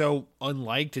Android is so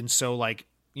unliked and so like,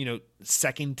 you know,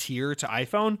 second tier to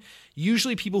iPhone,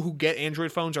 usually people who get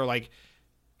Android phones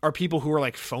are people who are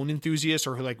like phone enthusiasts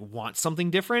or who like want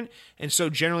something different. And so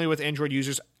generally with Android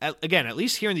users, again, at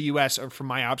least here in the US, or from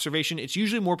my observation, it's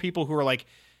usually more people who are like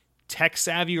tech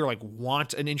savvy or like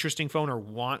want an interesting phone or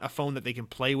want a phone that they can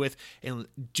play with and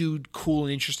do cool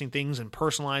and interesting things and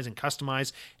personalize and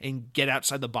customize and get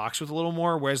outside the box with a little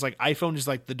more. Whereas like iPhone is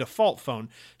like the default phone.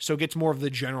 So it gets more of the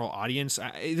general audience.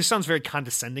 This sounds very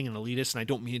condescending and elitist, and I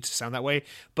don't mean it to sound that way.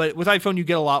 But with iPhone, you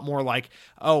get a lot more like,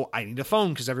 oh, I need a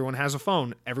phone because everyone has a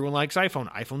phone. Everyone likes iPhone.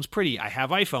 iPhone's pretty. I have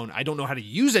iPhone. I don't know how to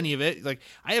use any of it. Like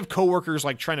I have coworkers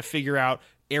like trying to figure out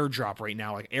AirDrop right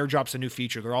now. Like AirDrop's a new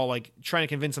feature. They're all like trying to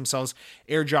convince themselves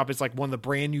AirDrop is like one of the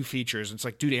brand new features. It's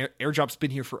like, dude, AirDrop's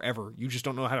been here forever. You just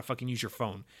don't know how to fucking use your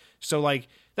phone. So like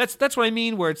that's what I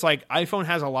mean, where it's like iPhone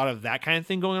has a lot of that kind of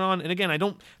thing going on. And again, I'm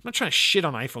not trying to shit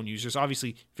on iPhone users.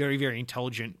 Obviously very, very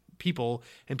intelligent people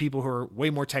and people who are way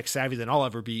more tech savvy than I'll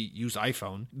ever be use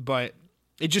iPhone. But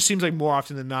it just seems like more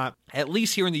often than not, at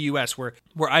least here in the US where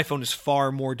iPhone is far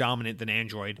more dominant than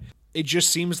Android, it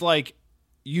just seems like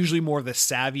usually more of the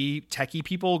savvy techie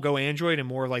people go Android and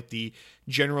more like the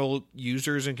general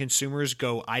users and consumers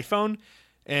go iPhone.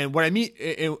 And what I mean,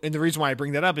 and the reason why I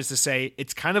bring that up is to say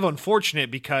it's kind of unfortunate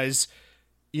because,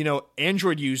 you know,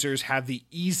 Android users have the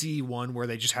easy one where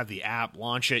they just have the app,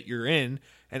 launch it, you're in.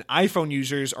 And iPhone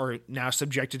users are now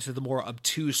subjected to the more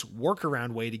obtuse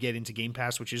workaround way to get into Game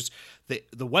Pass, which is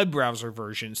the web browser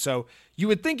version. So you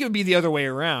would think it would be the other way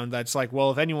around. That's like, well,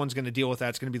 if anyone's going to deal with that,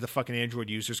 it's going to be the fucking Android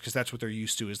users because that's what they're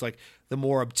used to, is like the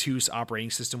more obtuse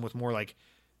operating system with more like,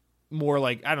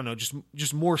 I don't know,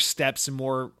 just more steps and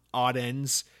more odd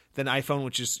ends than iPhone,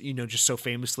 which is, you know, just so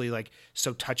famously like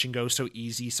so touch and go, so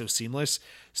easy, so seamless.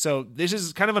 So this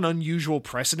is kind of an unusual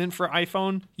precedent for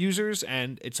iPhone users,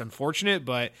 and it's unfortunate,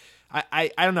 but I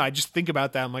don't know. I just think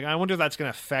about that. I'm like, I wonder if that's going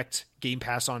to affect Game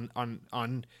Pass on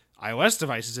iOS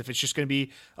devices, if it's just going to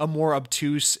be a more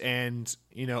obtuse and,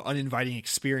 you know, uninviting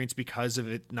experience because of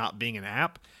it not being an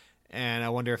app. And I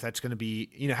wonder if that's going to be,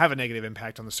 you know, have a negative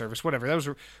impact on the service, whatever. That was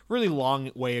a really long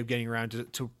way of getting around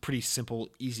to a pretty simple,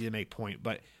 easy to make point,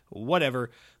 but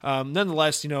whatever.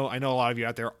 Nonetheless, you know, I know a lot of you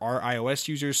out there are iOS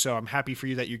users, so I'm happy for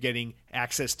you that you're getting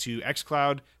access to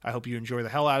xCloud. I hope you enjoy the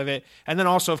hell out of it. And then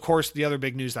also, of course, the other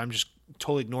big news that I'm just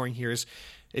totally ignoring here is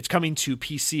it's coming to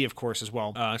PC, of course, as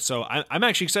well. So I'm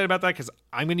actually excited about that because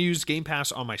I'm going to use Game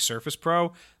Pass on my Surface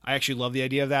Pro. I actually love the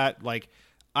idea of that. Like,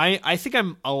 I think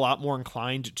I'm a lot more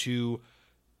inclined to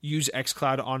use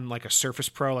xCloud on like a Surface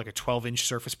Pro, like a 12-inch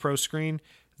Surface Pro screen,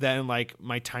 than like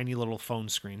my tiny little phone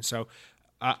screen. So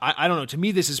I don't know. To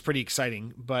me, this is pretty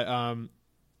exciting, but I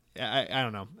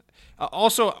don't know.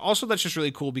 Also, that's just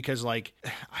really cool because like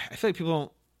I feel like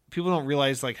people don't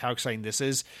realize like how exciting this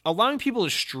is. Allowing people to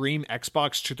stream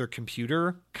Xbox to their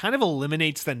computer kind of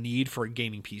eliminates the need for a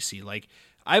gaming PC. Like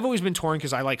I've always been torn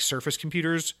because I like Surface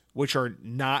computers, which are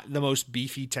not the most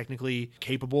beefy, technically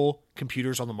capable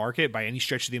computers on the market by any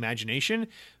stretch of the imagination.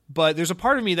 But there's a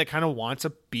part of me that kind of wants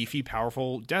a beefy,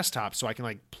 powerful desktop so I can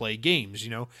like play games, you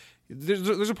know?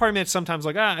 There's a part of me that's sometimes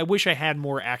like, I wish I had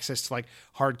more access to like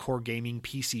hardcore gaming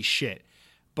PC shit.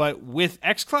 But with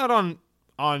xCloud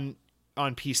on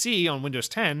PC, on Windows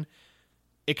 10,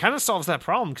 it kind of solves that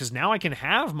problem because now I can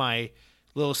have my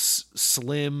little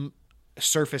slim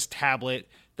Surface tablet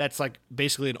that's like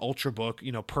basically an Ultrabook,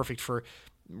 you know, perfect for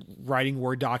writing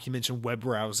Word documents and web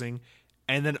browsing,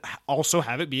 and then also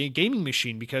have it be a gaming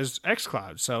machine because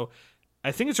xCloud. So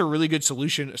I think it's a really good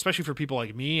solution, especially for people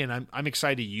like me, and I'm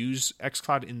excited to use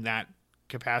xCloud in that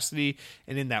capacity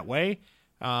and in that way.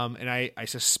 And I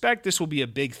suspect this will be a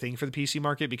big thing for the PC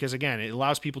market because, again, it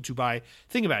allows people to buy.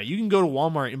 Think about it. You can go to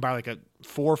Walmart and buy like a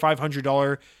 $400 or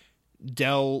 $500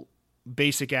 Dell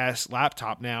basic ass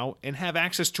laptop now and have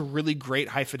access to really great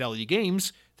high fidelity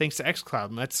games thanks to xCloud.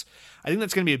 And I think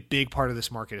that's going to be a big part of this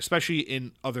market, especially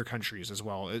in other countries as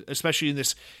well, especially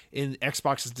in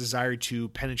Xbox's desire to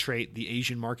penetrate the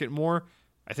Asian market more.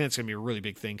 I think that's going to be a really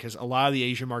big thing because a lot of the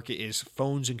Asian market is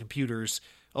phones and computers,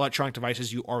 electronic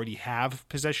devices you already have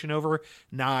possession over,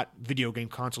 not video game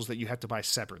consoles that you have to buy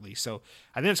separately. So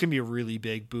I think it's going to be a really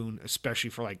big boon,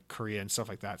 especially for like Korea and stuff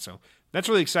like that. So that's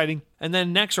really exciting. And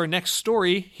then our next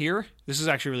story here, this is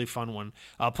actually a really fun one.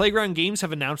 Playground Games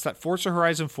have announced that Forza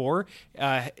Horizon 4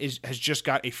 has just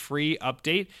got a free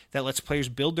update that lets players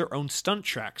build their own stunt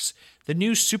tracks. The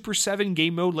new Super 7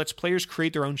 game mode lets players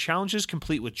create their own challenges,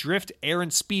 complete with drift, air,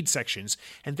 and speed sections.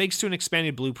 And thanks to an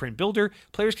expanded blueprint builder,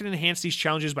 players can enhance these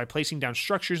challenges by placing down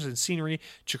structures and scenery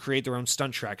to create their own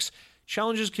stunt tracks.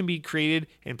 Challenges can be created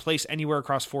and placed anywhere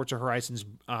across Forza Horizon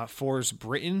 4's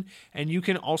Britain, and you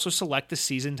can also select the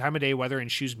season, time of day, weather, and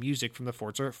choose music from the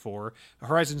Forza 4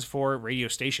 Horizons 4 radio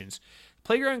stations.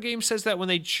 Playground Games says that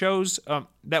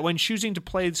when choosing to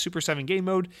play the Super 7 game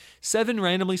mode, 7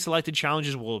 randomly selected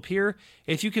challenges will appear.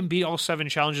 If you can beat all 7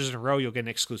 challenges in a row, you'll get an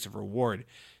exclusive reward.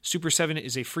 Super 7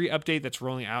 is a free update that's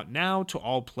rolling out now to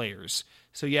all players.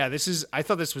 So yeah, I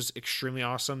thought this was extremely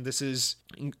awesome. This is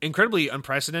incredibly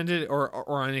unprecedented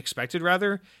or unexpected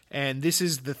rather. And this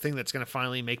is the thing that's going to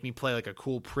finally make me play like a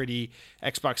cool, pretty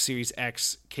Xbox Series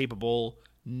X capable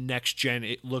next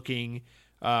gen looking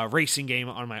racing game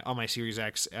on my Series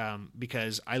X,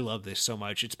 because I love this so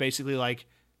much. It's basically like,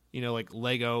 you know, like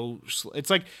Lego. It's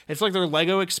like their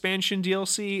Lego expansion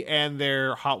DLC and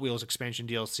their Hot Wheels expansion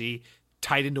DLC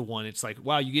tied into one. It's like,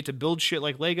 wow, you get to build shit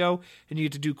like Lego and you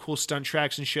get to do cool stunt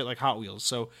tracks and shit like Hot Wheels.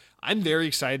 So I'm very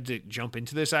excited to jump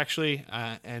into this actually.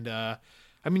 I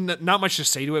mean, not much to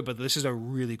say to it, but this is a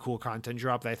really cool content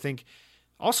drop that I think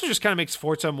also just kind of makes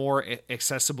Forza a more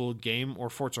accessible game, or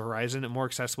Forza Horizon a more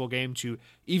accessible game to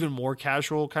even more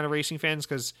casual kind of racing fans,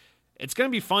 because it's going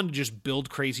to be fun to just build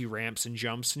crazy ramps and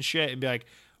jumps and shit and be like,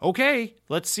 okay,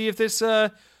 let's see if this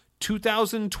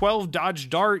 2012 Dodge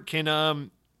Dart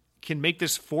can make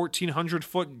this 1,400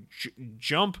 foot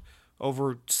jump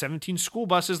over 17 school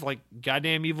buses like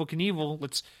goddamn Evel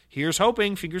Knievel. Here's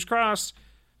hoping, fingers crossed.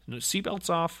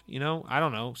 Seatbelts off, you know, I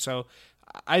don't know. So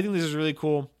I think this is really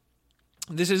cool.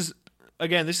 This is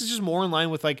just more in line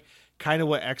with like kind of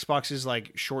what Xbox's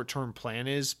like short-term plan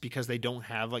is, because they don't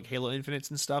have like Halo Infinites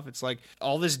and stuff. It's like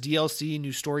all this DLC,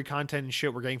 new story content and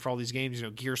shit we're getting for all these games, you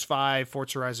know, Gears 5,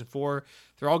 Forza Horizon 4,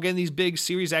 they're all getting these big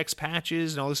Series X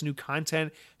patches and all this new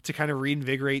content to kind of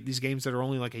reinvigorate these games that are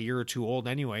only like a year or two old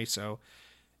anyway. So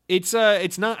it's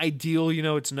not ideal, you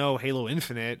know, it's no Halo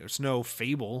Infinite, it's no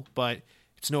Fable, but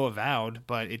it's no Avowed,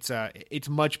 but it's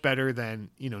much better than,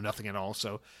 you know, nothing at all.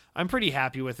 So I'm pretty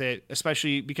happy with it,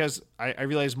 especially because I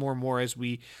realize more and more as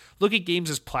we look at games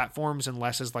as platforms and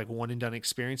less as like one and done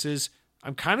experiences,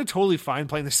 I'm kind of totally fine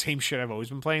playing the same shit I've always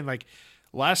been playing. Like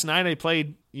last night I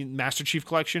played Master Chief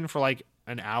Collection for like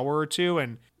an hour or two,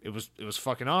 and it was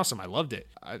fucking awesome. I loved it.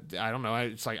 I don't know.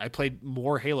 It's like I played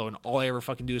more Halo, and all I ever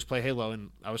fucking do is play Halo, and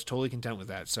I was totally content with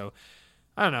that. So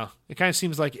I don't know. It kind of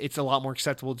seems like it's a lot more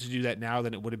acceptable to do that now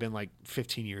than it would have been like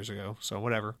 15 years ago. So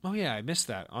whatever. Oh yeah, I missed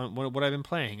that on what I've been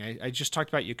playing. I just talked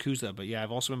about Yakuza, but yeah,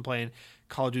 I've also been playing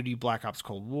Call of Duty Black Ops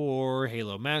Cold War,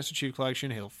 Halo Master Chief Collection,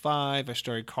 Halo 5. I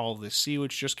started Call of the Sea,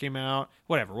 which just came out.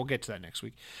 Whatever. We'll get to that next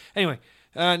week. Anyway,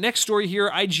 Next story here,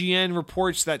 IGN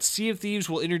reports that Sea of Thieves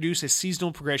will introduce a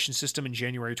seasonal progression system in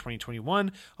January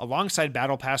 2021 alongside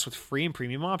Battle Pass with free and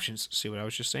premium options. See what I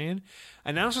was just saying?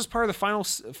 Announced as part of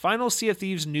the final Sea of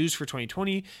Thieves news for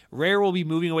 2020, Rare will be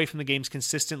moving away from the game's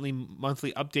consistently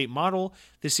monthly update model.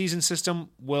 The season system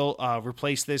will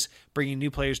replace this, bringing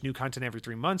new players new content every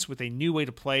 3 months with a new way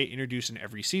to play introduced in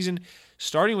every season,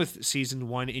 starting with Season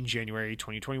 1 in January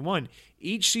 2021.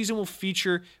 Each season will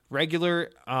feature regular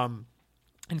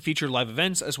and feature live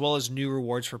events as well as new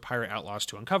rewards for pirate outlaws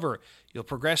to uncover. You'll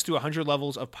progress through 100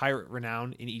 levels of pirate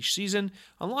renown in each season,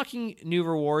 unlocking new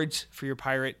rewards for your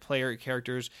pirate player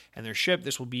characters and their ship.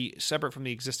 This will be separate from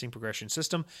the existing progression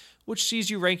system, which sees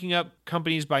you ranking up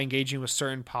companies by engaging with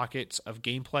certain pockets of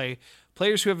gameplay.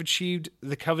 Players who have achieved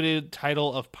the coveted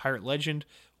title of Pirate Legend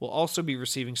will also be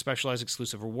receiving specialized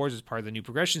exclusive rewards as part of the new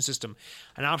progression system.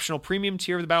 An optional premium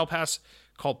tier of the Battle Pass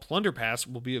called Plunder Pass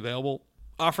will be available,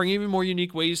 offering even more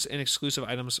unique ways and exclusive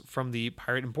items from the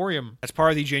Pirate Emporium. As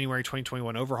part of the January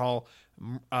 2021 overhaul,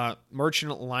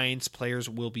 Merchant Alliance players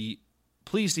will be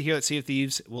pleased to hear that Sea of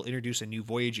Thieves will introduce a new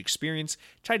voyage experience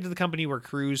tied to the company where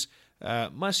crews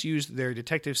must use their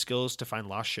detective skills to find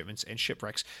lost shipments and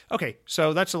shipwrecks. Okay,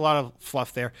 so that's a lot of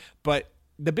fluff there, but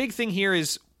the big thing here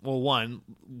is, well, one,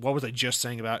 what was I just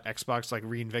saying about Xbox like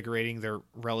reinvigorating their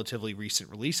relatively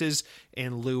recent releases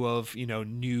in lieu of,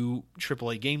 new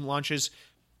AAA game launches?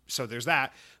 So there's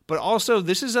that. But also,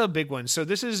 this is a big one. So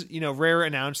this is, Rare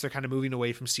announced they're kind of moving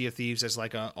away from Sea of Thieves as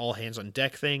like a all hands on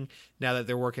deck thing. Now that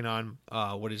they're working on,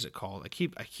 what is it called? I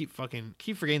keep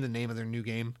forgetting the name of their new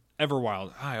game.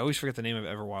 Everwild. I always forget the name of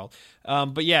Everwild.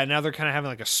 But yeah, now they're kind of having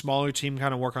like a smaller team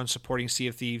kind of work on supporting Sea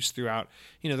of Thieves throughout,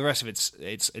 the rest of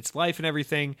its life and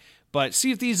everything. But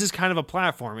Sea of Thieves is kind of a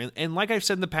platform. And like I've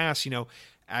said in the past,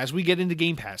 as we get into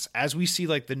Game Pass, as we see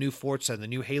like the new Forza and the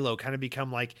new Halo kind of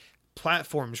become like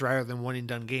platforms rather than one and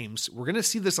done games, we're going to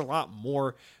see this a lot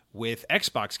more with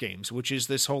Xbox games, which is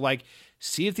this whole like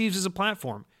Sea of Thieves is a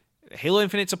platform. Halo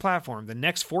Infinite's a platform. The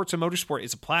next Forza Motorsport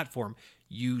is a platform.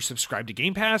 You subscribe to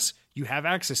Game Pass, you have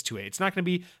access to it. It's not going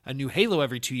to be a new Halo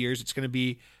every 2 years. It's going to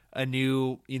be a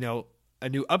new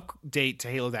update to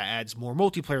Halo that adds more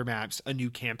multiplayer maps, a new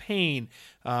campaign,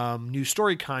 new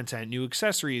story content, new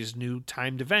accessories, new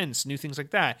timed events, new things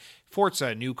like that.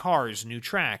 Forza, new cars, new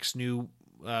tracks, new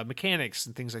mechanics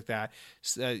and things like that.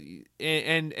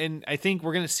 And I think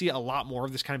we're going to see a lot more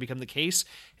of this kind of become the case.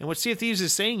 And what Sea of Thieves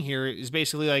is saying here is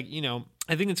basically like,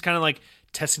 I think it's kind of like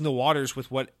testing the waters with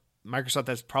what Microsoft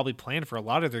has probably planned for a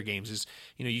lot of their games is,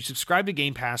 you subscribe to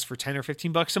Game Pass for 10 or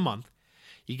 15 bucks a month.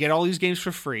 You get all these games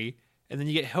for free, and then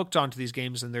you get hooked onto these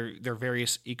games and their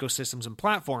various ecosystems and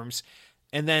platforms.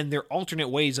 And then their alternate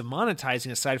ways of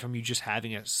monetizing, aside from you just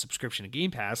having a subscription to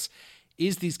Game Pass,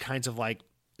 is these kinds of like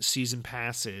season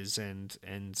passes and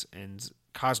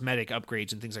cosmetic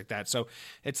upgrades and things like that. So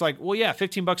it's like, well, yeah,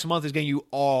 15 bucks a month is getting you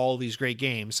all these great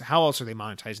games. How else are they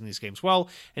monetizing these games? Well,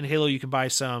 in Halo, you can buy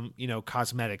some,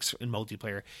 cosmetics in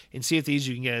multiplayer. In Sea of Thieves,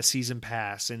 you can get a season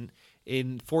pass. And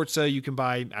in Forza, you can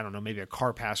buy, I don't know, maybe a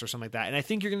car pass or something like that. And I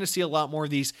think you're going to see a lot more of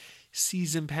these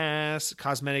season pass,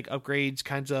 cosmetic upgrades,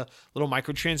 kinds of little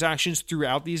microtransactions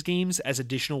throughout these games as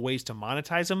additional ways to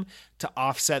monetize them to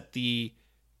offset the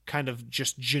kind of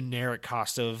just generic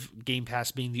cost of Game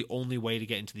Pass being the only way to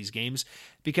get into these games.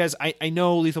 Because I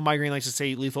know Lethal Migraine likes to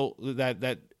say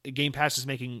that Game Pass is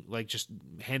making like just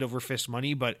hand over fist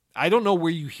money, but I don't know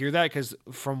where you hear that, because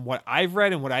from what I've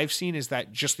read and what I've seen is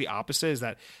that just the opposite, is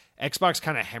that Xbox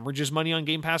kind of hemorrhages money on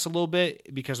Game Pass a little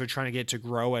bit because they're trying to get it to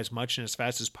grow as much and as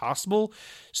fast as possible.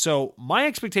 So my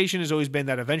expectation has always been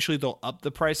that eventually they'll up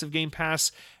the price of Game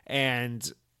Pass, and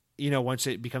once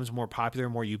it becomes more popular,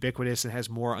 more ubiquitous, and has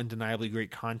more undeniably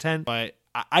great content. But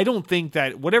I don't think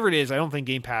that, whatever it is, I don't think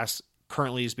Game Pass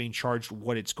currently is being charged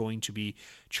what it's going to be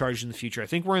charged in the future. I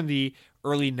think we're in the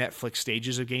early Netflix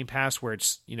stages of Game Pass where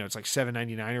it's, it's like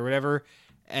 $7.99 or whatever.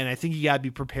 And I think you got to be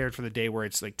prepared for the day where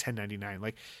it's like $10.99.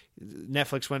 Like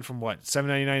Netflix went from what,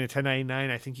 $7.99 to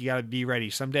 $10.99. I think you got to be ready.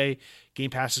 Someday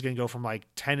Game Pass is going to go from like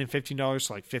 $10 and $15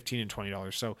 to like $15 and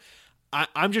 $20. So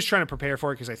I'm just trying to prepare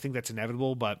for it because I think that's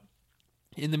inevitable. But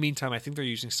in the meantime, I think they're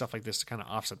using stuff like this to kind of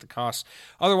offset the costs.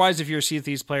 Otherwise, if you're a Sea of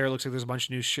Thieves player, it looks like there's a bunch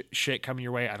of new shit coming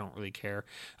your way. I don't really care.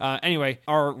 Anyway,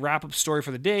 our wrap-up story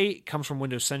for the day comes from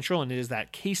Windows Central, and it is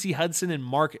that Casey Hudson and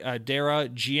Mark Dara,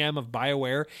 GM of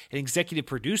BioWare and executive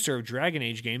producer of Dragon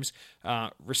Age games,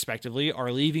 respectively,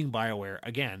 are leaving BioWare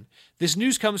again. This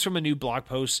news comes from a new blog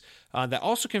post that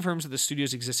also confirms that the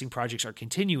studio's existing projects are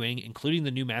continuing, including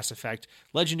the new Mass Effect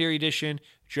Legendary Edition,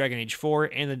 Dragon Age 4,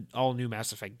 and the all-new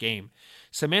Mass Effect game.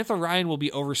 Samantha Ryan will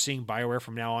be overseeing BioWare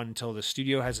from now on until the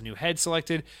studio has a new head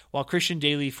selected, while Christian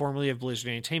Daly, formerly of Blizzard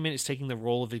Entertainment, is taking the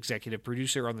role of executive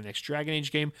producer on the next Dragon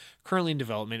Age game, currently in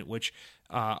development, which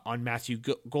on Matthew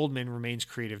Goldman remains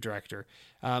creative director.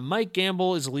 Mike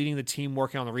Gamble is leading the team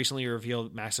working on the recently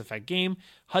revealed Mass Effect game.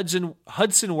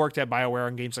 Hudson worked at BioWare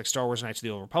on games like Star Wars: Knights of the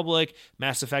Old Republic,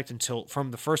 Mass Effect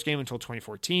from the first game until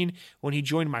 2014, when he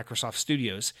joined Microsoft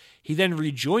Studios. He then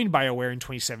rejoined BioWare in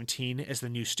 2017 as the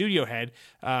new studio head,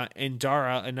 and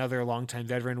Dara, another longtime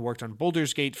veteran, worked on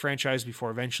Baldur's Gate franchise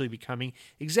before eventually becoming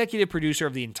executive producer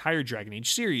of the entire Dragon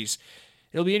Age series.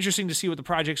 It'll be interesting to see what the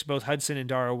projects both Hudson and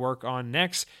Dara work on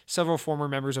next. Several former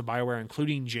members of BioWare,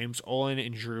 including James Olin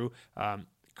and Drew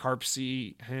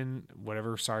Karpyshyn,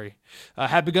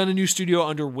 have begun a new studio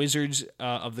under Wizards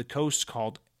of the Coast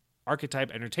called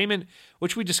Archetype Entertainment,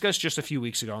 which we discussed just a few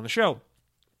weeks ago on the show.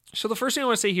 So the first thing I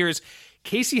want to say here is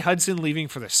Casey Hudson leaving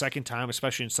for the second time,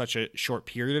 especially in such a short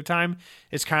period of time,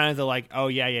 is kind of the like, oh,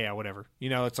 yeah, whatever.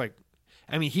 It's like,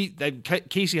 I mean,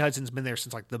 Casey Hudson's been there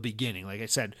since like the beginning. Like I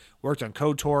said, worked on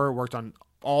KOTOR, worked on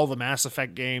all the Mass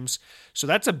Effect games. So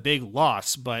that's a big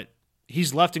loss, but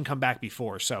he's left and come back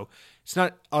before. So it's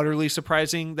not utterly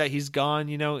surprising that he's gone,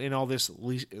 in all this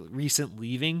recent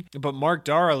leaving. But Mark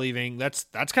Dara leaving, that's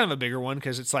kind of a bigger one,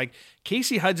 because it's like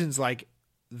Casey Hudson's like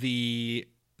the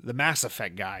Mass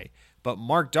Effect guy, but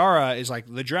Mark Dara is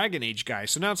like the Dragon Age guy.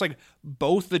 So now it's like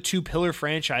both the two pillar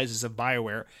franchises of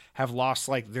BioWare have lost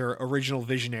like their original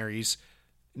visionaries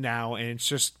now. And it's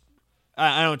just,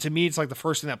 I don't know, to me, it's like the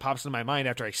first thing that pops into my mind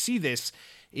after I see this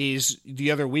is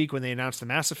the other week when they announced the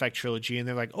Mass Effect trilogy, and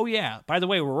they're like, oh yeah, by the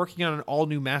way, we're working on an all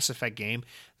new Mass Effect game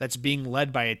that's being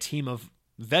led by a team of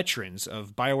veterans,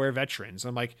 of BioWare veterans.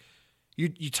 I'm like,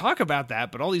 you talk about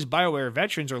that, but all these BioWare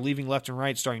veterans are leaving left and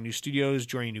right, starting new studios,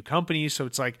 joining new companies. So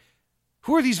it's like,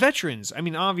 who are these veterans? I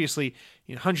mean, obviously,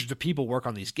 hundreds of people work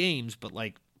on these games, but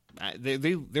like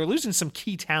they're losing some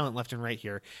key talent left and right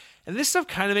here. And this stuff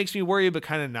kind of makes me worry, but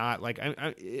kind of not. Like,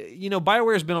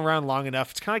 BioWare has been around long enough.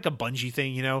 It's kind of like a Bungie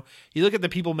thing, You look at the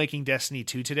people making Destiny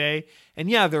 2 today, and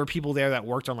yeah, there are people there that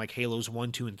worked on like Halos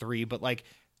 1, 2, and 3, but like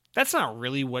that's not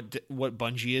really what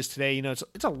Bungie is today.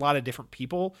 It's a lot of different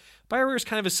people. BioWare is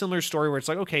kind of a similar story where it's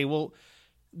like, okay, well,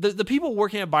 the people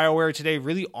working at BioWare today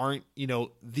really aren't,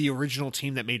 the original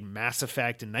team that made Mass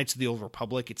Effect and Knights of the Old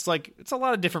Republic. It's like, it's a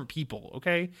lot of different people,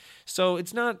 okay? So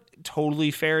it's not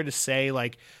totally fair to say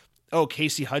like, oh,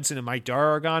 Casey Hudson and Mike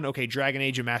Dara are gone. Okay, Dragon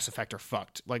Age and Mass Effect are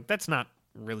fucked. Like, that's not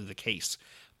really the case.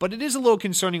 But it is a little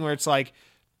concerning where it's like,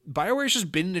 BioWare's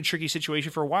just been in a tricky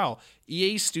situation for a while.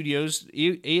 EA's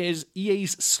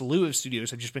slew of studios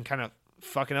have just been kind of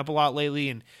fucking up a lot lately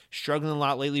and struggling a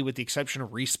lot lately, with the exception of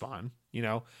Respawn,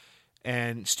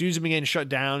 and studios have been getting shut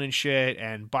down and shit,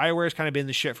 and BioWare's kind of been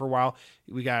the shit for a while.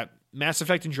 We got Mass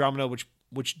Effect Andromeda,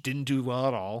 which didn't do well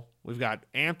at all. We've got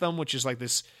Anthem, which is like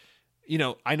this,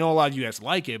 I know a lot of you guys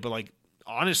like it, but like,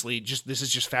 honestly, this is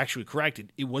just factually correct.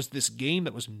 It was this game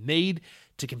that was made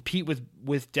to compete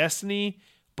with Destiny,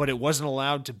 but it wasn't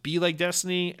allowed to be like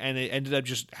Destiny, and it ended up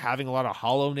just having a lot of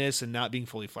hollowness and not being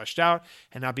fully fleshed out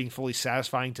and not being fully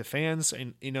satisfying to fans.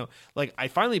 And, like, I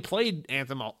finally played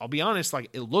Anthem. I'll be honest, like,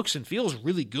 it looks and feels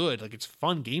really good. Like, it's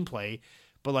fun gameplay,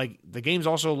 but, like, the game's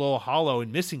also a little hollow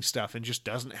and missing stuff and just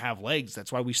doesn't have legs.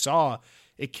 That's why we saw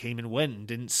it came and went and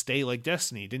didn't stay like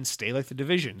Destiny, didn't stay like The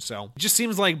Division. So it just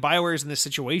seems like BioWare's in this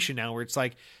situation now where it's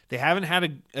like they haven't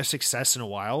had a success in a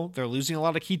while. They're losing a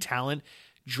lot of key talent.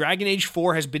 Dragon Age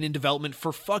 4 has been in development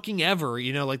for fucking ever.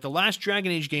 Like the last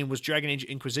Dragon Age game was Dragon Age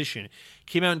Inquisition.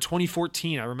 Came out in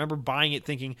 2014. I remember buying it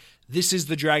thinking, this is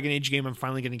the Dragon Age game I'm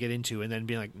finally going to get into, and then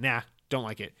being like, nah, don't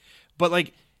like it. But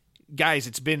like, guys,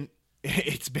 it's been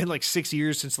like 6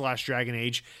 years since the last Dragon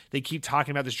Age. They keep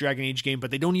talking about this Dragon Age game, but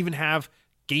they don't even have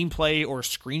gameplay or a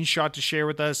screenshot to share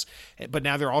with us. But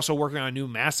now they're also working on a new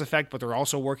Mass Effect, but they're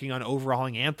also working on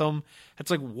overhauling Anthem. It's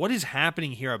like, what is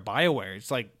happening here at BioWare? It's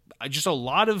like just a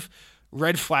lot of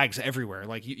red flags everywhere.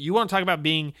 Like, you want to talk about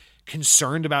being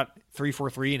concerned about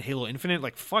 343 and Halo Infinite?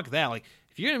 Like, fuck that. Like,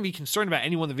 if you're going to be concerned about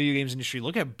anyone in the video games industry,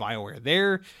 look at BioWare.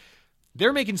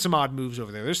 They're making some odd moves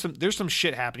over there. There's some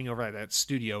shit happening over at that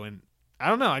studio, and I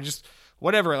don't know.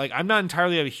 Whatever. Like, I'm not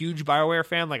entirely a huge BioWare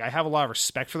fan. Like, I have a lot of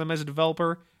respect for them as a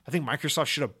developer. I think Microsoft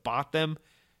should have bought them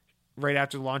right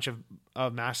after the launch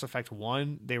of Mass Effect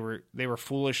 1. They were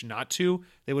foolish not to.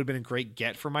 They would have been a great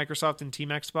get for Microsoft and Team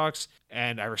Xbox.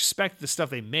 And I respect the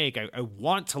stuff they make. I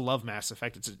want to love Mass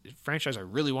Effect. It's a franchise I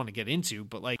really want to get into.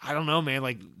 But like, I don't know, man.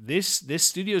 Like, this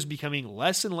studio is becoming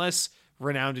less and less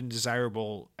renowned and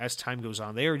desirable as time goes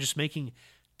on. They are just making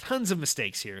tons of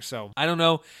mistakes here. So I don't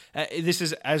know. This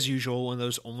is, as usual, one of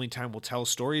those only time will tell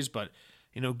stories, but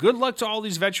good luck to all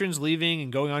these veterans leaving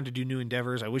and going on to do new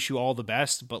endeavors. I wish you all the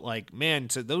best. But, like, man,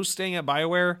 to those staying at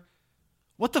BioWare,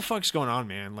 what the fuck's going on,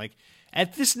 man? Like,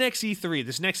 at this next E3,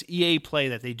 this next EA play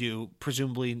that they do,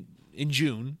 presumably in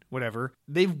June, whatever,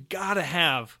 they've got to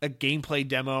have a gameplay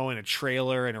demo and a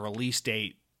trailer and a release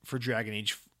date for Dragon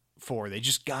Age 4. They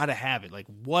just got to have it. Like,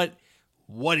 what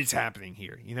is happening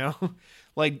here,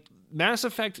 Like,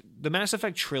 the Mass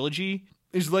Effect trilogy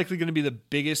is likely going to be the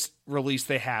biggest release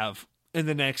they have in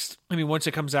the next, once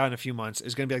it comes out in a few months,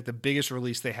 is going to be like the biggest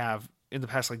release they have in the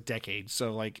past like decade.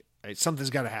 So like something's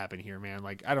got to happen here, man.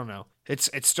 Like, I don't know. It's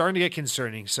starting to get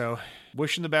concerning. So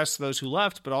wishing the best to those who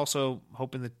left, but also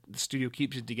hoping that the studio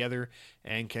keeps it together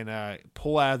and can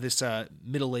pull out of this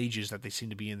Middle Ages that they seem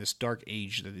to be in, this dark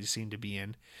age that they seem to be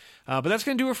in. But that's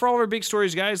going to do it for all of our big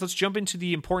stories, guys. Let's jump into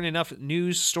the important enough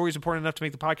news, stories important enough to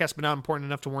make the podcast, but not important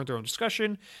enough to warrant their own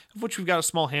discussion, of which we've got a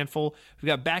small handful. We've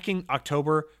got back in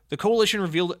October, the Coalition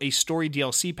revealed a story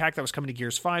DLC pack that was coming to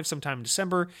Gears 5 sometime in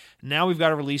December. Now we've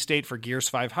got a release date for Gears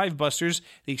 5 Hivebusters.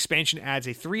 The expansion adds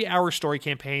a 3-hour story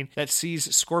campaign that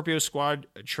sees Scorpio Squad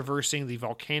traversing the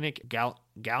volcanic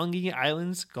Galangi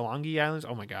Islands.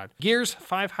 Oh my god. Gears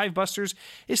 5 Hivebusters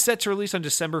is set to release on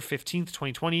December 15th,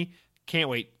 2020. Can't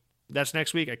wait. That's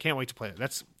next week. I can't wait to play it.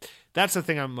 That's the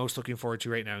thing I'm most looking forward to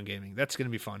right now in gaming. That's going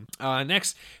to be fun.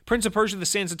 Next, Prince of Persia: The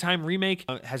Sands of Time remake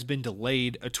has been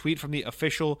delayed. A tweet from the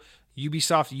official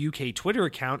Ubisoft UK Twitter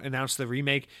account announced the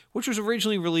remake, which was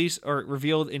originally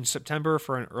revealed in September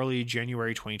for an early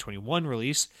January 2021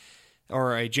 release,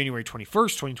 or a January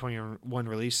 21st, 2021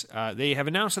 release. They have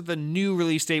announced that the new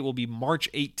release date will be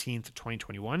March 18th,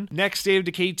 2021. Next, State of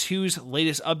Decay 2's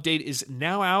latest update is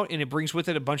now out, and it brings with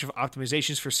it a bunch of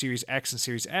optimizations for Series X and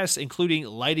Series S, including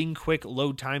lighting, quick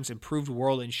load times, improved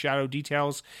world and shadow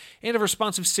details, and a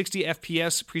responsive 60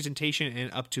 FPS presentation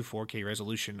and up to 4K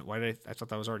resolution. I thought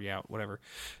that was already out, whatever.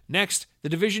 Next, The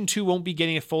Division 2 won't be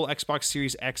getting a full Xbox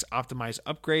Series X optimized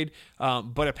upgrade,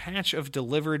 but a patch of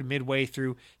delivered midway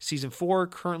through Season 4,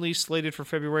 currently slated for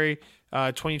February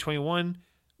 2021,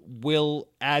 will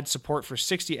add support for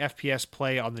 60 FPS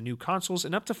play on the new consoles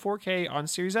and up to 4K on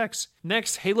Series X.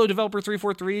 Next, Halo developer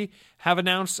 343 have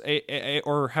announced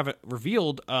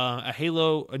revealed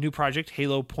a new project,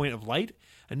 Halo Point of Light,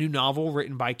 a new novel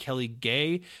written by Kelly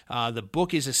Gay. The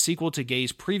book is a sequel to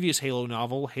Gay's previous Halo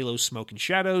novel, Halo Smoke and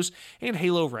Shadows, and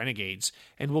Halo Renegades,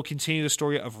 and will continue the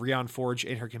story of Rion Forge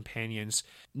and her companions.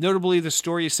 Notably, the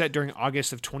story is set during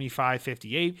August of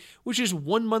 2558, which is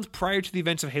 1 month prior to the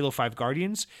events of Halo 5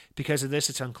 Guardians. Because of this,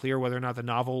 it's unclear whether or not the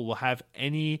novel will have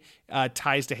any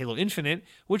ties to Halo Infinite,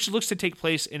 which looks to take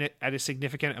place a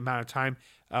significant amount of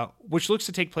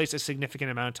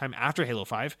time after Halo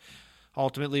 5.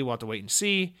 Ultimately, we'll have to wait and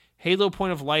see. Halo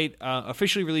Point of Light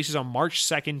officially releases on March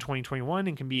 2nd, 2021,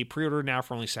 and can be pre-ordered now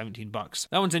for only $17.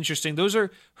 That one's interesting. Those are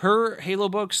her Halo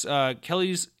books.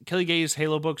 Kelly Gay's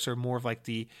Halo books are more of like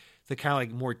the kind of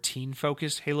like more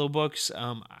teen-focused Halo books.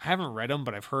 I haven't read them,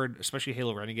 but I've heard, especially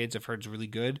Halo Renegades, I've heard it's really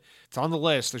good. It's on the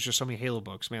list. There's just so many Halo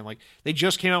books, man. Like, they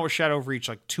just came out with Shadow of Reach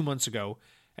like 2 months ago,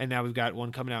 and now we've got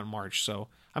one coming out in March. So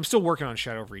I'm still working on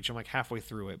Shadow of Reach. I'm like halfway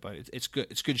through it, but it's good.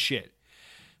 It's good shit.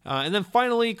 And then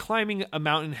finally, climbing a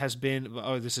mountain has been.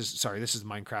 This is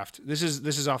Minecraft. This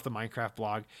is off the Minecraft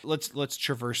blog. Let's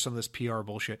traverse some of this PR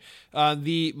bullshit.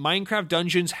 The Minecraft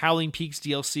Dungeons Howling Peaks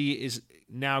DLC is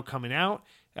now coming out.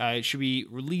 It should be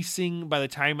releasing by the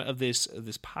time of this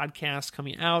podcast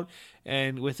coming out,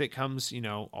 and with it comes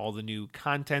all the new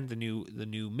content, the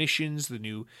new missions, the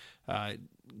new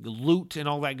loot, and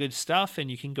all that good stuff.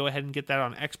 And you can go ahead and get that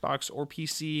on Xbox or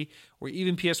PC or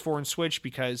even PS4 and Switch,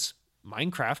 because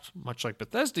Minecraft, much like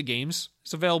Bethesda games,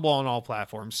 is available on all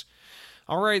platforms.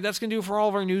 All right, that's going to do it for all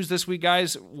of our news this week,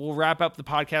 guys. We'll wrap up the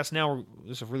podcast now.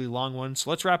 This is a really long one, so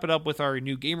let's wrap it up with our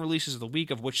new game releases of the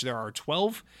week, of which there are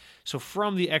 12. So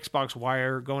from the Xbox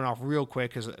Wire, going off real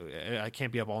quick because I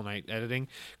can't be up all night editing.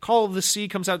 Call of the Sea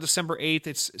comes out December 8th.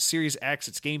 It's Series X.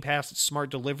 It's Game Pass. It's smart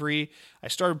delivery. I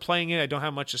started playing it. I don't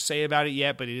have much to say about it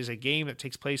yet, but it is a game that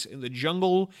takes place in the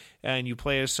jungle, and you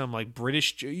play as some like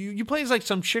British. You play as like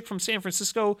some chick from San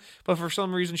Francisco, but for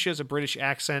some reason she has a British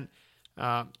accent,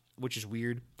 which is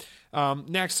weird.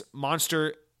 Next,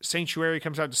 Monster Sanctuary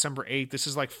comes out December 8th. This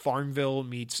is like Farmville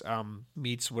meets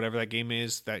whatever that game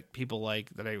is that people like,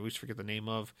 that I always forget the name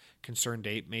of. Concerned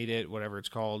Ape made it, whatever it's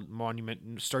called.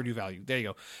 Monument, Stardew Valley. There you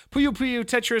go. Puyo Puyo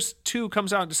Tetris 2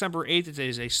 comes out December 8th. It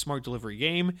is a smart delivery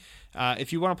game.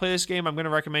 If you want to play this game, I'm going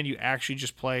to recommend you actually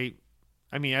just play.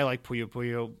 I mean, I like Puyo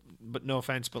Puyo, but no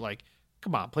offense, but like,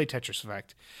 come on, play Tetris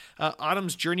Effect.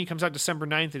 Autumn's Journey comes out December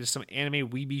 9th. It is some anime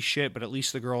weeby shit, but at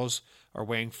least the girls are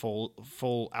wearing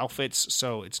full outfits,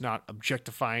 so it's not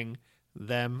objectifying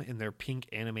them in their pink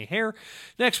anime hair.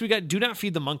 Next, we got Do Not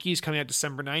Feed the Monkeys coming out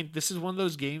December 9th. This is one of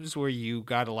those games where you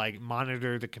got to like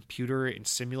monitor the computer and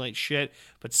simulate shit,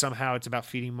 but somehow it's about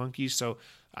feeding monkeys. So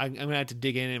I'm going to have to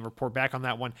dig in and report back on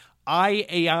that one.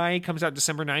 IAI comes out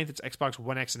December 9th. It's Xbox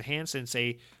One X enhanced, and it's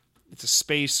a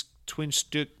space twin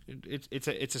stick. It's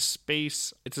a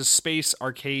space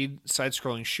arcade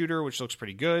side-scrolling shooter, which looks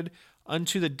pretty good.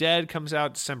 Unto the Dead comes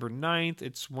out December 9th.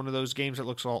 It's one of those games that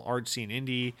looks all artsy and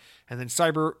indie. And then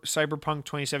Cyberpunk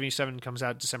 2077 comes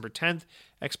out December 10th.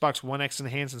 Xbox One X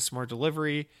enhanced and smart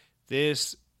delivery.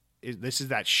 This is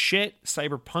that shit.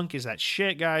 Cyberpunk is that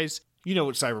shit, guys. You know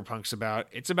what Cyberpunk's about.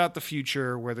 It's about the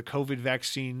future where the COVID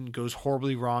vaccine goes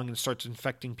horribly wrong and starts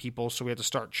infecting people, so we have to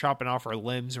start chopping off our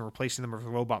limbs and replacing them with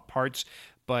robot parts.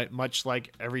 But much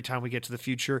like every time we get to the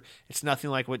future, it's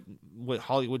nothing like what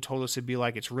Hollywood told us it'd be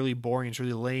like. It's really boring. It's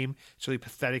really lame. It's really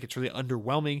pathetic. It's really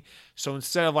underwhelming. So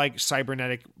instead of like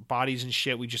cybernetic bodies and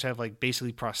shit, we just have like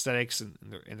basically prosthetics, and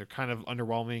they're kind of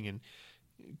underwhelming. And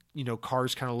you know,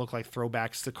 cars kind of look like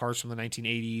throwbacks to cars from the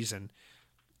 1980s, and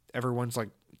everyone's like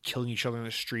killing each other in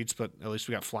the streets. But at least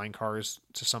we got flying cars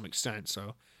to some extent.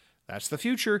 So that's the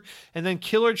future. And then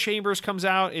Killer Chambers comes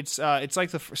out. It's like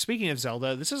speaking of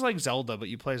Zelda, this is like Zelda, but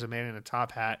you play as a man in a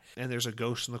top hat, and there's a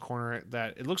ghost in the corner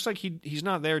that it looks like he's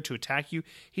not there to attack you.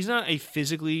 He's not a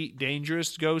physically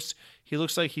dangerous ghost. He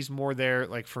looks like he's more there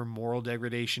like for moral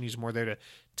degradation. He's more there to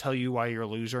tell you why you're a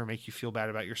loser and make you feel bad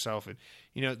about yourself. And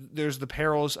you know, there's the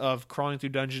perils of crawling through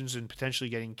dungeons and potentially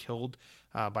getting killed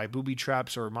by booby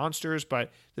traps or monsters.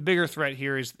 But the bigger threat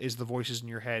here is the voices in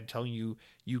your head telling you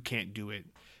you can't do it.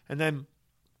 And then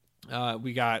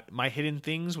we got My Hidden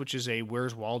Things, which is a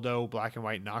Where's Waldo black and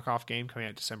white knockoff game coming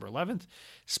out December 11th.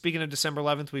 Speaking of December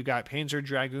 11th, we've got Panzer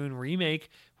Dragoon Remake,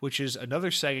 which is another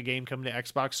Sega game coming to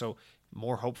Xbox, so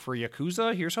more hope for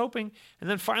Yakuza. Here's hoping. And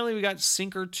then finally, we got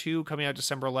Sinker 2 coming out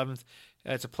December 11th.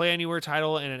 It's a Play Anywhere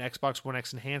title and an Xbox One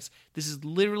X enhanced. This is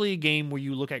literally a game where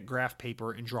you look at graph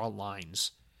paper and draw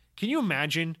lines. Can you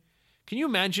imagine?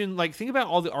 Like, think about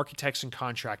all the architects and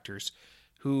contractors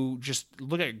who just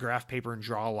look at graph paper and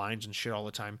draw lines and shit all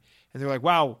the time. And they're like,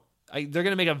 wow, they're going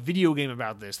to make a video game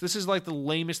about this. This is like the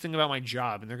lamest thing about my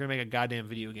job, and they're going to make a goddamn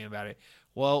video game about it.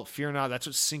 Well, fear not. That's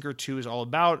what Sinker 2 is all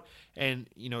about. And,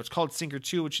 you know, it's called Sinker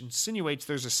 2, which insinuates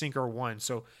there's a Sinker 1.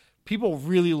 So people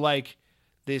really like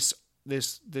this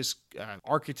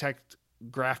architect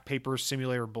graph paper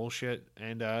simulator bullshit.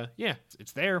 And yeah,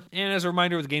 it's there. And as a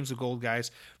reminder of the Games of Gold,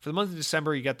 guys, for the month of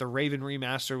December, you got the Raven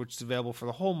Remaster, which is available for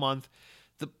the whole month.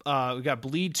 We got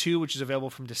Bleed 2, which is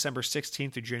available from December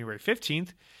 16th through January 15th.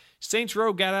 Saints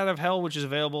Row Gat Out of Hell, which is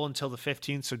available until the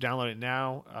 15th, so download it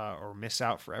now or miss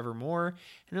out forevermore.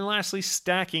 And then lastly,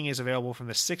 Stacking is available from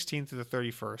the 16th to the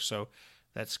 31st, so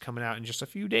that's coming out in just a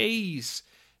few days.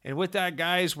 And with that,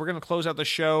 guys, we're going to close out the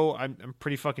show. I'm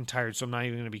pretty fucking tired, so I'm not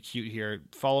even going to be cute here.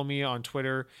 Follow me on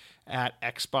Twitter at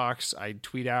Xbox. I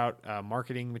tweet out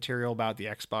marketing material about the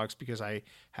Xbox because I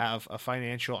have a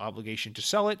financial obligation to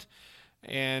sell it.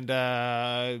 And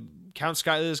Count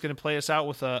Skyler is going to play us out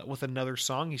with another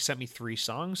song. He sent me 3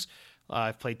 songs.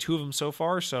 I've played 2 of them so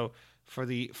far. So for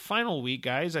the final week,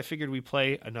 guys, I figured we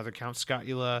play another Count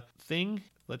Skyler thing.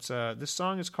 This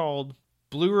song is called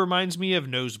Blue Reminds Me of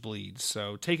Nosebleeds.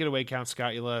 So take it away, Count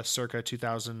Skyler, circa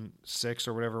 2006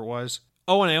 or whatever it was.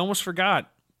 Oh, and I almost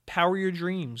forgot. Power Your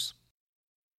Dreams.